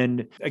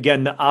 And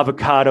again, the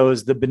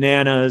avocados, the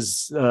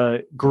bananas,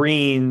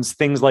 greens,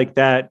 things like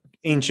that,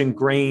 ancient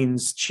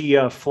grains,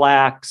 chia,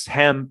 flax,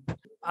 hemp.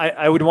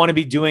 I would want to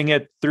be doing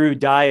it through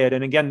diet.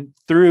 And again,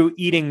 through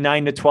eating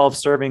 9 to 12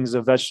 servings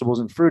of vegetables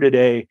and fruit a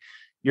day,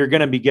 you're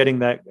going to be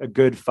getting a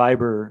good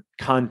fiber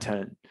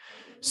content.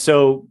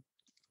 So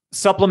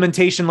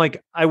supplementation,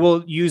 like I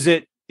will use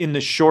it in the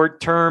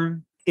short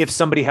term if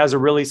somebody has a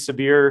really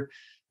severe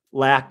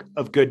lack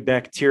of good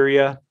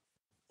bacteria,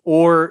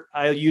 or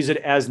I'll use it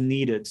as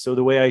needed. So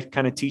the way I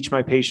kind of teach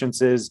my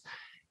patients is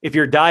if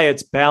your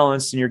diet's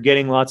balanced and you're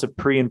getting lots of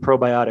pre and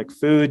probiotic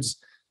foods,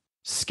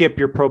 skip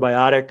your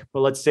probiotic.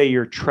 But let's say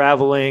you're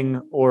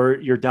traveling or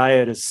your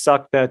diet is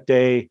sucked that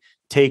day,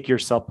 take your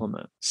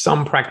supplement.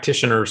 Some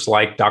practitioners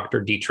like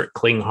Dr. Dietrich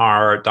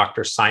Klinghardt,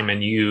 Dr.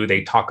 Simon Yu,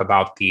 they talk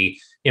about the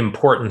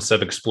importance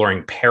of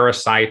exploring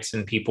parasites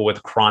in people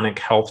with chronic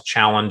health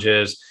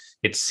challenges.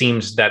 It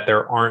seems that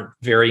there aren't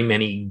very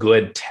many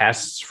good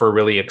tests for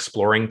really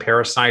exploring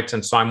parasites.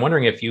 And so I'm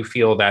wondering if you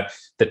feel that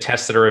the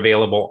tests that are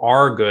available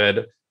are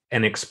good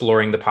and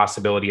exploring the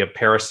possibility of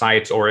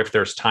parasites, or if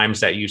there's times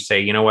that you say,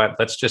 you know what,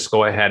 let's just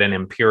go ahead and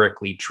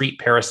empirically treat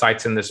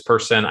parasites in this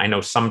person. I know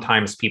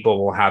sometimes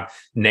people will have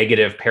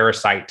negative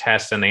parasite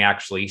tests and they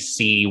actually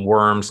see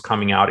worms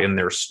coming out in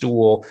their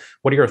stool.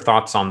 What are your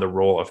thoughts on the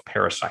role of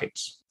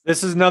parasites?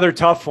 This is another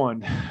tough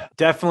one.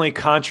 Definitely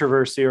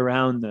controversy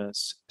around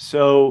this.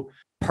 So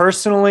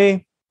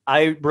personally,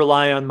 I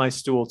rely on my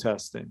stool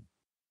testing.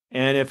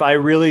 And if I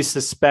really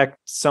suspect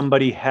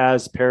somebody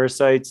has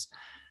parasites,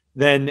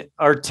 then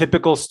our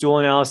typical stool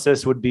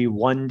analysis would be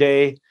 1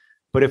 day.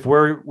 But if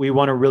we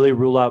want to really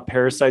rule out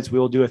parasites, we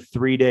will do a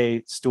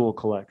 3-day stool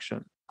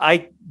collection.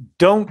 I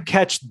don't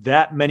catch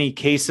that many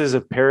cases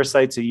of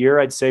parasites a year.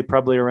 I'd say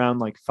probably around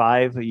like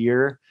 5 a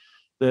year.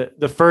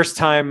 The first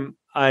time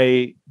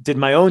I did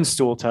my own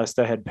stool test,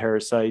 I had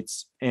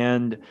parasites.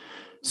 And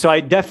so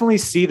I definitely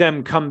see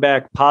them come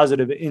back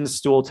positive in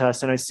stool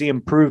tests, and I see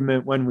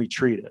improvement when we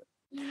treat it.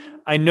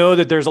 I know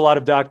that there's a lot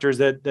of doctors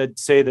that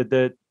say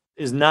that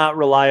is not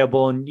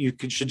reliable and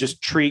should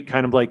just treat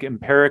kind of like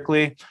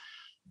empirically.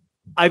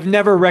 I've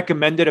never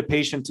recommended a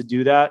patient to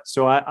do that.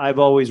 So I've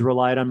always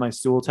relied on my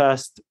stool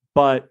test,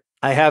 but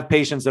I have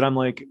patients that I'm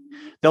like,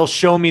 they'll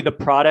show me the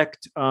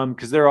product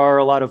because there are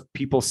a lot of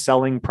people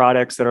selling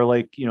products that are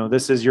like,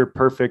 this is your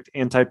perfect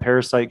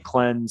anti-parasite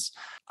cleanse.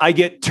 I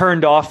get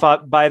turned off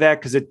by that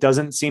because it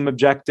doesn't seem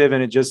objective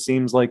and it just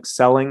seems like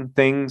selling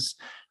things,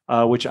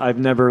 which I've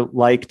never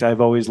liked.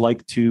 I've always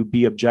liked to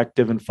be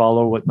objective and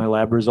follow what my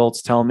lab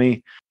results tell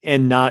me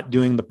and not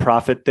doing the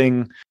profit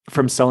thing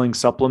from selling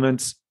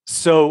supplements.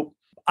 So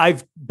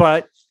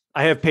but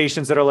I have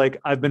patients that are like,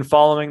 I've been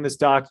following this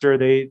doctor.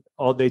 They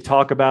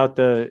talk about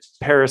the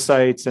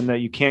parasites and that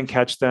you can't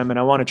catch them. And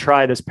I want to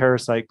try this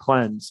parasite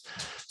cleanse.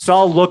 So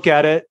I'll look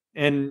at it.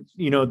 And,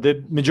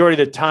 the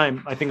majority of the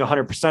time, I think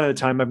 100% of the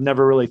time, I've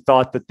never really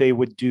thought that they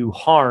would do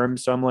harm.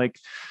 So I'm like,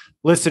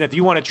 listen, if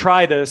you want to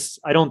try this,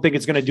 I don't think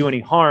it's going to do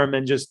any harm,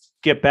 and just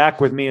get back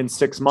with me in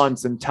 6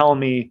 months and tell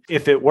me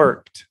if it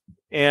worked.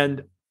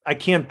 And I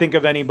can't think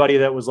of anybody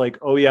that was like,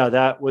 oh yeah,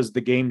 that was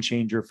the game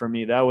changer for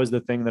me. That was the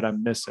thing that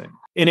I'm missing.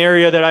 An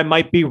area that I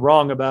might be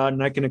wrong about,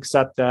 and I can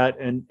accept that.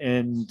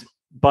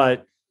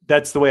 But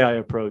that's the way I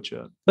approach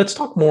it. Let's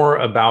talk more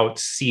about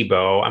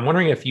SIBO. I'm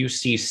wondering if you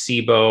see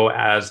SIBO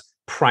as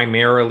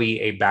primarily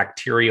a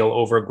bacterial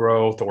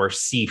overgrowth, or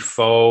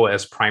CFO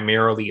as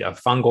primarily a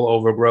fungal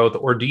overgrowth,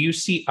 or do you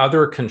see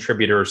other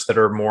contributors that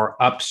are more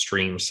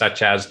upstream,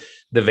 such as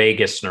the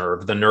vagus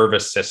nerve, the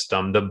nervous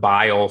system, the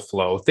bile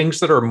flow, things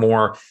that are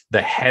more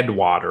the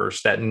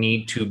headwaters that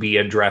need to be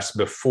addressed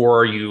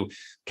before you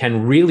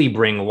can really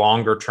bring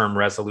longer term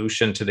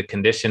resolution to the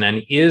condition?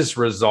 And is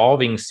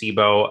resolving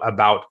SIBO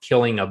about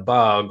killing a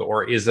bug,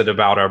 or is it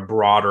about a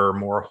broader,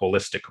 more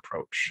holistic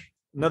approach?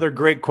 Another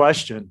great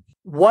question.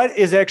 What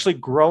is actually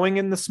growing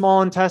in the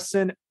small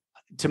intestine?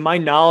 To my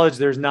knowledge,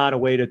 there's not a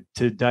way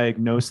to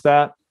diagnose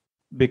that,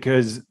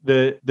 because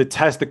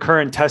the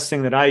current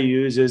testing that I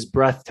use is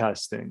breath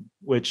testing,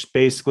 which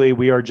basically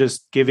we are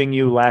just giving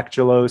you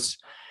lactulose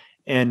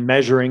and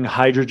measuring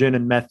hydrogen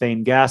and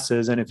methane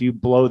gases. And if you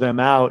blow them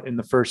out in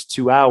the first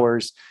 2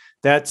 hours,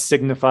 that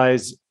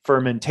signifies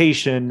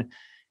fermentation.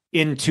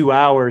 In 2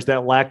 hours,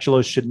 that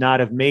lactulose should not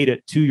have made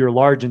it to your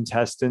large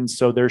intestine,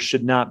 so there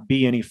should not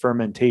be any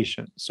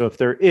fermentation. So if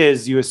there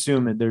is, you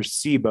assume that there's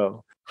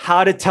SIBO.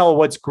 How to tell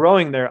what's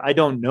growing there? I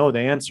don't know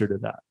the answer to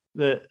that.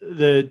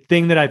 The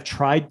thing that I've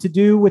tried to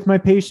do with my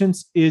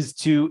patients is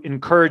to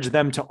encourage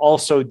them to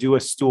also do a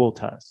stool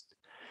test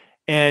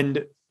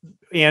and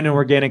an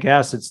organic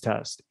acids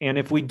test. And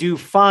if we do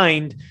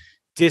find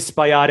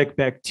dysbiotic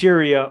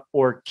bacteria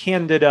or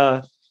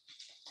candida,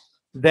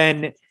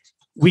 then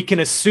we can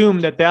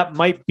assume that that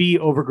might be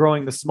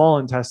overgrowing the small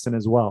intestine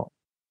as well.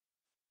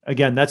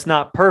 Again, that's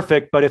not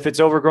perfect, but if it's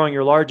overgrowing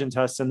your large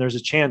intestine, there's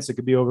a chance it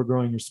could be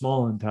overgrowing your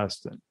small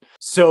intestine.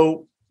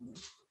 So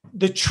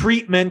the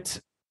treatment,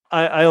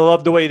 I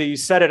love the way that you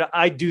said it.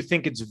 I do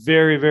think it's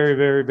very, very,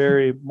 very,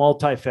 very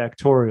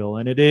multifactorial.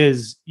 And it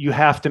is, you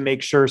have to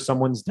make sure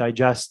someone's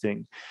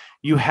digesting.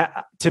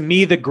 To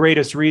me, the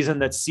greatest reason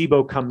that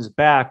SIBO comes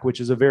back, which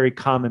is a very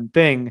common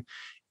thing,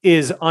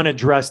 is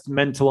unaddressed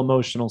mental,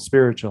 emotional,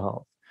 spiritual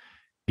health.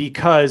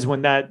 Because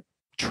when that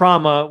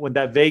trauma, when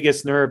that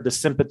vagus nerve, the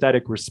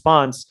sympathetic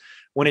response,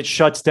 when it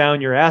shuts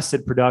down your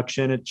acid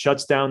production, it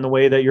shuts down the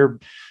way that your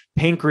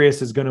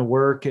pancreas is going to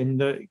work,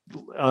 and the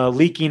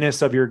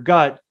leakiness of your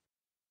gut,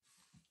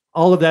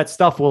 all of that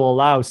stuff will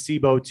allow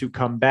SIBO to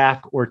come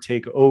back or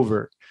take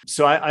over.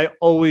 So I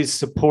always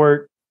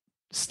support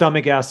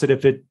stomach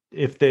acid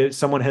if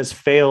someone has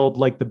failed,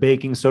 like the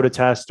baking soda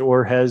test,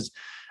 or has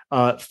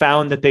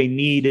found that they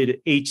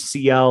needed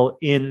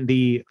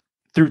HCl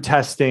through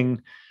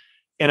testing.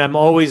 And I'm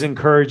always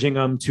encouraging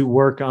them to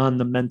work on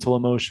the mental,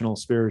 emotional,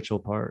 spiritual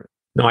part.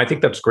 No, I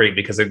think that's great,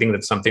 because I think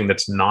that's something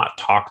that's not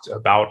talked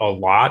about a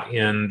lot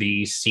in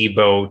the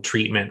SIBO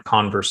treatment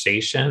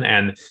conversation.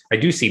 And I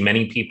do see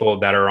many people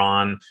that are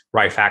on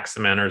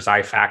rifaximin or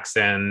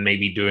Xifaxan,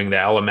 maybe doing the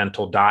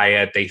elemental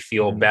diet, they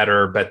feel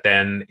better, but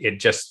then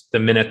the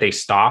minute they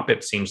stop,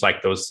 it seems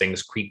like those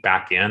things creep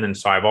back in. And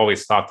so I've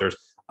always thought there's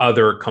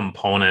other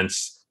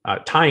components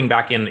tying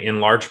back in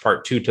large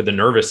part to the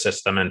nervous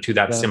system and to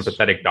that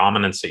sympathetic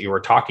dominance that you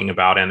were talking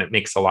about. And it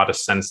makes a lot of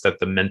sense that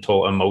the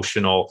mental,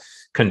 emotional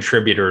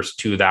contributors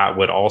to that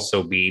would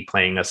also be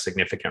playing a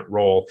significant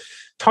role.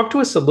 Talk to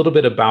us a little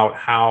bit about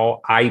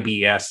how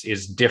IBS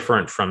is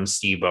different from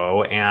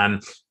SIBO,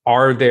 and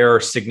are there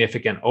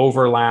significant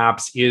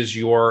overlaps? Is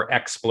your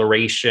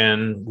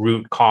exploration,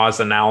 root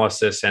cause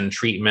analysis, and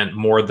treatment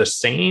more the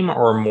same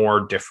or more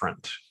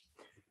different?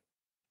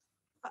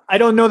 I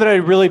don't know that I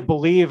really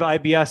believe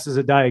IBS is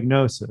a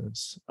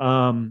diagnosis.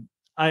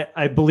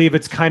 I believe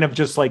it's kind of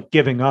just like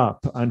giving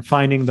up on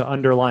finding the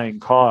underlying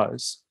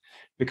cause,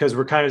 because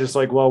we're kind of just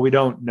like, well, we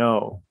don't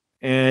know.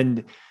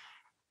 And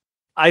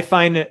I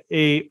find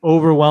a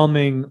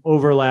overwhelming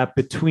overlap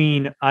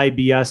between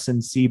IBS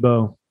and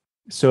SIBO.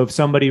 So if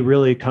somebody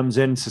really comes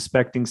in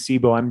suspecting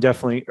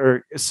SIBO,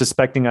 or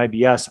suspecting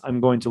IBS,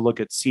 I'm going to look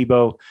at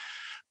SIBO.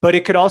 But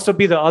it could also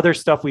be the other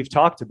stuff we've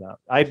talked about.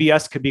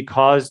 IBS could be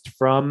caused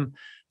from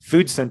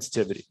food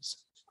sensitivities.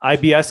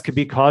 IBS could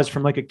be caused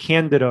from like a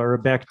candida or a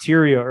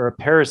bacteria or a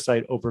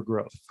parasite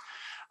overgrowth.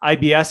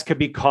 IBS could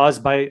be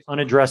caused by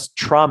unaddressed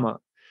trauma.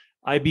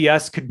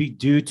 IBS could be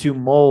due to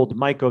mold,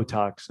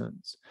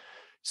 mycotoxins.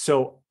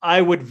 So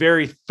I would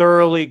very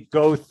thoroughly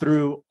go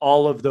through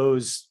all of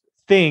those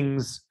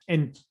things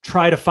and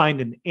try to find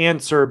an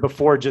answer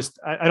before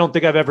I don't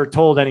think I've ever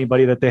told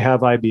anybody that they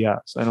have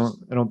IBS. I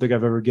don't think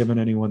I've ever given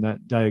anyone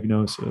that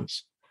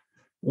diagnosis.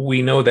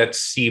 We know that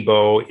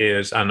SIBO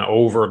is an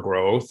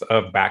overgrowth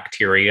of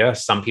bacteria.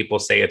 Some people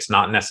say it's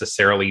not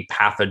necessarily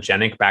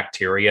pathogenic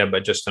bacteria,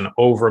 but just an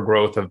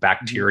overgrowth of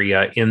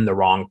bacteria in the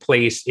wrong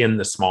place in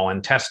the small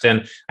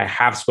intestine. I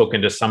have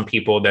spoken to some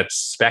people that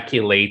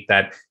speculate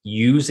that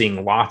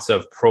using lots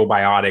of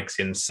probiotics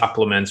in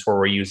supplements, where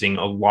we're using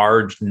a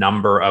large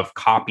number of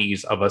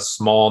copies of a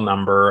small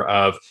number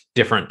of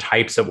different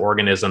types of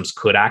organisms,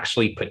 could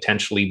actually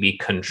potentially be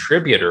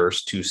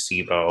contributors to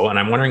SIBO. And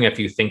I'm wondering if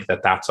you think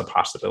that that's a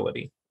possibility.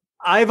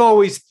 I've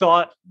always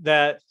thought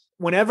that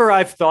whenever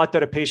I've thought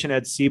that a patient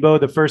had SIBO,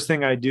 the first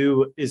thing I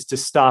do is to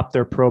stop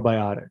their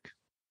probiotic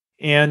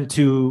and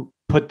to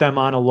put them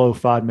on a low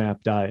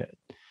FODMAP diet.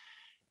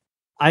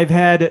 I've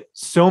had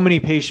so many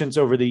patients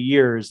over the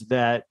years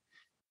that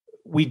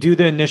we do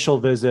the initial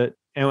visit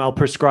and I'll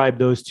prescribe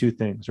those two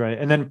things, right?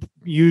 And then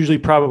usually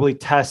probably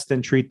test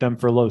and treat them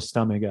for low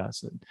stomach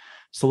acid.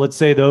 So let's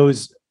say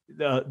those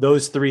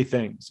three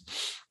things.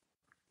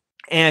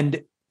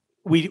 And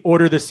we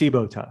order the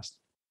SIBO test.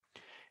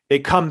 They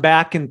come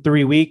back in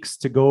 3 weeks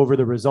to go over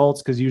the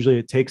results, because usually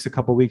it takes a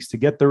couple of weeks to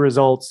get the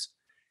results,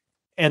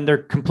 and they're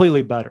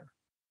completely better.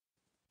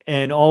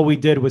 And all we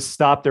did was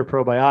stop their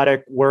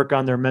probiotic, work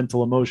on their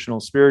mental, emotional,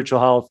 spiritual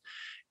health,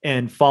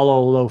 and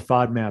follow a low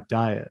FODMAP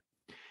diet.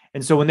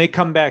 And so when they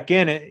come back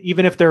in,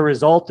 even if their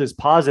result is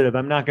positive,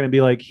 I'm not going to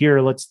be like, here,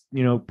 let's,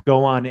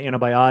 go on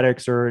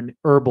antibiotics or an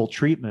herbal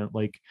treatment.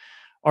 Like,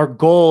 our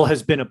goal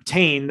has been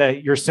obtained,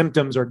 that your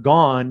symptoms are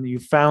gone. You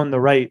found the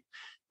right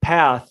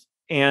path.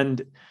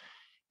 And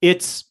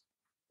it's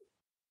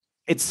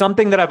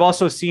something that I've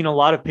also seen a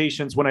lot of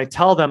patients when I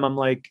tell them, I'm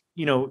like,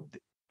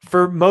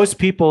 for most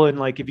people, and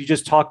like, if you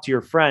just talk to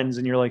your friends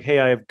and you're like, hey,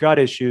 I have gut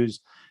issues,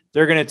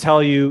 they're going to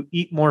tell you,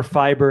 eat more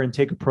fiber and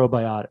take a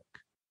probiotic.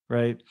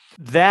 Right.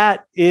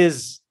 That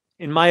is,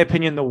 in my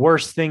opinion, the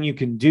worst thing you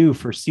can do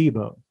for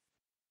SIBO,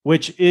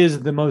 which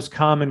is the most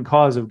common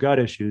cause of gut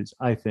issues,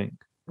 I think.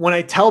 When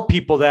I tell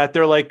people that,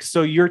 they're like,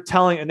 so you're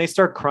telling, and they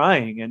start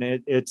crying,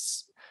 and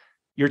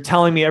you're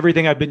telling me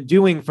everything I've been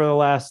doing for the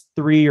last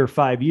 3 or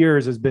 5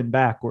 years has been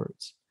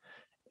backwards.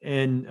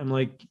 And I'm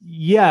like,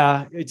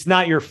 yeah, it's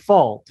not your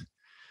fault.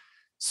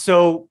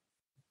 So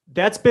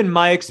that's been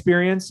my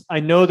experience. I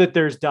know that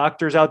there's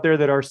doctors out there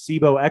that are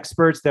SIBO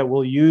experts that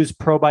will use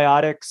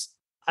probiotics.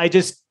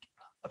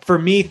 For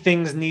me,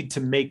 things need to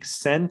make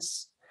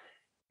sense.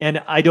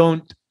 And I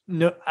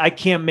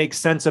can't make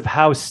sense of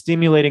how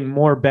stimulating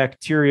more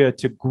bacteria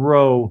to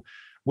grow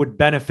would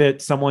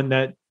benefit someone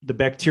that the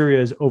bacteria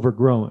is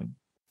overgrowing.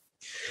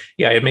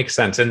 Yeah, it makes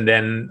sense. And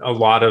then a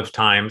lot of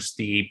times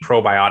the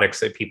probiotics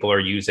that people are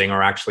using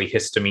are actually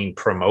histamine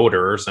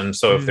promoters. And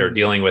so if they're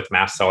dealing with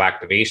mast cell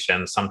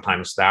activation,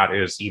 sometimes that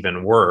is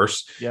even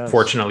worse. Yes.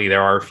 Fortunately,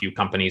 there are a few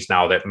companies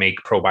now that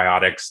make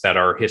probiotics that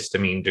are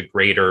histamine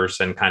degraders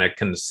and kind of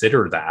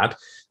consider that.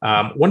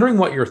 Wondering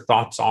what your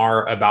thoughts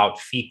are about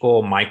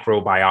fecal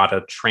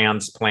microbiota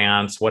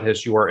transplants. What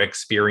has your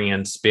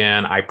experience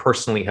been? I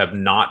personally have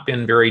not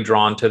been very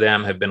drawn to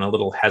them, have been a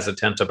little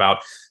hesitant about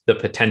the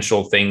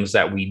potential things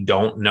that we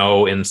don't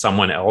know in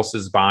someone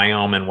else's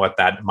biome and what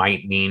that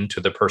might mean to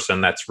the person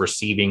that's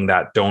receiving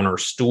that donor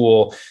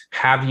stool.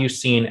 Have you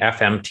seen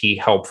FMT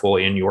helpful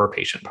in your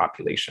patient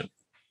population?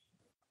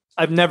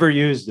 I've never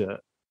used it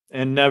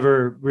and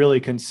never really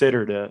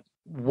considered it.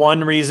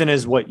 One reason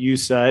is what you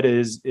said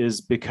is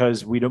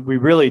because we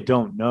really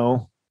don't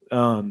know.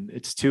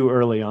 It's too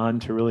early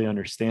on to really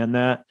understand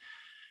that.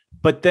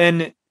 But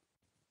then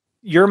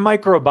your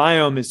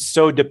microbiome is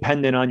so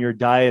dependent on your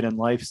diet and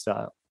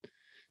lifestyle.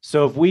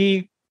 So if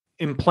we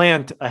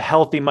implant a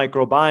healthy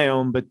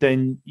microbiome, but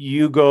then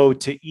you go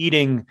to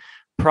eating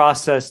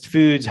processed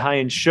foods high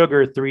in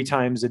sugar 3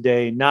 times a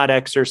day, not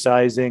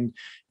exercising,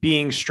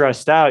 being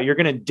stressed out, you're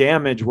going to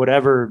damage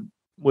whatever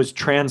was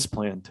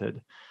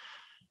transplanted.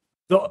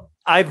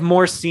 I've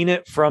more seen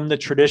it from the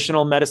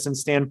traditional medicine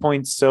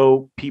standpoint.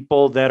 So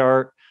people that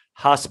are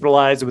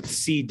hospitalized with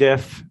C.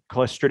 diff,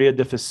 Clostridia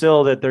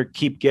difficile, that they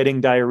keep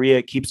getting diarrhea,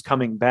 it keeps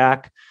coming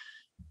back.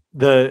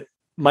 The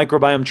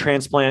microbiome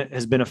transplant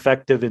has been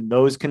effective in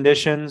those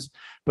conditions.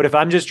 But if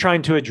I'm just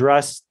trying to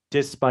address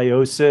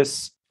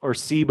dysbiosis or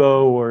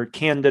SIBO or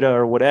candida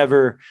or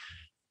whatever,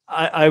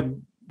 I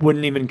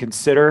wouldn't even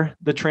consider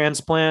the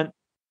transplant.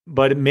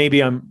 But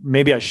maybe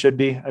I should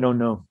be. I don't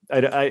know.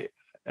 I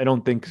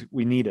don't think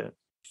we need it.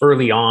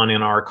 Early on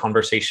in our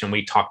conversation,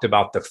 we talked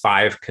about the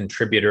 5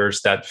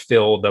 contributors that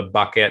fill the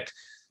bucket.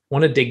 I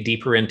want to dig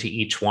deeper into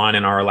each one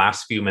in our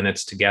last few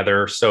minutes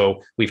together.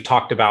 So we've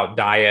talked about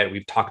diet,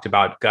 we've talked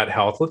about gut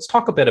health. Let's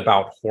talk a bit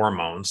about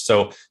hormones.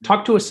 So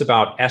talk to us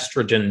about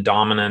estrogen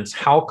dominance.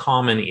 How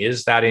common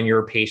is that in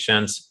your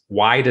patients?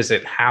 Why does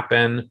it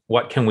happen?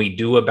 What can we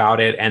do about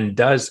it? And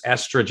does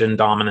estrogen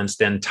dominance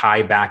then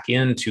tie back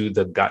into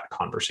the gut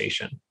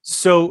conversation?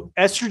 So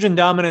estrogen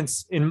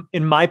dominance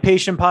in my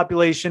patient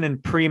population in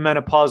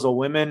premenopausal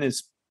women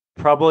is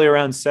probably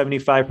around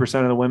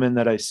 75% of the women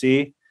that I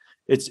see.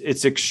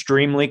 It's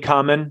extremely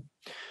common.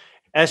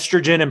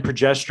 Estrogen and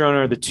progesterone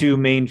are the 2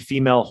 main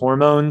female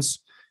hormones.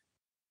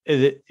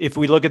 If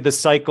we look at the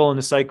cycle, and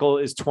the cycle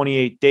is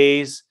 28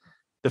 days,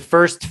 the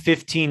first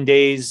 15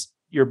 days,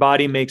 your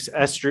body makes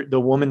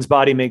the woman's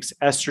body makes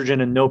estrogen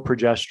and no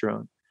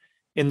progesterone.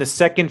 In the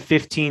second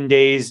 15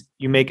 days,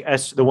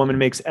 the woman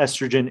makes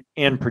estrogen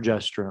and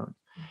progesterone.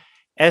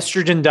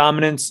 Estrogen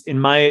dominance, in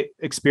my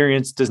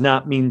experience, does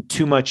not mean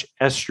too much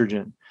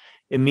estrogen.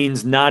 It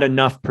means not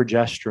enough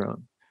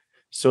progesterone.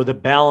 So the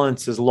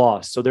balance is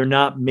lost. So they're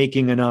not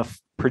making enough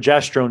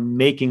progesterone,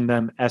 making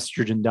them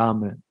estrogen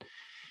dominant.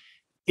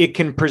 It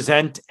can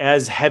present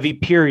as heavy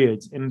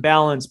periods,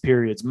 imbalanced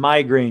periods,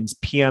 migraines,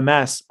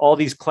 PMS, all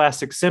these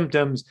classic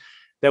symptoms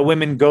that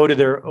women go to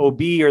their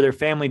OB or their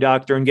family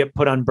doctor and get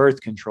put on birth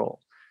control.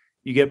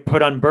 You get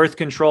put on birth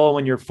control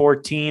when you're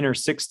 14 or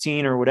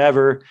 16 or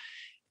whatever,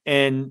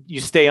 and you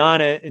stay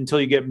on it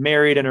until you get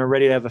married and are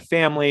ready to have a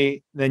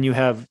family. Then you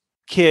have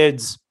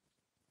kids.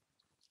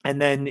 And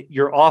then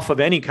you're off of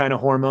any kind of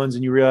hormones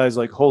and you realize,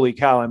 like, holy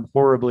cow, I'm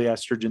horribly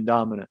estrogen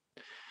dominant.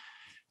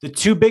 The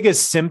 2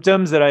 biggest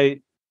symptoms that I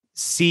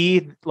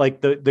see,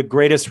 like the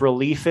greatest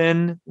relief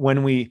in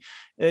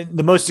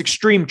the most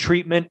extreme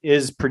treatment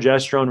is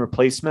progesterone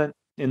replacement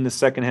in the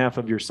second half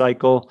of your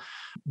cycle.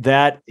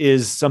 That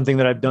is something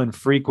that I've done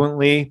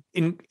frequently.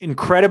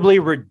 Incredibly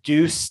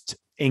reduced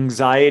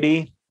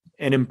anxiety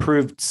and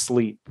improved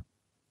sleep.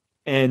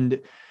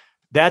 And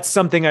that's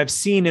something I've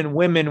seen in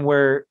women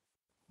where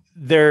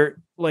they're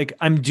like,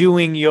 I'm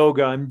doing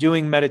yoga, I'm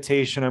doing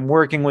meditation, I'm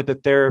working with a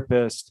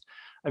therapist,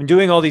 I'm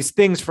doing all these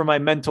things for my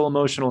mental,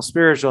 emotional,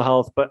 spiritual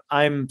health, but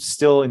I'm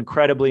still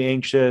incredibly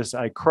anxious.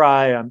 I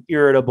cry, I'm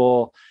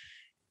irritable.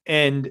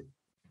 And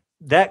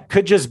that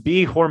could just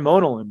be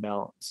hormonal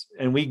imbalance.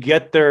 And we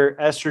get their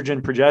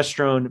estrogen,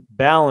 progesterone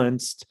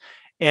balanced,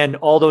 and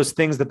all those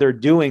things that they're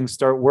doing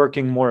start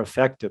working more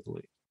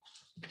effectively.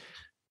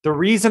 The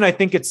reason I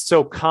think it's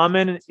so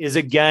common is,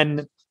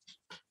 again,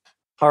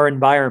 our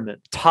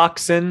environment.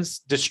 Toxins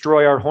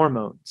destroy our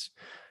hormones.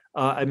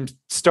 I'm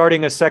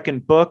starting a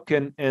second book,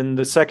 and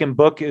the second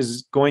book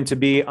is going to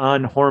be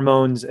on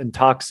hormones and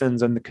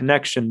toxins and the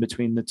connection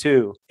between the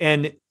 2.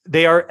 And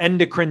they are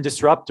endocrine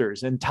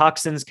disruptors, and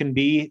toxins can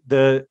be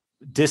the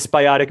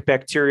dysbiotic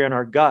bacteria in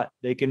our gut.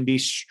 They can be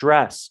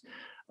stress.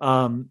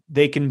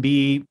 They can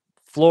be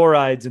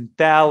fluorides and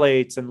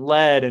phthalates and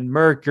lead and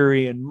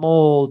mercury and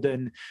mold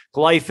and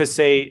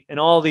glyphosate and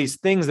all these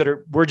things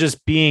we're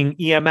just being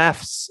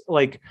EMFs,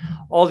 like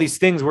all these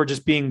things we're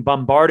just being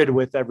bombarded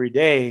with every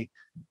day.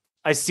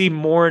 I see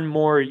more and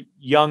more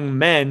young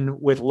men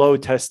with low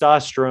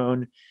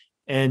testosterone.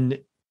 And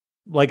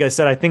like I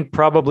said, I think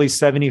probably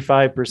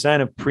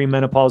 75% of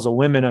premenopausal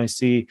women I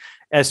see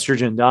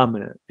estrogen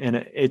dominant.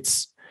 And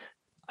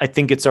I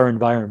think it's our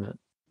environment.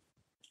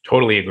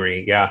 Totally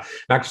agree. Yeah.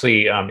 I'm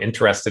actually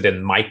interested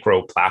in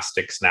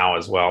microplastics now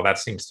as well. That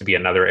seems to be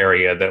another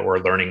area that we're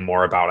learning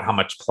more about, how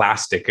much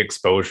plastic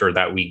exposure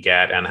that we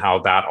get and how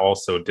that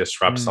also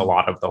disrupts a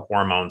lot of the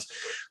hormones.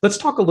 Let's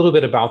talk a little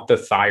bit about the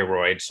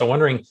thyroid. So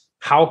wondering,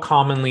 how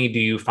commonly do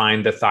you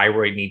find the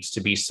thyroid needs to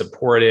be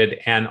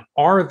supported? And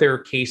are there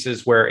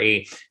cases where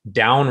a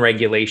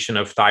downregulation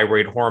of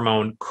thyroid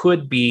hormone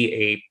could be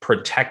a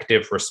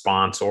protective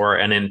response or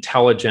an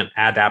intelligent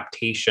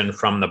adaptation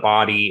from the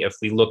body? If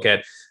we look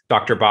at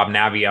Dr. Bob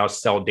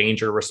Naviau's cell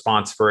danger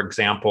response, for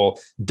example,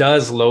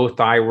 does low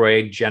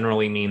thyroid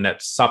generally mean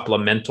that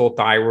supplemental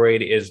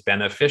thyroid is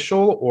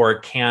beneficial,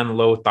 or can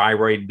low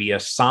thyroid be a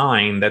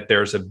sign that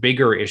there's a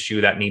bigger issue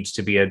that needs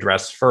to be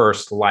addressed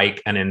first,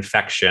 like an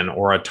infection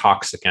or a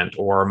toxicant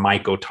or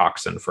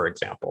mycotoxin, for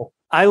example?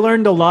 I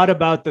learned a lot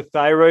about the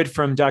thyroid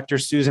from Dr.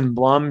 Susan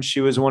Blum.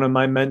 She was one of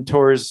my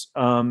mentors.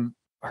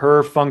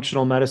 Her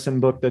functional medicine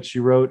book that she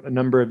wrote a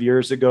number of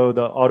years ago,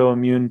 The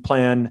Autoimmune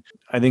Plan,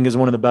 I think is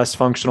one of the best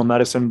functional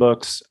medicine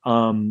books.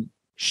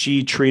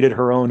 She treated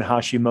her own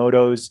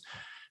Hashimoto's.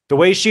 The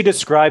way she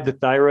described the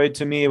thyroid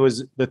to me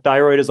was the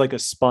thyroid is like a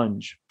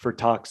sponge for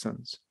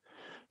toxins.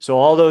 So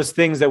all those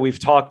things that we've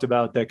talked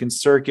about that can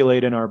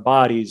circulate in our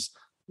bodies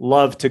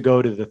love to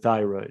go to the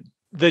thyroid.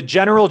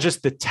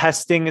 The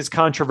testing is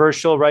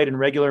controversial, right? In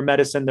regular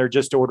medicine, they're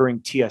just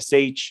ordering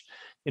TSH.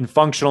 In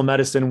functional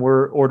medicine,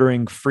 we're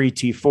ordering free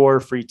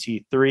T4, free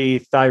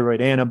T3,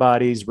 thyroid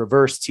antibodies,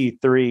 reverse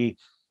T3.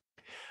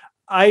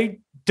 I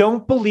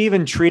don't believe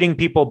in treating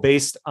people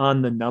based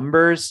on the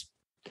numbers.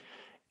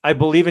 I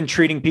believe in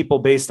treating people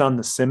based on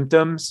the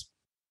symptoms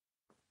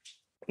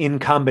in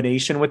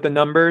combination with the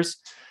numbers.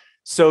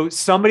 So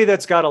somebody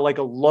that's got a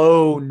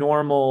low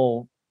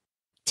normal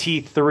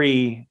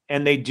T3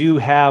 and they do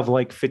have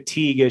like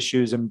fatigue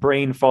issues and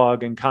brain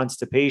fog and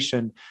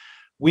constipation,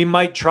 we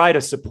might try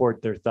to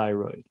support their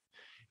thyroid.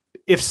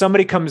 If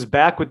somebody comes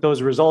back with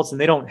those results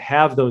and they don't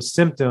have those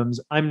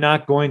symptoms, I'm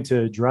not going to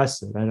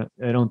address it.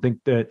 I don't think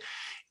that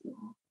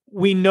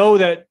we know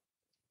that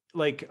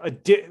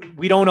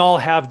we don't all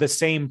have the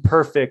same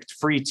perfect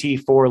free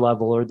T4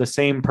 level or the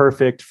same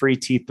perfect free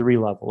T3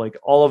 level. Like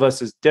all of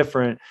us is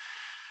different.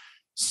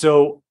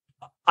 So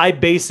I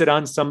base it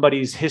on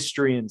somebody's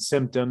history and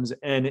symptoms.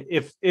 And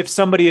if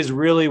somebody is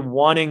really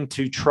wanting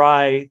to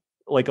try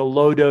like a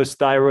low dose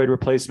thyroid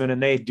replacement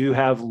and they do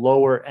have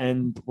lower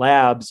end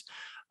labs,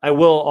 I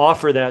will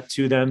offer that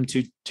to them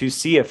to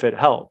see if it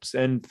helps.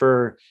 And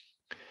for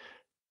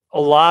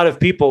a lot of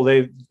people,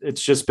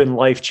 it's just been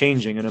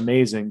life-changing and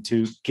amazing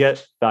to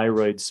get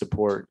thyroid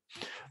support.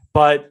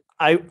 But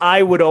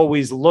I would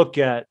always look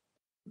at,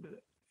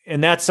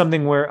 and that's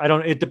something where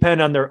it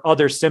depends on their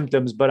other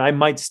symptoms, but I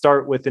might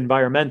start with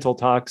environmental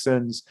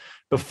toxins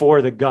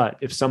before the gut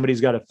if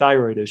somebody's got a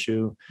thyroid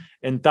issue.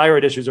 And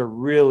thyroid issues are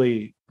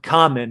really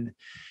common.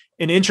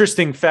 An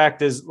interesting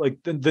fact is like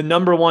the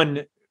number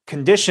one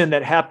condition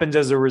that happens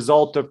as a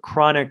result of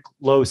chronic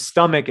low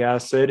stomach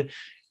acid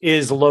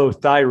is low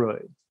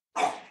thyroid.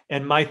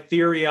 And my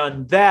theory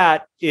on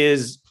that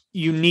is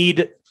you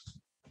need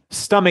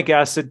stomach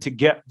acid to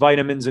get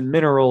vitamins and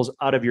minerals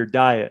out of your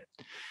diet.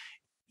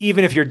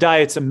 Even if your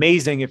diet's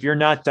amazing, if you're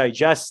not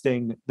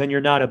digesting, then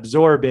you're not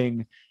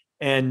absorbing,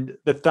 and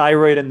the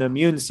thyroid and the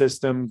immune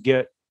system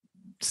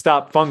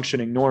stop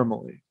functioning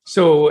normally.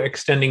 So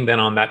extending then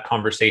on that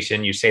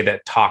conversation, you say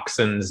that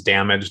toxins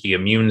damage the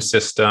immune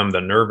system,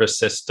 the nervous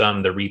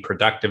system, the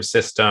reproductive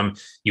system.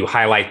 You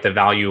highlight the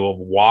value of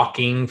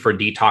walking for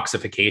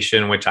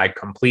detoxification, which I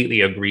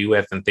completely agree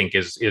with and think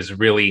is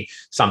really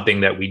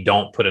something that we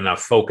don't put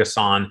enough focus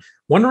on.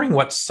 Wondering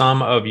what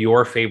some of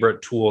your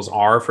favorite tools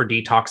are for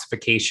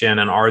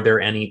detoxification, and are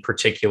there any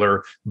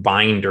particular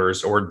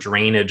binders or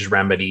drainage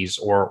remedies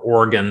or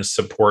organ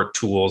support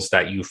tools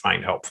that you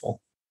find helpful?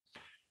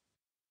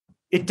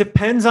 It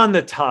depends on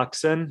the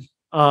toxin.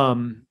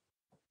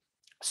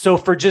 So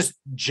for just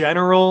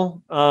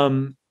general,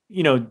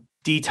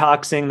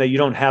 detoxing that you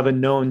don't have a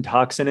known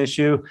toxin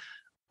issue,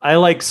 I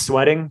like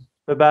sweating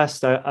the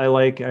best. I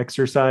like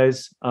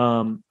exercise.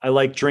 I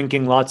like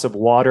drinking lots of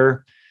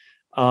water,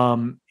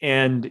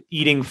 and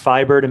eating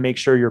fiber to make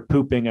sure you're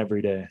pooping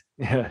every day.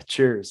 Yeah,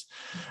 cheers.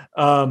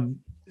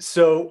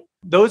 So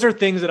those are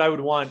things that I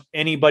would want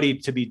anybody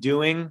to be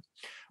doing.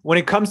 When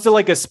it comes to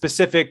like a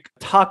specific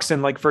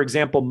toxin, like for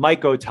example,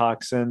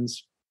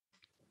 mycotoxins,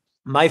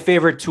 my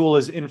favorite tool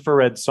is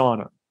infrared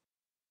sauna.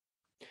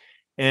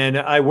 And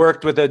I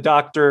worked with a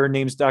doctor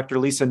named Dr.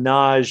 Lisa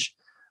Naj.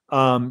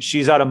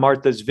 She's out of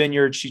Martha's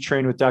Vineyard. She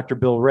trained with Dr.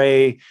 Bill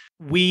Ray.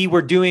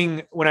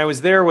 When I was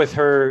there with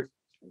her,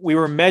 we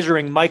were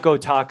measuring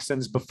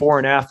mycotoxins before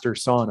and after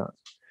sauna.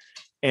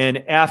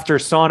 And after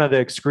sauna, the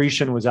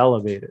excretion was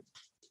elevated,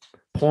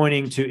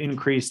 pointing to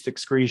increased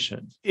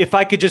excretion. If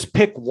I could just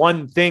pick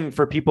one thing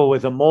for people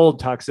with a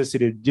mold toxicity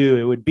to do,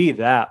 it would be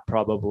that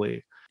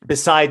probably,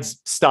 besides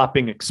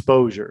stopping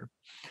exposure.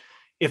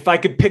 If I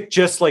could pick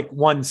just like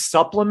one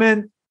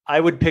supplement, I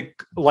would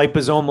pick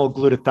liposomal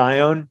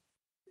glutathione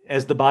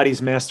as the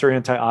body's master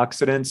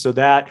antioxidant. So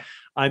that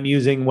I'm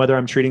using whether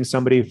I'm treating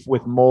somebody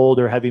with mold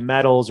or heavy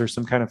metals or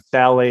some kind of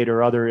phthalate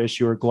or other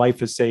issue or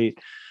glyphosate.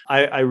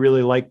 I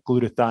really like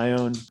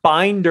glutathione.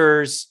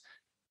 Binders,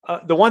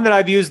 the one that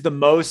I've used the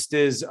most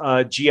is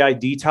GI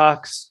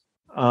Detox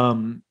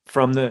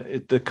from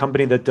the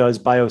company that does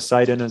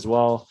biocidin as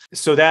well.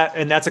 So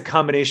that's a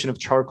combination of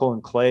charcoal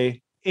and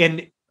clay.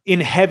 In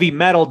heavy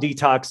metal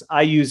detox,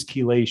 I use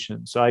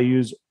chelation. So I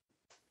use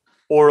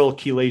oral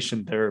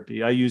chelation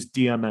therapy. I use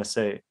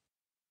DMSA,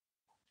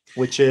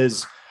 which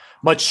is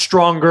much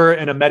stronger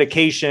and a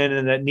medication,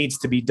 and that needs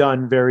to be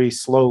done very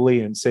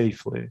slowly and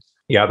safely.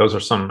 Yeah, those are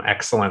some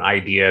excellent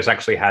ideas.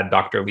 Actually had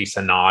Dr. Lisa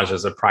Naj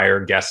as a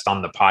prior guest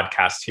on the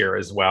podcast here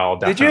as well.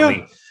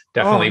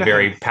 Definitely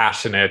very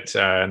passionate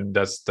and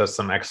does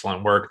some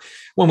excellent work.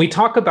 When we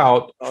talk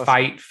about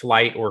fight,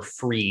 flight, or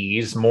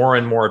freeze, more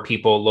and more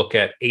people look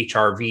at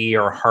HRV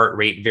or heart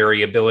rate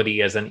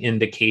variability as an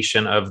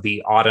indication of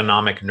the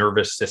autonomic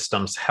nervous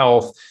system's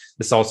health.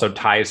 This also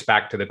ties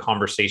back to the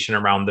conversation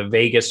around the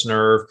vagus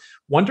nerve.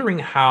 Wondering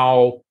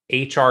how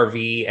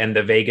HRV and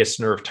the vagus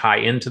nerve tie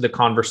into the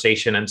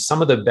conversation and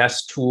some of the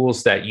best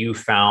tools that you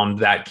found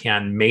that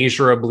can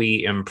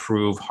measurably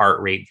improve heart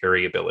rate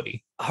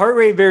variability. Heart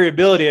rate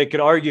variability, I could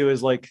argue,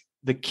 is like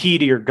the key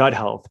to your gut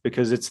health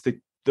because it's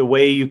the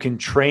way you can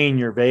train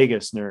your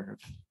vagus nerve.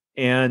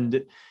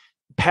 And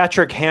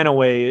Patrick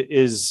Hanaway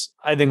is,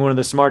 I think, one of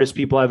the smartest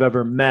people I've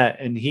ever met.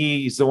 And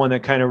he's the one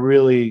that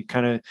really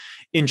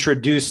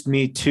introduced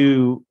me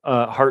to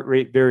heart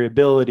rate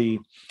variability.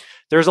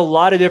 There's a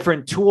lot of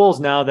different tools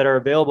now that are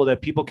available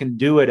that people can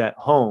do it at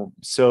home.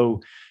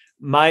 So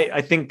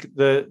I think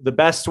the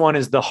best one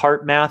is the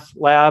Heart Math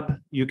Lab.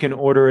 You can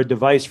order a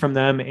device from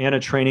them and a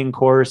training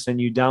course, and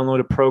you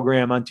download a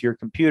program onto your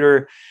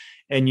computer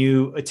and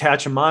you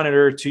attach a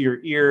monitor to your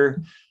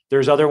ear.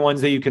 There's other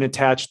ones that you can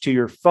attach to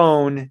your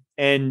phone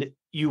and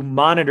you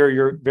monitor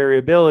your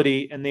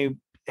variability, and they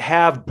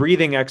have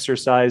breathing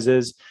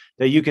exercises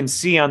that you can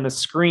see on the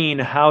screen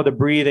how the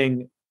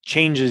breathing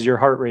changes your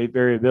heart rate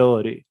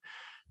variability.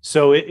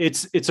 So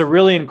it's a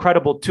really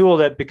incredible tool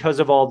that,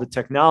 because of all the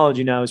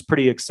technology now, is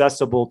pretty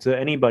accessible to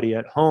anybody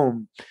at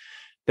home,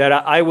 that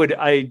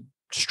I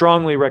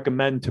strongly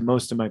recommend to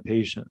most of my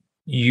patients.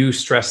 You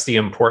stress the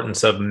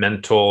importance of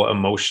mental,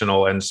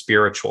 emotional, and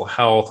spiritual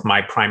health.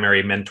 My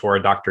primary mentor,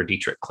 Dr.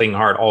 Dietrich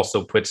Klinghardt,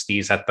 also puts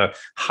these at the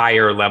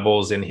higher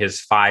levels in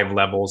his 5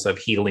 levels of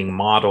healing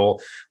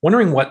model.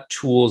 Wondering what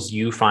tools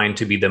you find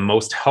to be the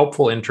most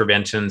helpful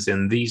interventions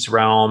in these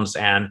realms,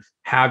 and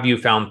have you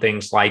found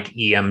things like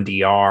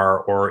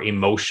EMDR or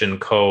emotion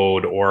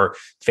code or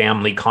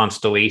family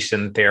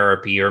constellation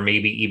therapy, or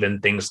maybe even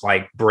things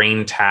like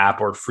brain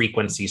tap or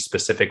frequency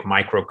specific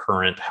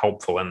microcurrent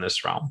helpful in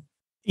this realm?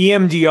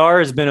 EMDR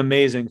has been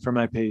amazing for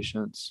my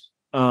patients,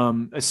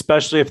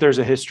 especially if there's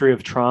a history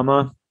of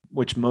trauma,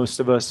 which most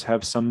of us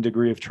have some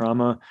degree of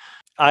trauma.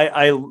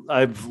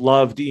 I've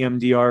loved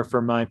EMDR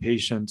for my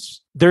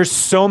patients. There's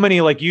so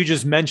many, like you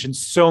just mentioned,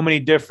 so many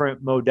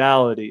different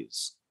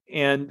modalities.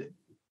 And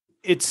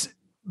it's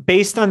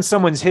based on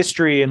someone's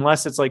history.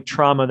 Unless it's like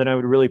trauma, then I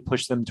would really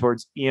push them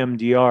towards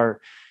EMDR.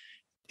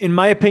 In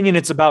my opinion,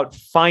 it's about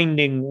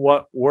finding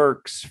what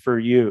works for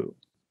you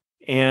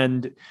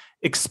and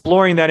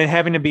exploring that and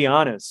having to be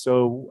honest.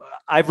 So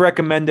I've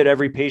recommended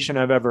every patient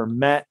I've ever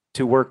met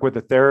to work with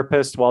a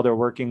therapist while they're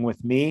working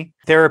with me.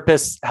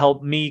 Therapists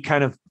help me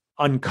kind of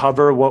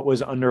uncover what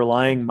was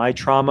underlying my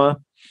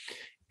trauma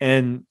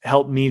and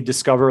help me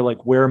discover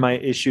like where my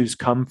issues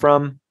come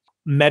from.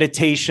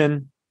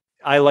 Meditation.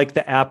 I like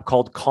the app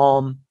called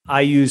Calm.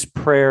 I use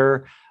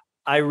prayer.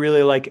 I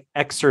really like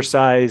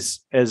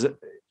exercise. As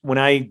when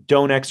I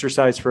don't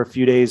exercise for a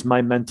few days,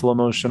 my mental,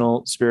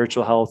 emotional,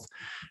 spiritual health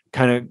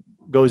kind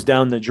of goes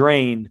down the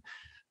drain.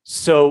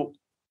 So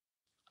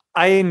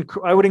I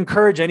would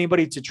encourage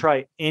anybody to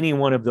try any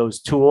one of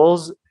those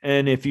tools.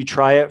 And if you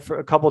try it for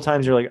a couple of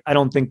times, you're like, I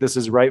don't think this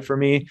is right for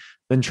me,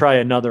 then try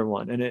another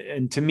one.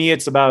 And to me,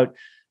 it's about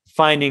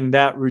finding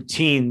that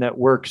routine that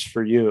works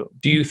for you.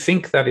 Do you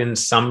think that in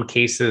some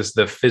cases,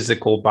 the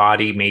physical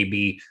body may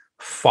be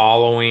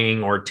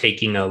following or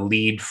taking a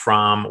lead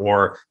from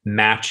or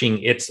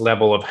matching its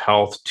level of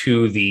health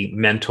to the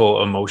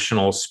mental,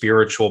 emotional,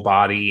 spiritual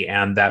body,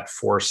 and that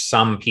for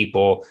some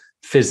people,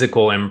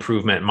 physical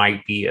improvement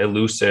might be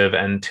elusive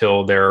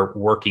until they're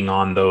working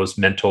on those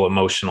mental,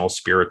 emotional,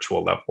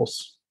 spiritual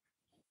levels?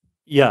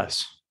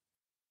 Yes.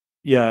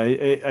 Yeah,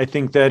 I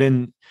think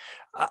that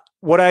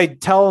what I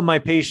tell my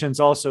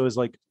patients also is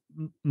like,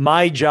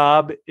 my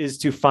job is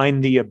to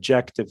find the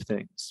objective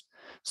things.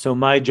 So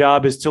my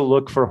job is to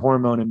look for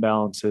hormone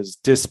imbalances,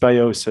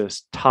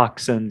 dysbiosis,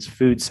 toxins,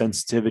 food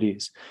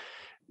sensitivities.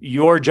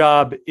 Your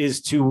job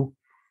is to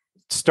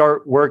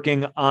start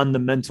working on the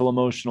mental,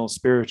 emotional,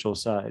 spiritual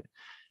side.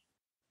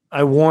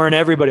 I warn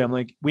everybody, I'm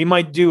like, we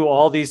might do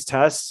all these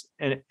tests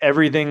and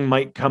everything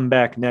might come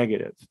back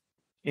negative,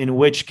 in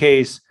which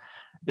case,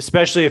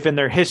 especially if in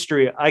their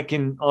history, I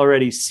can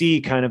already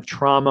see kind of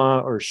trauma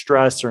or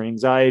stress or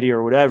anxiety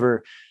or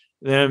whatever,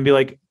 then I'd be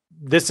like,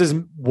 this is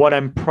what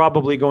I'm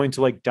probably going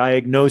to like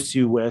diagnose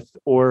you with,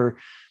 or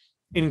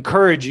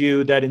encourage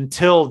you that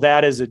until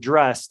that is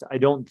addressed, I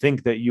don't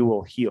think that you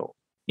will heal.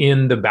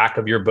 In the back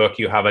of your book,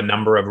 you have a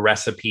number of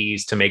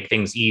recipes to make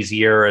things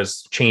easier,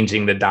 as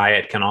changing the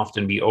diet can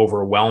often be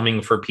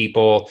overwhelming for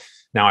people.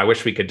 Now, I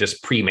wish we could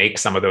just pre-make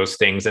some of those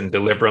things and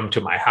deliver them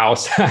to my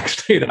house.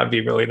 Actually, that'd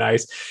be really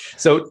nice.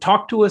 So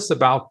talk to us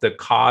about the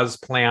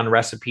Koz plan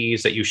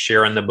recipes that you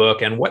share in the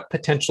book, and what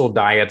potential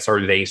diets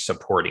are they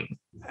supporting?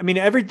 I mean,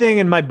 everything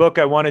in my book,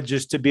 I wanted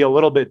just to be a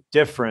little bit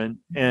different,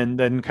 and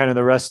then kind of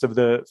the rest of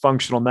the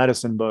functional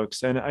medicine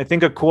books. And I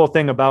think a cool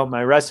thing about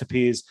my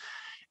recipes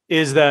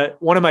is that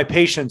one of my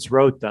patients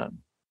wrote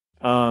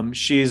them.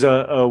 She's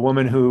a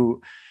woman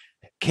who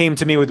came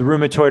to me with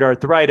rheumatoid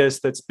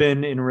arthritis that's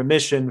been in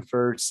remission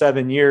for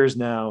 7 years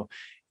now,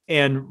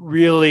 and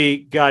really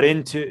got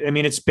into, I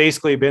mean, it's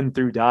basically been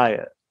through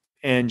diet.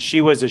 And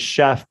she was a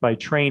chef by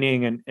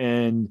training.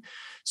 And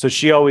so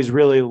she always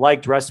really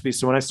liked recipes.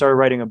 So when I started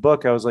writing a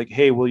book, I was like,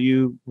 hey, will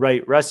you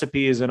write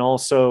recipes? And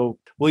also,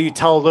 will you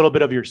tell a little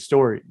bit of your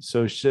story?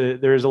 So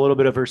there's a little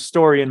bit of her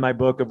story in my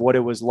book of what it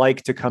was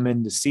like to come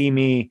in to see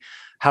me,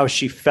 how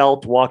she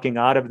felt walking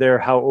out of there,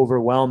 how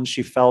overwhelmed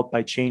she felt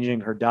by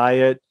changing her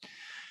diet.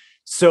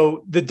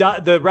 So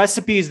the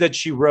recipes that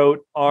she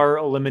wrote are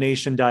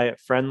elimination diet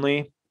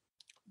friendly,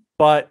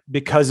 but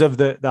because of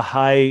the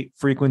high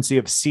frequency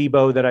of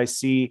SIBO that I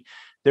see,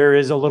 there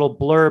is a little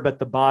blurb at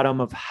the bottom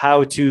of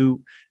how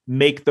to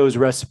make those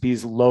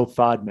recipes low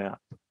FODMAP,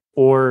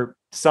 or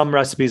some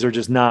recipes are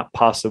just not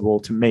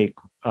possible to make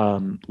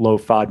low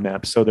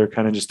FODMAP. So they're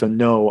kind of just a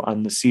no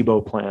on the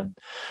SIBO plan.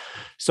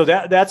 So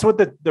that's what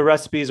the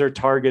recipes are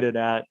targeted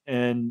at.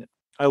 And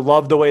I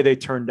love the way they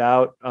turned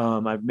out.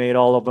 I've made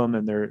all of them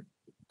and they're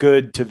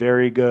good to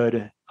very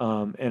good.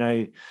 And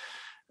I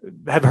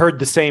have heard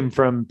the same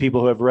from people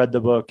who have read the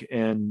book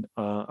and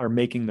are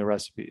making the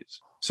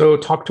recipes. So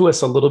talk to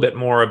us a little bit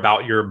more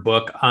about your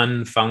book,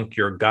 Unfunc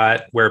Your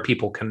Gut, where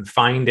people can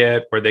find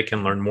it, where they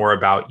can learn more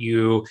about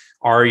you.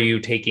 Are you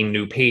taking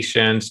new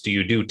patients? Do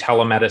you do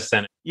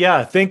telemedicine?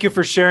 Yeah, thank you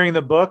for sharing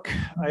the book.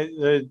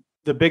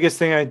 The biggest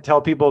thing I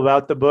tell people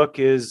about the book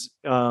is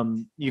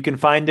you can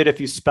find it if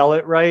you spell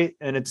it right,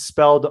 and it's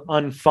spelled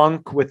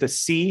Unfunc with a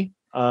C.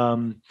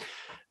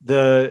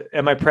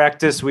 At my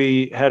practice,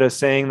 we had a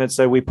saying that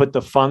said we put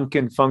the funk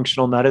in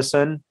functional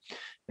medicine.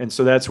 And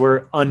so that's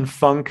where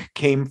Unfunc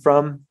came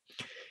from.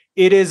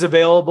 It is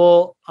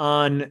available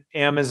on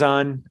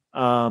Amazon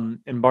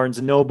and Barnes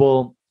and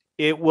Noble.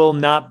 It will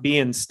not be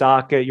in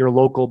stock at your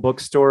local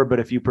bookstore, but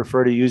if you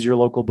prefer to use your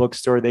local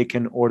bookstore, they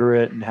can order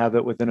it and have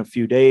it within a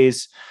few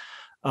days.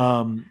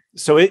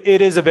 So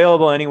it is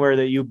available anywhere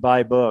that you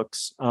buy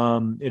books.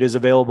 It is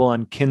available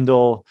on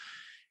Kindle.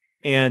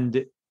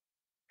 And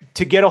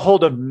to get a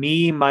hold of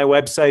me, my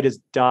website is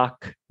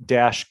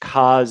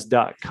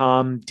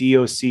doc-koz.com,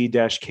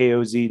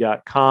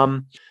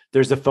 doc-koz.com.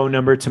 There's a phone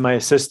number to my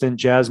assistant,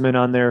 Jasmine,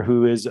 on there,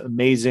 who is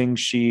amazing.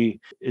 She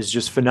is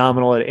just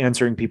phenomenal at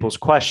answering people's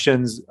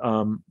questions,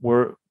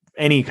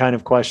 any kind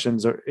of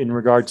questions in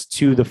regards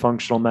to the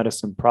functional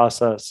medicine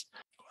process.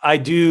 I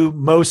do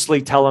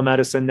mostly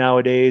telemedicine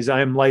nowadays.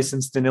 I'm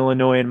licensed in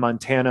Illinois and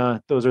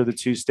Montana. Those are the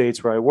two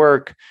states where I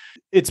work.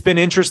 It's been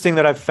interesting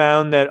that I've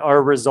found that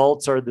our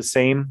results are the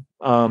same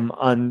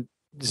on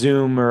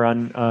Zoom or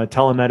on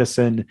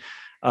telemedicine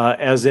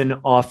as in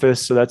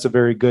office. So that's a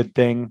very good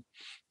thing.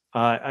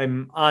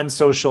 I'm on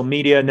social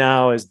media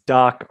now as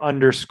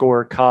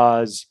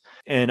Doc_Koz,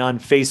 and on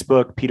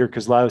Facebook, Peter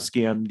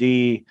Kozlowski,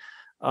 MD.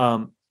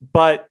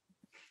 But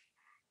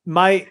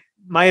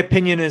my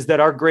opinion is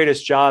that our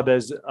greatest job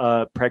as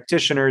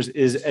practitioners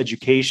is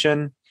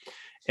education.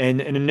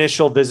 And an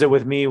initial visit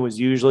with me was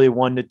usually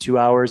 1 to 2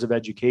 hours of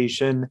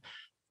education.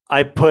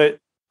 I put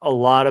a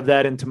lot of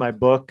that into my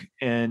book,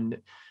 and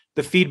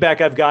the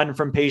feedback I've gotten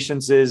from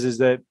patients is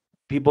that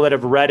people that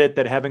have read it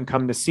that haven't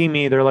come to see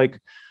me, they're like,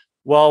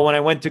 well, when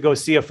I went to go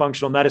see a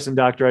functional medicine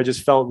doctor, I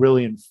just felt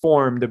really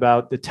informed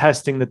about the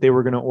testing that they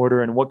were going to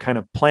order and what kind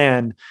of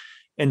plan.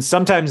 And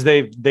sometimes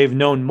they've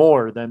known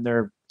more than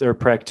their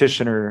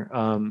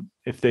practitioner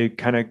if they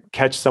kind of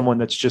catch someone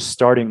that's just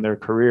starting their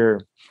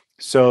career.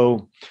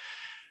 So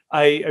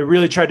I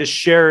really tried to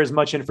share as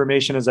much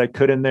information as I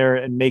could in there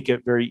and make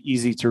it very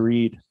easy to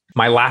read.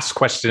 My last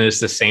question is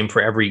the same for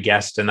every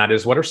guest, and that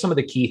is, what are some of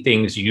the key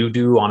things you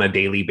do on a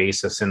daily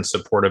basis in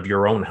support of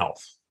your own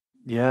health?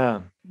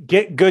 Yeah,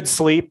 get good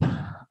sleep.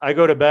 I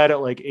go to bed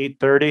at like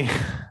 8:30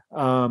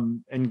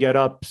 and get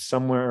up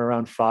somewhere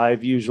around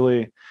 5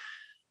 usually.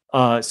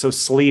 So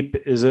sleep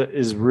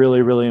is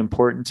really, really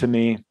important to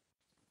me.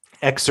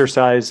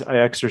 Exercise. I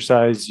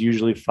exercise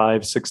usually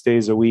 5-6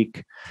 days a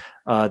week.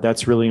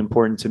 That's really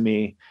important to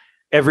me.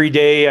 Every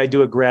day I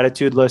do a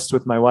gratitude list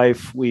with my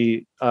wife.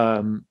 We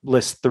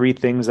list 3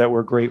 things that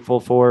we're grateful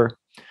for.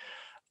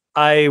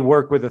 I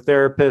work with a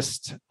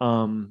therapist.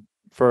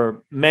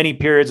 For many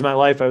periods of my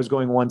life, I was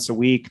going once a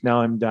week.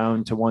 Now I'm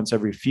down to once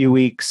every few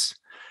weeks.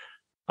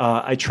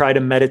 I try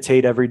to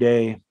meditate every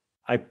day.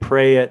 I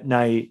pray at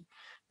night.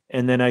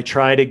 And then I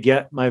try to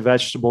get my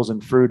vegetables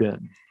and fruit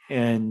in.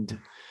 And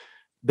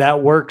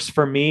that works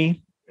for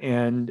me.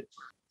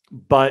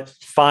 But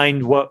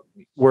find what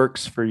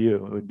works for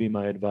you, would be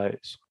my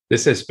advice.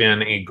 This has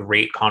been a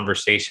great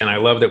conversation. I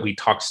love that we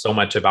talked so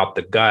much about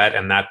the gut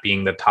and that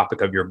being the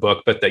topic of your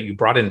book, but that you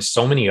brought in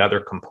so many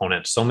other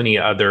components, so many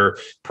other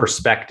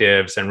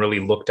perspectives, and really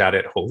looked at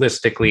it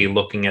holistically,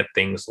 looking at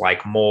things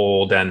like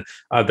mold and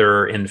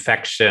other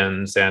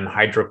infections and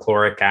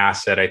hydrochloric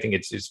acid. I think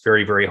it's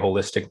very, very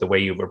holistic the way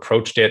you've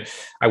approached it.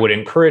 I would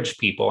encourage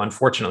people,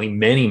 unfortunately,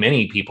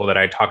 many people that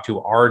I talk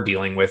to are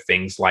dealing with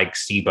things like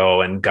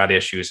SIBO and gut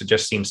issues. It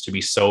just seems to be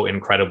so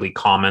incredibly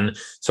common.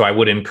 So I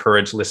would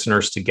encourage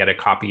listeners to get a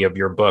copy of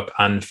your book,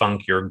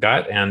 Unfunc Your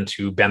Gut, and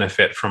to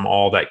benefit from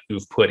all that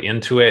you've put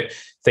into it.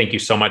 Thank you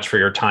so much for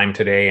your time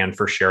today and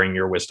for sharing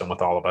your wisdom with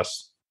all of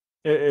us.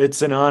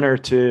 It's an honor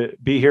to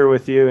be here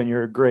with you, and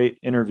you're a great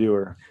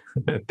interviewer.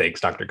 Thanks,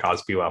 Dr.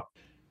 Koz. Be well.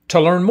 To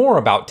learn more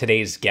about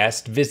today's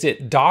guest,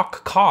 visit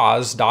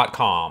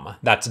dockoz.com.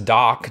 That's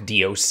doc,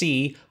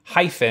 D-O-C,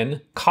 hyphen,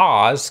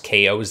 Koz,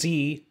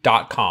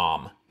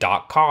 K-O-Z.com.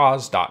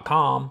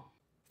 dockoz.com.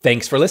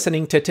 Thanks for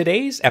listening to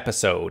today's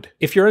episode.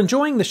 If you're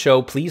enjoying the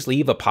show, please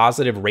leave a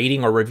positive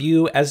rating or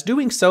review, as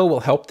doing so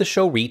will help the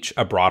show reach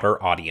a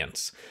broader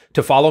audience.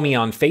 To follow me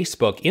on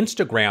Facebook,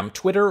 Instagram,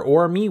 Twitter,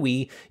 or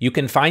MeWe, you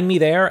can find me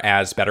there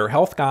as Better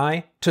Health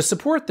Guy. To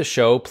support the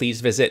show,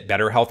 please visit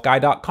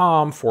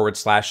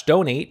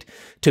betterhealthguy.com/donate.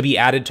 To be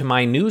added to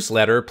my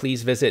newsletter,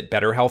 please visit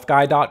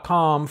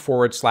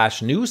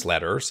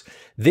betterhealthguy.com/newsletters.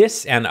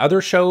 This and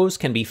other shows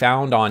can be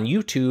found on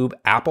YouTube,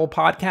 Apple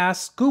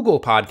Podcasts, Google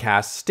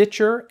Podcasts,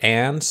 Stitcher,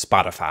 and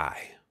Spotify.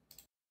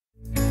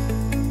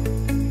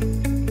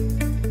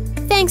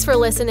 Thanks for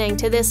listening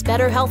to this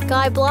Better Health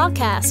Guy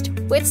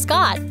blogcast with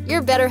Scott,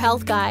 your Better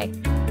Health Guy.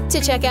 To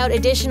check out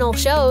additional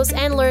shows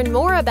and learn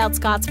more about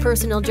Scott's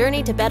personal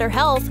journey to better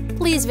health,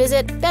 please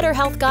visit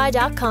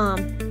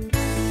betterhealthguy.com.